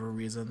whatever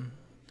reason.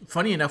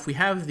 Funny enough, we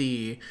have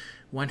the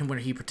one where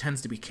he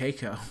pretends to be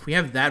Keiko. We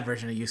have that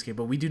version of Yusuke,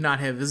 but we do not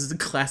have. This is the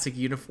classic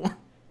uniform.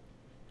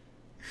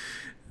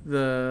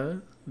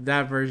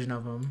 That version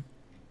of him,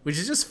 which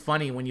is just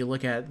funny when you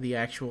look at the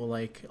actual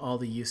like all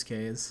the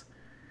Yusuke's.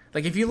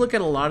 Like if you look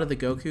at a lot of the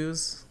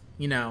Gokus,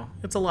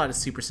 it's a lot of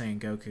Super Saiyan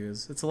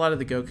Gokus. It's a lot of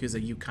the Gokus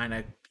that you kind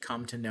of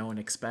come to know and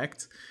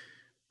expect.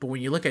 But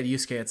when you look at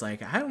Yusuke, it's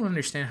like, I don't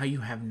understand how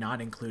you have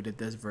not included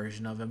this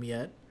version of him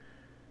yet.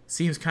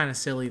 Seems kind of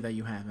silly that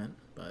you haven't,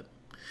 but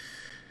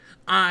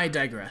I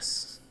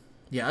digress.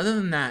 Yeah, other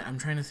than that, I'm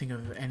trying to think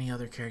of any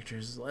other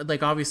characters.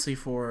 Like, obviously,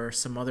 for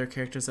some other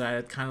characters that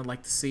I'd kind of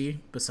like to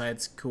see,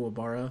 besides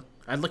Kuwabara.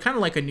 I'd kind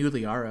of like a new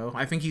Liaro.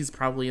 I think he's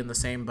probably in the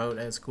same boat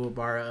as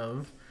Kuwabara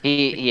of...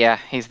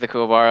 He's the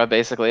Kuwabara,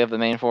 basically, of the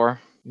main 4.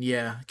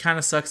 Yeah, kind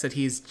of sucks that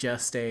he's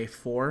just a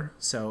 4,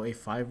 so a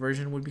 5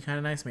 version would be kind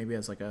of nice. Maybe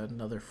as, like,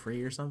 another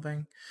free or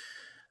something.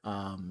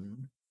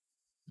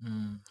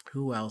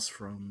 Who else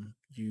from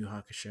Yu Yu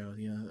Hakusho?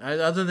 Yeah,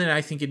 other than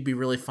I think it'd be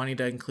really funny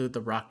to include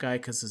the rock guy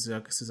because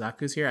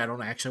Suzaku's here. I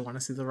don't actually want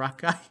to see the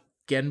rock guy.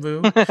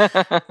 Genbu.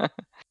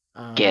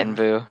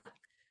 Genbu.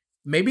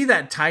 Maybe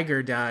that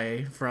tiger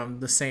guy from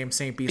the same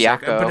Saint Beast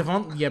arc, but Byakko. if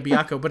only, yeah,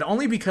 Byakko, but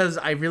only because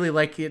I really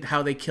like it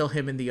how they kill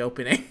him in the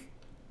opening.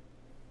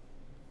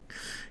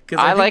 Because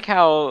I I think, like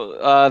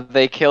how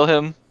they kill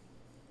him,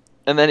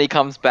 and then he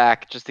comes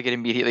back just to get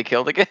immediately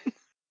killed again.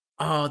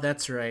 oh,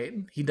 that's right,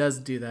 he does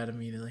do that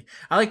immediately.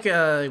 I like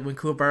when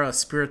Kuwabara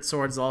spirit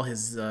swords all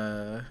his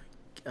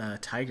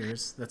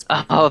tigers. That's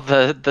pretty Oh,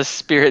 cool. the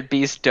spirit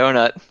beast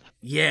donut.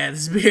 Yeah, the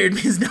spirit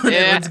means no,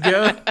 Yeah. let's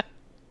go.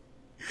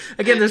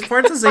 Again, there's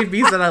parts of Saint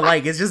Beast that I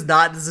like. It's just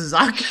not the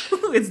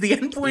Suzaku. It's the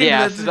end point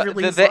Yeah, that's so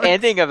really the sucks.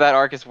 ending of that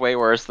arc is way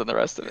worse than the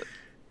rest of it.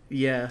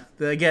 Yeah,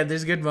 again,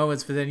 there's good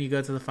moments, but then you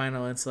go to the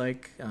final, and it's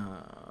like,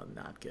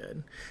 not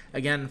good.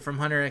 Again, from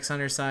Hunter x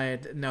Hunter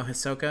side, no,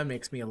 Hisoka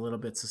makes me a little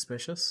bit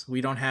suspicious.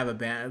 We don't have a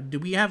ban. Do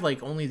we have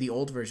like only the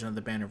old version of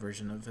the banner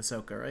version of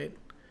Hisoka, right?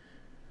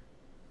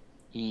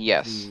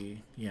 Yes.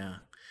 Yeah.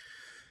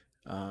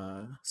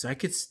 So I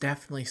could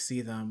definitely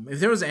see them. If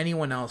there was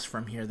anyone else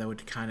from here that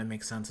would kind of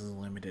make sense as a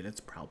limited,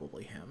 it's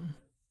probably him,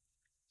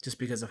 just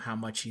because of how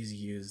much he's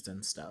used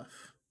and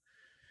stuff.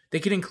 They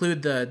could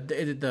include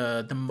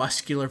the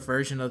muscular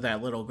version of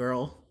that little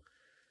girl,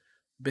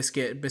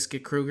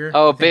 Biscuit Kruger.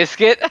 Oh, I think.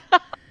 Biscuit.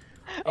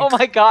 Oh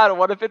my God!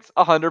 What if it's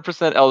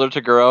 100% Elder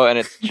Toguro and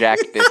it's Jack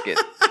Biscuit?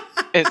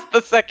 It's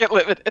the second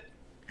limited.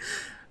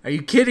 Are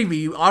you kidding me?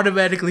 You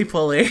automatically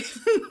pull it.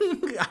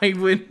 I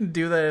wouldn't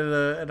do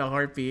that in a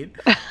heartbeat.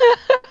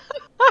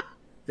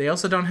 They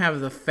also don't have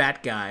the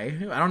fat guy.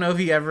 I don't know if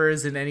he ever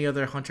is in any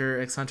other Hunter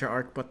x Hunter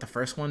arc but the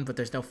first one, but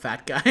there's no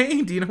fat guy.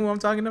 Do you know who I'm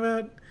talking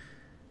about?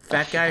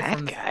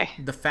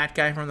 The fat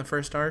guy from the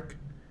first arc.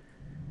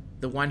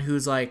 The one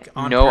who's like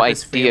on No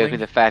purpose idea failing. who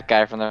the fat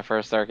guy from the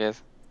first arc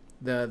is.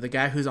 The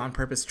guy who's on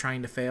purpose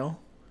trying to fail.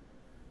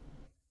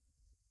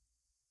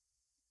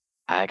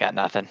 I got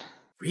nothing.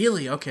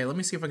 Really? Okay, let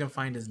me see if I can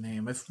find his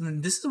name.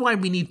 This is why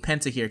we need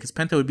Penta here, because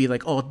Penta would be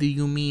like, "Oh, do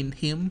you mean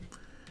him?"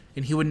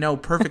 And he would know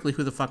perfectly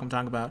who the fuck I'm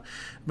talking about.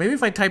 Maybe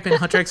if I type in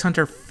Hunter x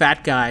Hunter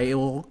fat guy, it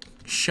will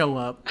show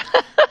up.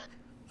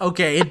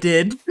 Okay, it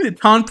did.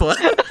 Tonpa.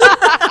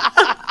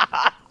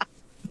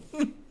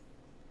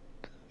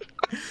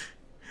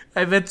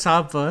 I bet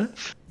Tonpa.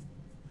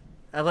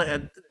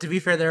 To be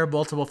fair, there are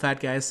multiple fat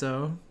guys,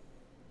 so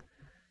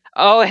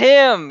Oh,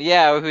 him!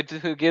 Yeah,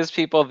 who gives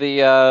people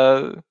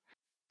the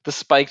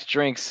spiked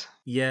drinks.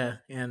 yeah.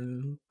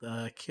 And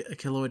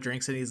Killua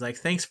drinks it. He's like,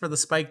 "Thanks for the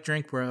spiked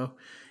drink, bro."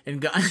 And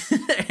Gon,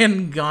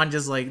 and Gon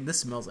just like, "This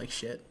smells like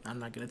shit. I'm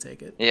not gonna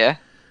take it." Yeah.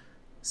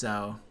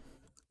 So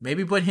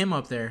maybe put him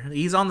up there.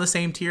 He's on the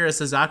same tier as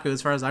Suzaku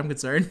as far as I'm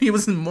concerned. He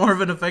was more of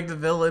an effective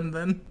villain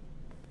than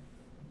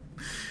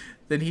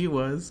he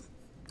was.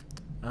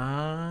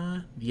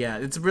 Yeah,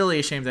 it's really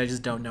a shame that I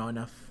just don't know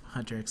enough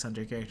Hunter x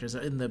Hunter characters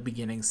in the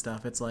beginning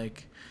stuff. It's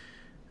like,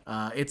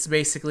 it's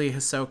basically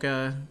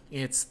Hisoka.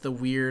 It's the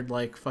weird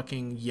like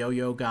fucking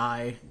yo-yo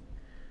guy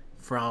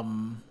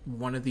from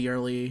one of the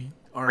early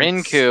arcs.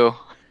 Rinku.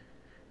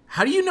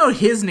 How do you know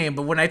his name?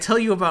 But when I tell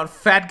you about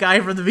fat guy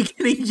from the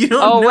beginning, you don't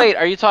know. Oh wait,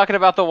 are you talking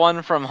about the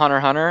one from Hunter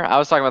x Hunter? I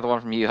was talking about the one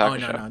from Yu Yu Oh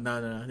Hakusho. no.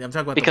 I'm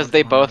talking about Because the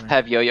they one from both Hunter.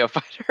 have yo-yo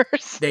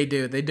fighters. They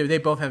do. They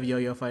both have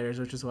yo-yo fighters,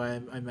 which is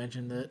why I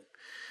mentioned it.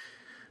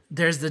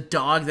 There's the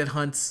dog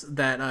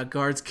that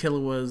guards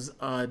Killua's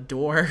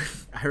door.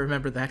 I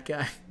remember that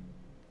guy.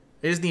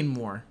 They just need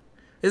more.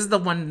 This is the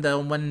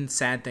one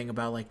sad thing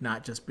about like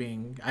not just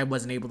being. I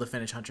wasn't able to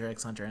finish Hunter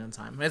x Hunter in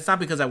time. It's not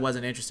because I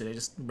wasn't interested. I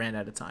just ran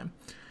out of time.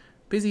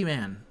 Busy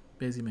man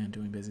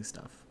doing busy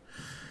stuff.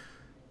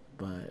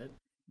 But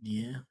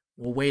yeah,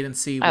 we'll wait and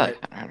see. I like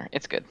Hunter x Hunter.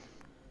 It's good.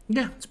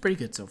 Yeah, it's pretty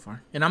good so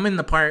far. And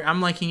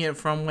I'm liking it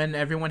from when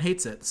everyone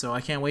hates it. So I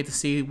can't wait to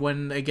see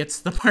when it gets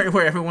to the part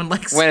where everyone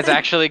likes it. When it's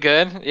actually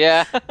good,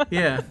 yeah.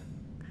 Yeah.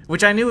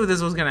 Which I knew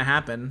this was going to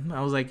happen.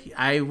 I was like,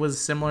 I was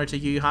similar to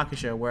Yu Yu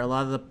Hakusho, where a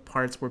lot of the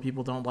parts where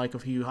people don't like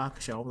of Yu Yu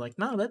Hakusho, I'm like,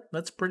 no,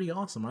 that's pretty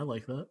awesome. I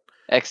like that.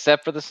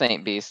 Except for the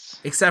Saint Beasts.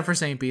 Except for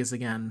Saint Beast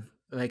again.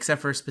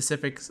 Except for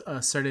specific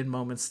certain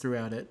moments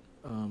throughout it.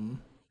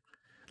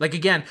 Like,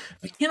 again,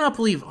 I cannot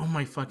believe, oh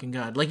my fucking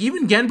god. Like,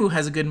 even Genbu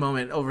has a good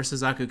moment over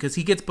Suzaku, because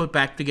he gets put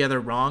back together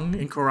wrong,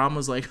 and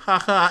Kurama's like,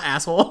 haha,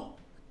 asshole.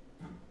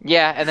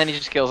 Yeah, and then he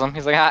just kills him.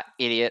 He's like, ha,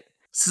 idiot.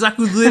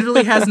 Suzaku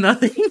literally has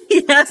nothing.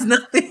 He has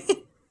nothing.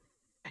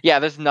 Yeah,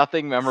 there's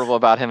nothing memorable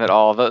about him at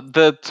all.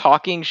 The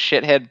talking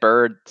shithead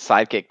bird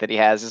sidekick that he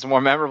has is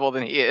more memorable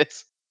than he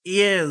is.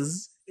 He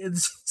is.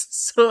 It's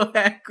so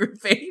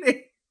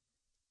aggravating.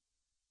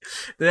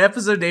 The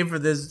episode name for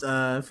this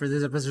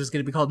episode is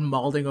going to be called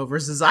Malding over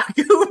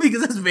Suzaku,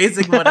 because that's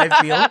basically what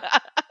I feel.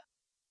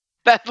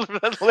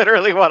 That's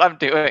literally what I'm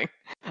doing.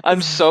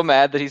 I'm so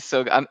mad that he's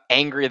so... I'm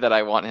angry that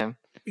I want him.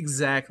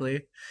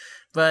 Exactly.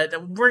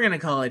 But we're going to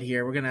call it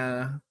here. We're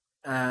going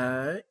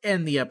to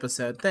end the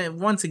episode.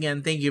 Once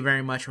again, thank you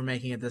very much for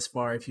making it this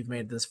far, if you've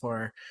made it this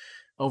far,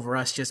 over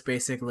us just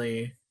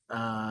basically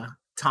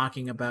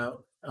talking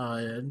about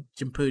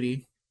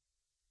Jumputi.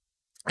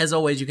 As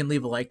always, you can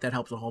leave a like. That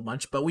helps a whole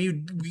bunch. But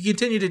we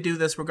continue to do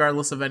this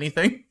regardless of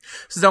anything.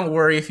 So don't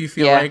worry if you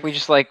feel like... we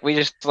just like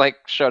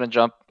Shonen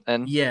Jump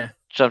and yeah.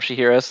 Jump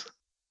Shihiros.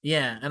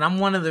 Yeah, and I'm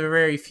one of the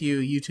very few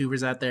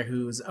YouTubers out there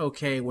who's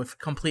okay with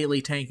completely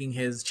tanking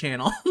his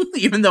channel,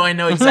 even though I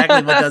know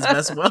exactly what does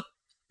best well.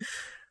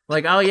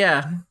 Like, oh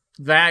yeah,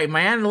 my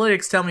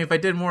analytics tell me if I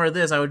did more of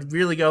this, I would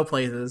really go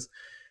places.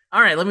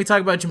 All right, let me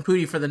talk about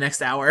Jumputi for the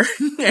next hour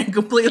and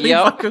completely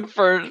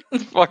for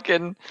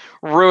fucking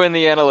ruin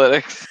the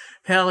analytics.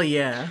 Hell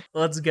yeah,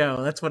 let's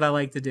go. That's what I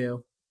like to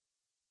do.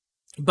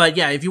 But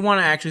yeah, if you want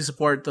to actually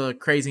support the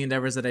crazy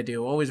endeavors that I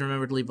do, always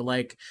remember to leave a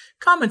like.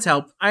 Comments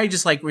help. I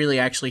just like really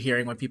actually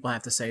hearing what people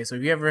have to say. So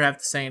if you ever have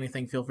to say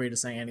anything, feel free to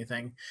say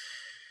anything.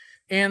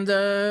 And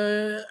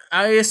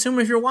I assume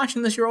if you're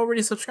watching this, you're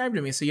already subscribed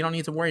to me, so you don't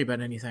need to worry about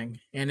anything.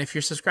 And if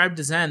you're subscribed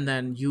to Zen,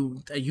 then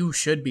you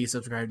should be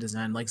subscribed to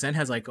Zen. Like Zen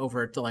has like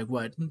over to like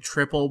what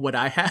triple what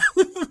I have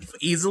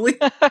easily.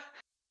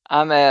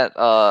 I'm at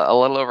a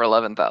little over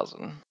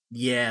 11,000.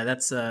 Yeah,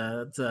 that's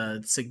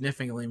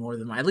significantly more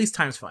than mine. At least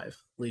times 5. At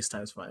least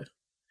times 5. I've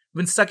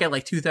been stuck at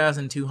like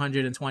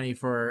 2,220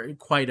 for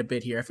quite a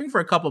bit here. I think for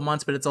a couple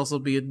months, but it's also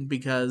been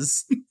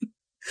because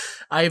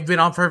I've been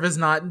on purpose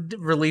not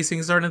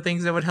releasing certain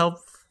things that would help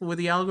with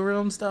the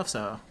algorithm stuff,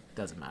 so it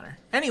doesn't matter.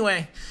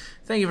 Anyway,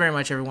 thank you very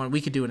much, everyone.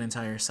 We could do an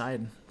entire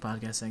side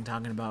podcast thing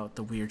talking about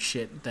the weird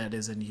shit that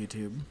is in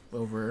YouTube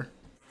over...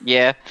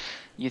 Yeah,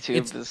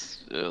 YouTube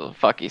is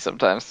fucky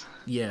sometimes.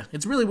 Yeah,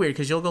 it's really weird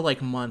because you'll go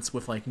like months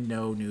with like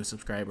no new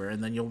subscriber,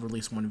 and then you'll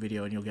release one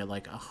video and you'll get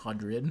like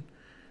 100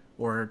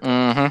 or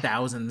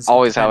thousands.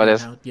 Always how it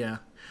is. Yeah,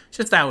 it's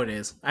just how it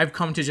is. I've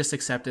come to just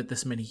accept it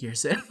this many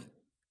years in.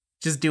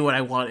 Just do what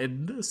I want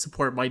and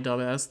support my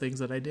dumbass things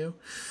that I do.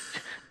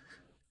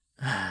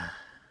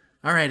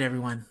 All right,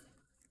 everyone.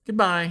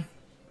 Goodbye.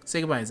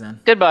 Say goodbye,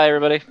 Zen. Goodbye,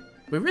 everybody.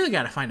 We really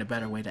got to find a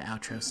better way to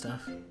outro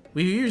stuff.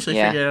 We usually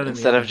figure it out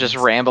instead of just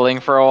rambling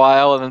for a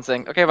while and then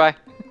saying, okay, bye.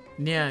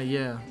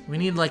 Yeah. We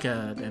need like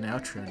an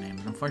outro name.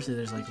 But unfortunately,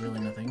 there's like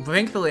really nothing. But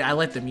thankfully, I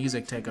let the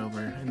music take over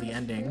and the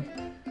ending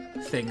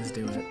things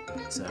do it.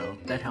 So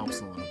that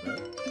helps a little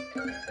bit.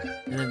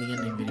 And then the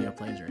ending video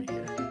plays right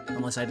here.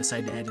 Unless I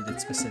decide to edit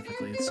it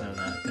specifically so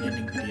that the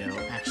ending video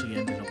actually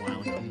ended a while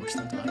ago and we're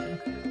still talking.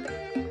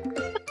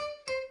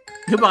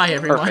 Goodbye,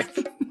 everyone.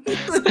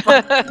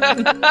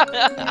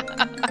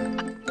 Bye.